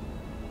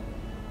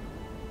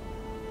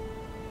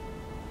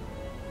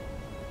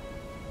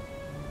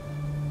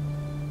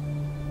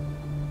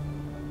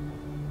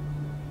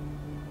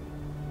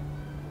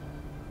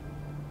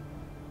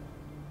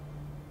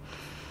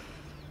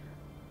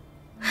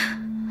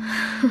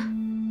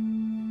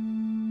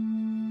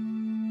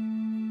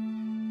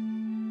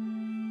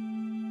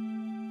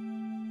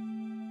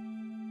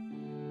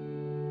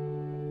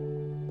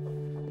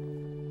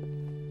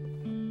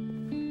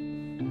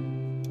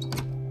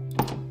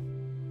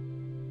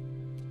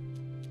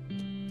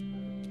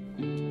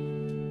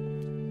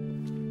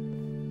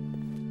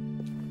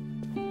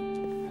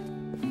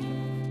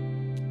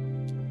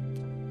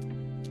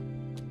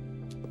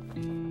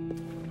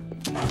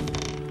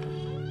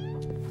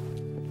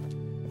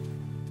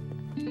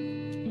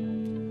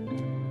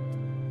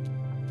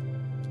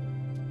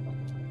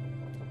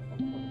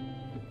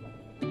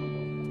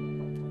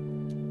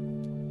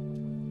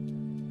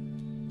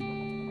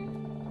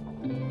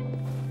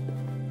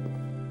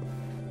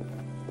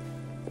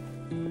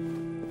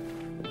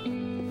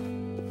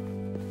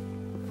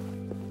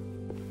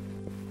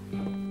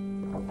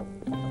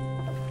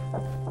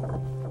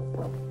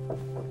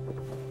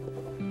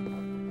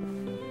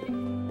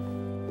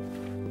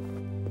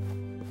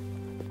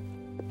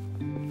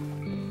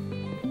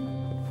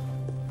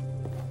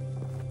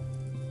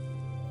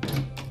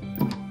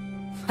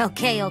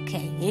 Okay,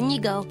 in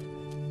you go.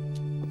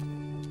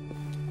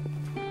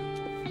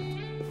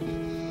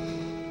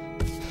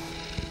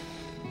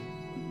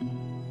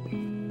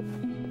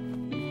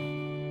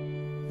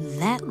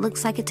 That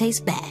looks like it tastes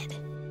bad.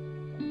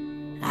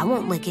 I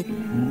won't lick it.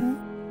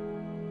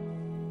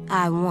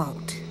 I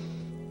won't.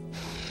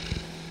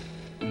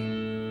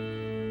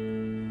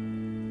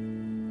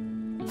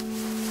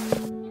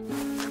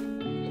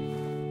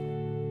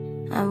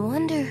 I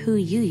wonder who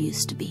you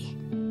used to be.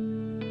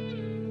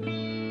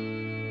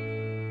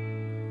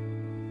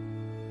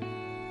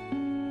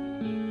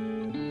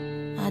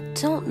 I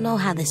don't know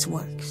how this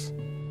works.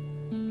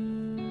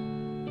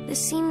 This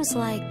seems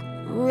like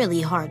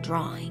really hard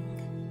drawing.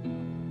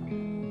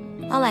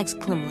 I'll ask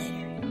Clem later.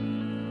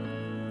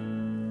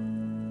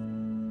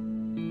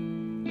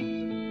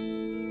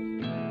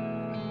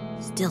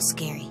 Still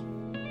scary.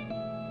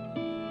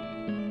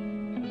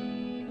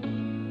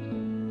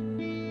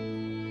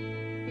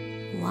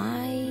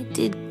 Why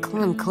did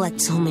Clem collect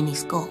so many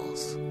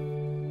skulls?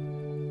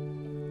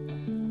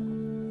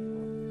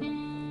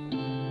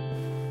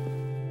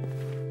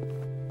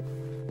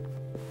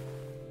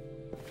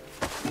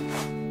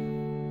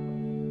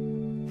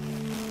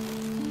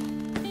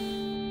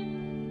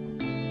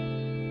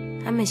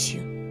 I miss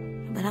you,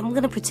 but I'm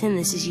gonna pretend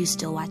this is you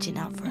still watching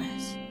out for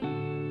us.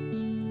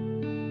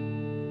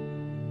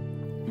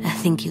 I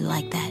think you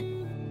like that.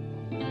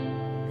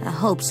 I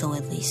hope so,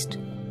 at least.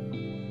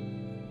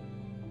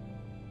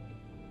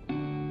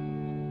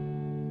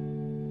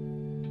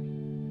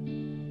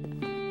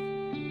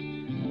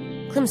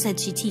 Clem said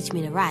she'd teach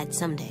me to ride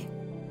someday.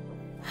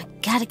 I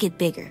gotta get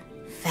bigger,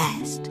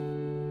 fast.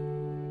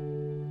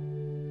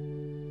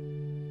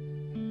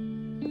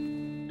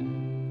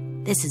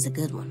 This is a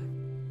good one.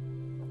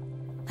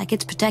 Like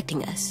it's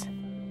protecting us.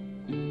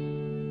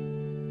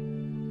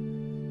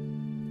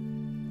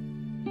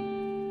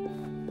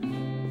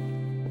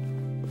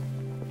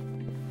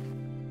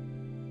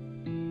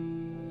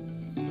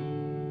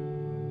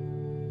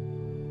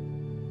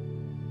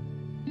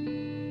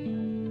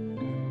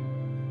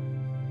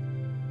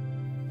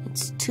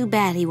 It's too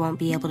bad he won't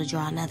be able to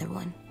draw another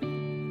one.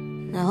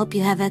 I hope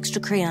you have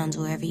extra crayons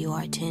wherever you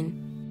are, Tin.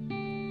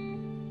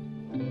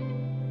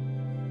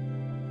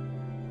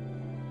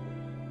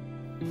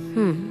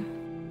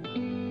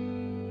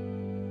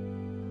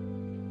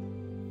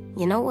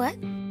 You know what?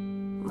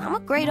 I'm a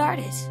great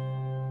artist.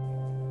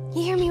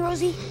 You hear me,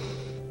 Rosie?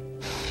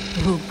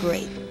 Oh,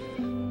 great.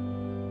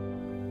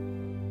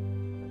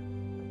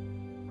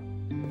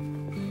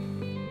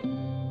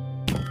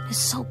 It's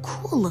so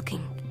cool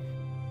looking.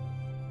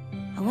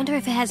 I wonder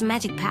if it has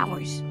magic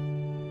powers.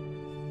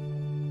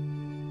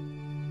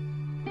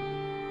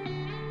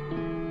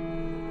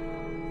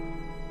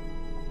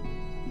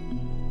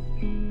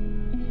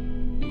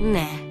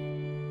 Nah.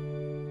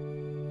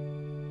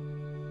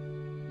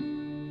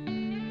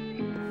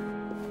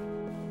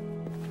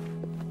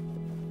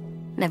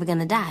 Never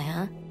gonna die,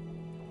 huh?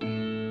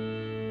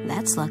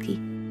 That's lucky.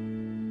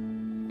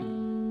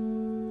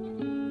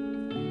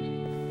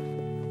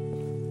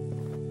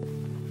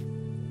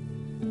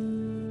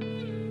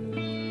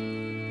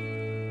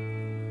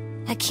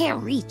 I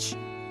can't reach.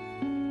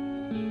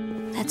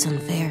 That's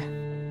unfair.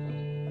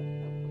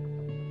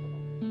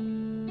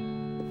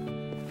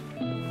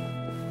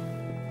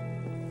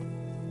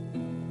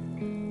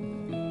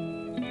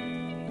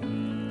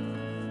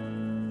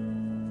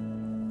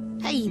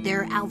 Hey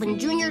there, Alvin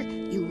Junior.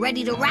 You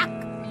ready to rock?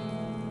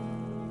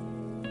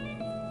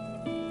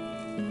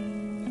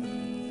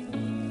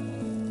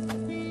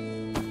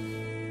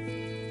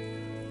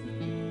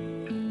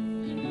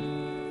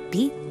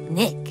 Beat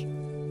Nick.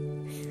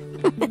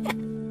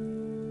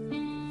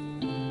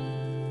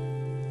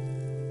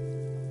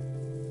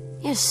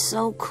 You're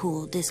so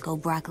cool, Disco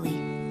Broccoli.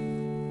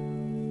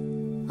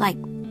 Like,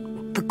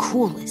 the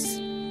coolest.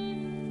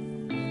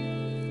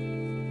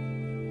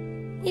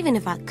 Even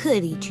if I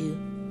could eat you,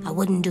 I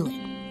wouldn't do it.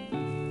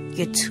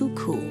 You're too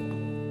cool.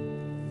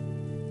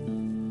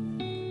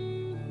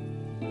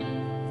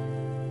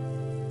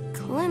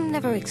 Clem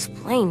never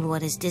explained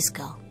what is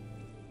disco.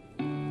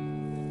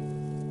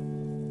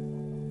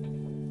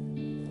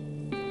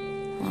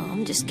 Oh,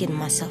 I'm just getting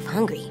myself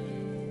hungry.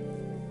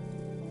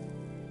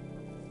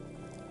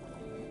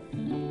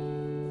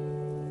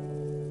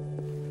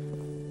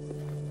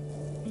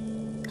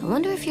 I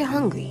wonder if you're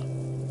hungry.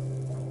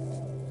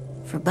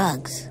 For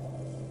bugs.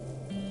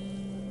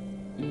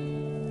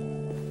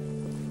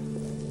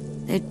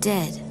 They're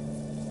dead.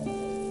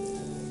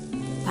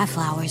 Bye,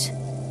 flowers.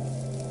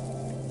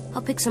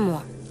 I'll pick some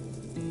more.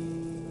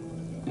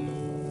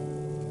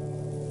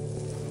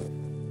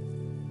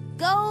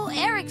 Go,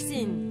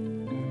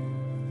 Erickson!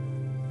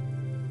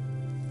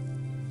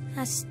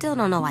 I still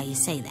don't know why you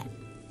say that.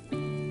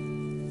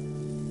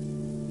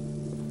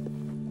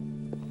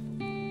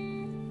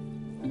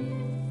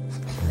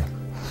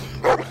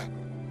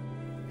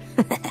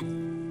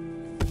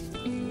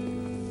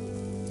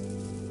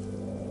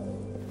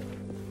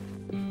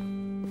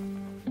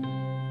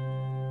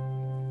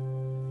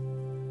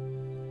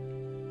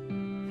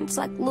 It's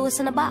like Lewis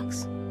in a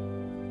box.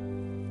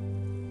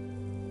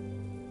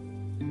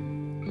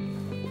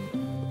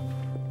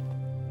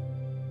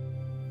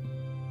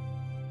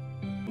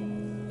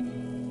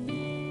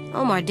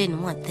 Omar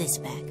didn't want this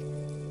back.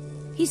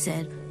 He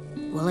said,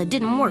 well, it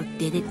didn't work,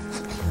 did it?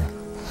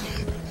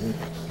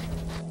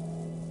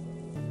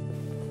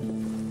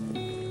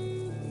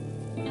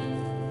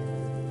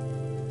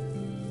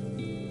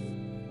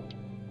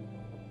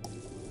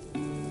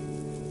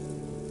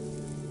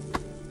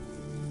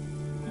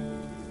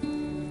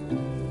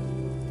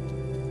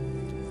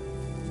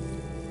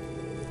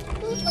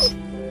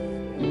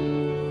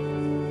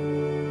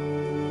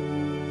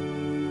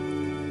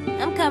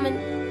 I'm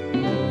coming.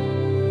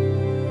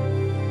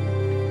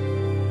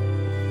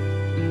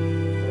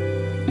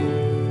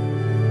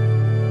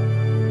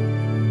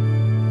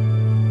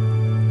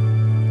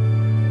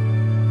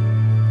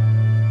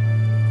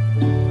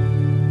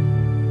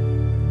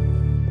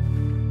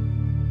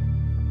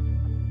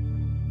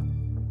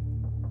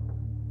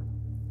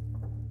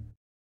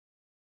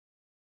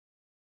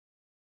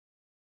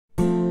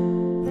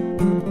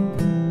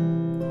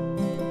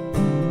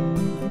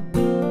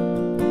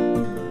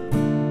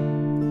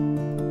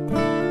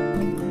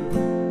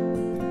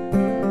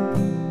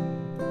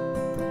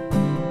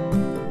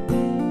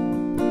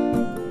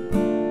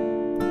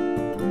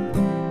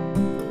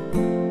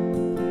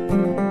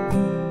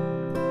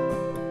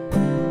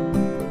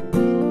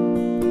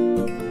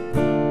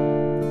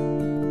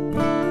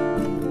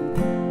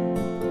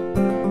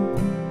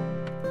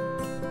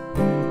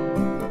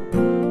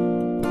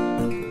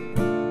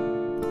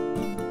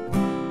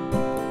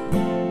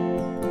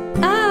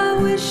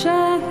 wish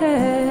I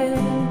had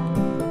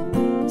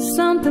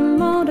something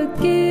more to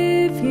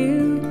give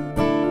you.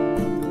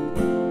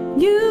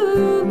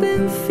 You've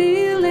been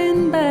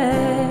feeling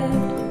bad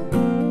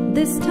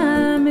this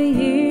time of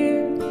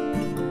year.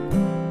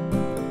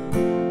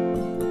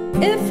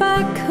 If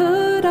I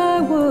could,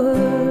 I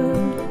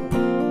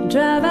would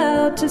drive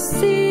out to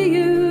see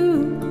you.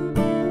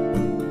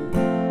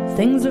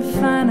 Things are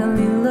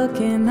finally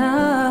looking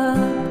up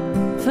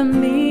for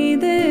me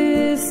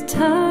this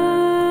time.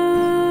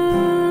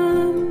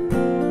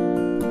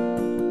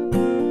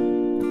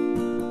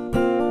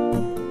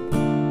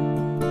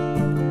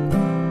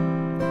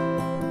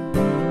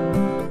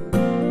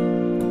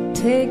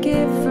 Take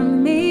it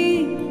from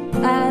me,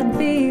 I'd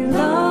be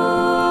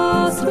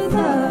lost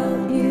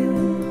without you.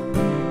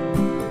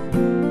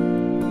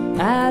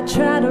 I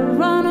try to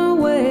run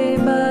away,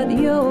 but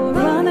you're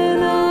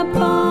running up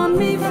on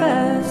me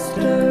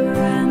faster,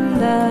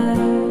 and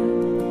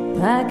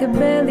I could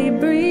barely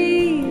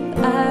breathe.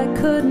 I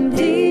couldn't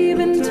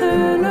even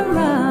turn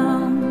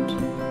around.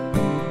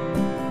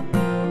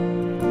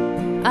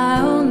 I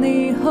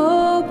only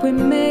hope we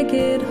make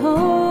it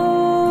home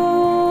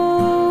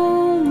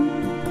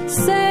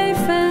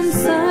safe and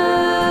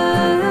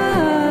sound.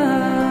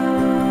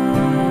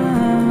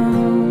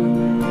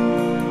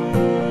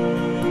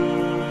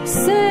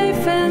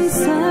 Safe and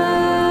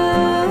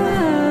sound.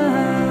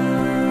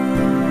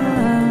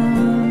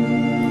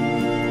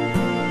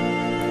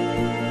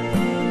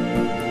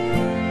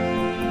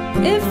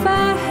 If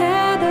I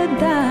had a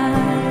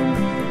dime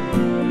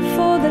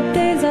for the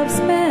days I've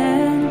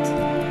spent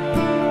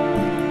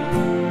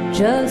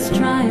just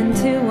trying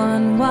to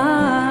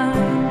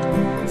unwind,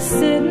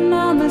 sitting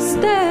on the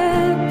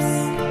steps,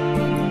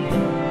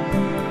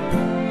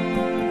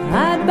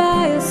 I'd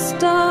buy a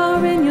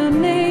star in your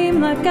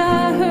name like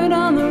I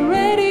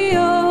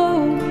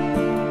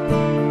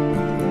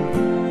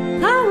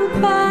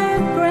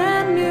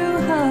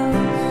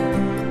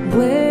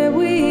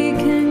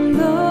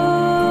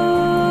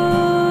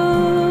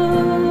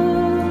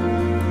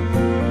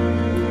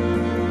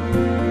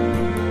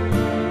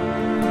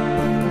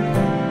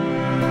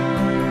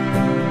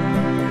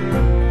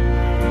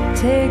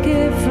Take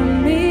it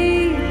from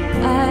me,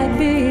 I'd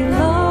be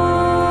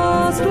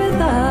lost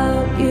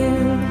without you.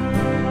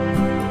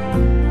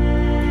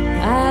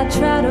 I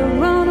try to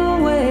run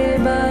away,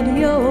 but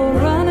you're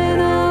running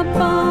up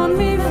on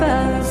me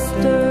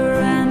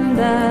faster, and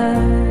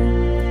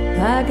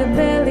I could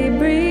barely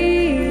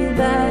breathe,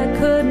 I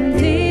couldn't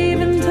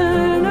even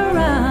turn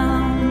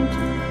around.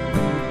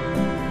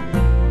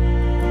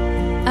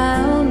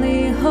 I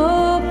only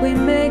hope we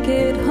make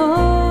it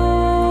home.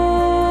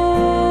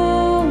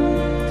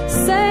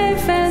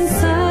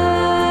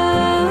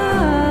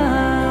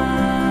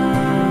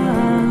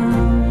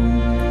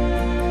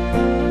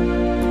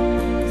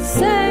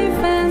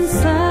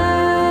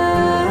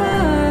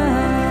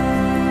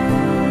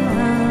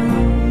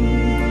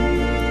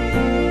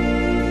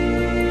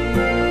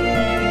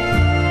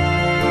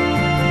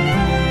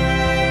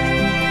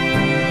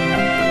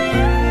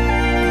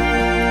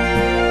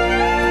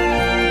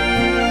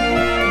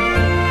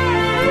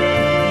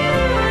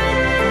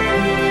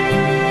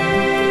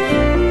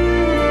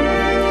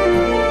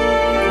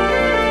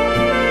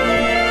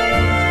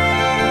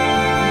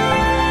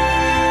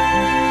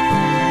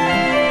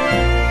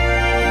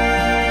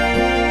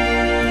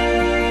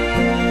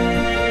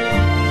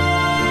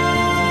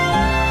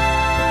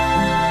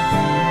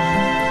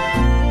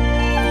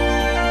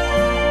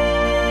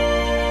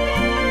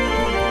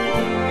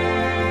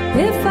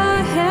 If I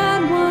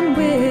had one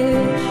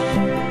wish,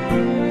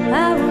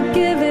 I would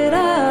give it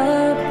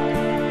up,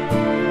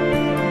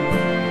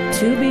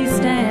 to be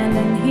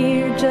standing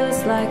here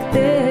just like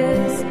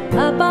this,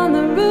 up on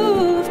the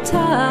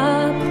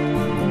rooftop.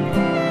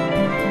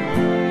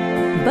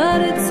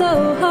 But it's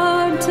so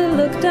hard to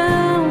look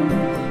down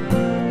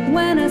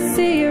when I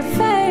see your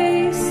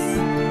face.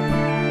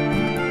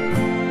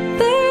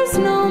 There's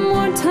no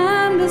more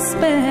time to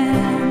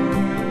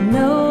spend,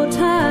 no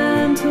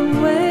time to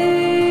waste.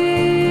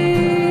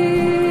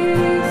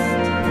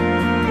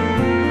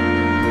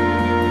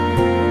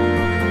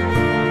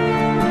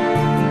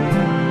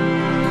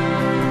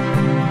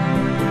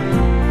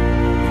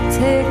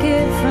 Take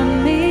it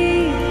from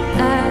me,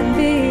 I'd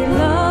be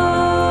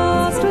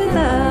lost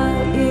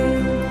without you.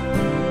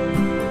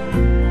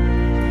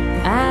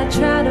 I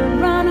try to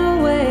run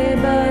away,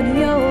 but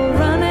you're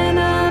running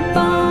up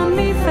on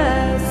me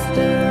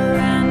faster,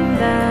 and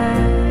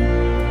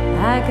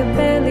I could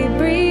barely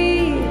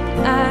breathe,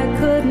 I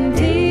couldn't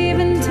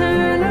even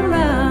turn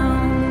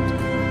around.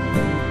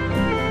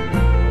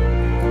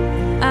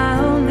 I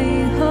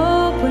only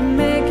hope we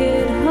make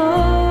it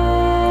home.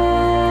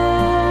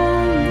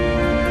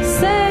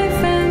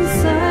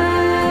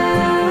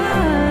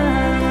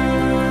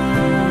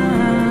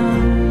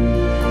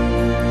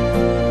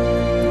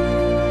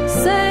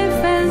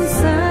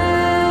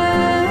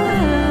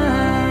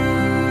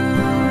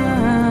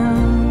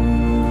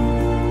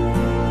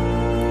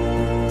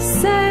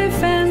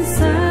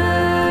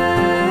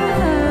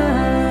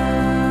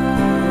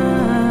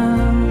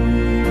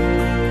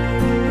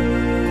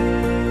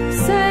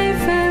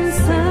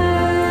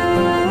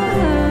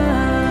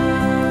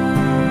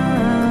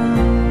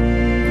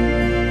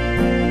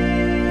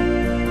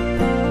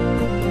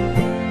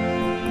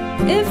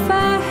 If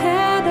I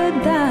had a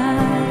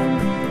dime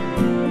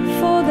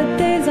for the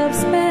days I've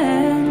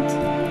spent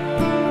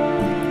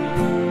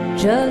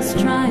just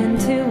trying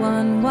to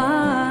unwind.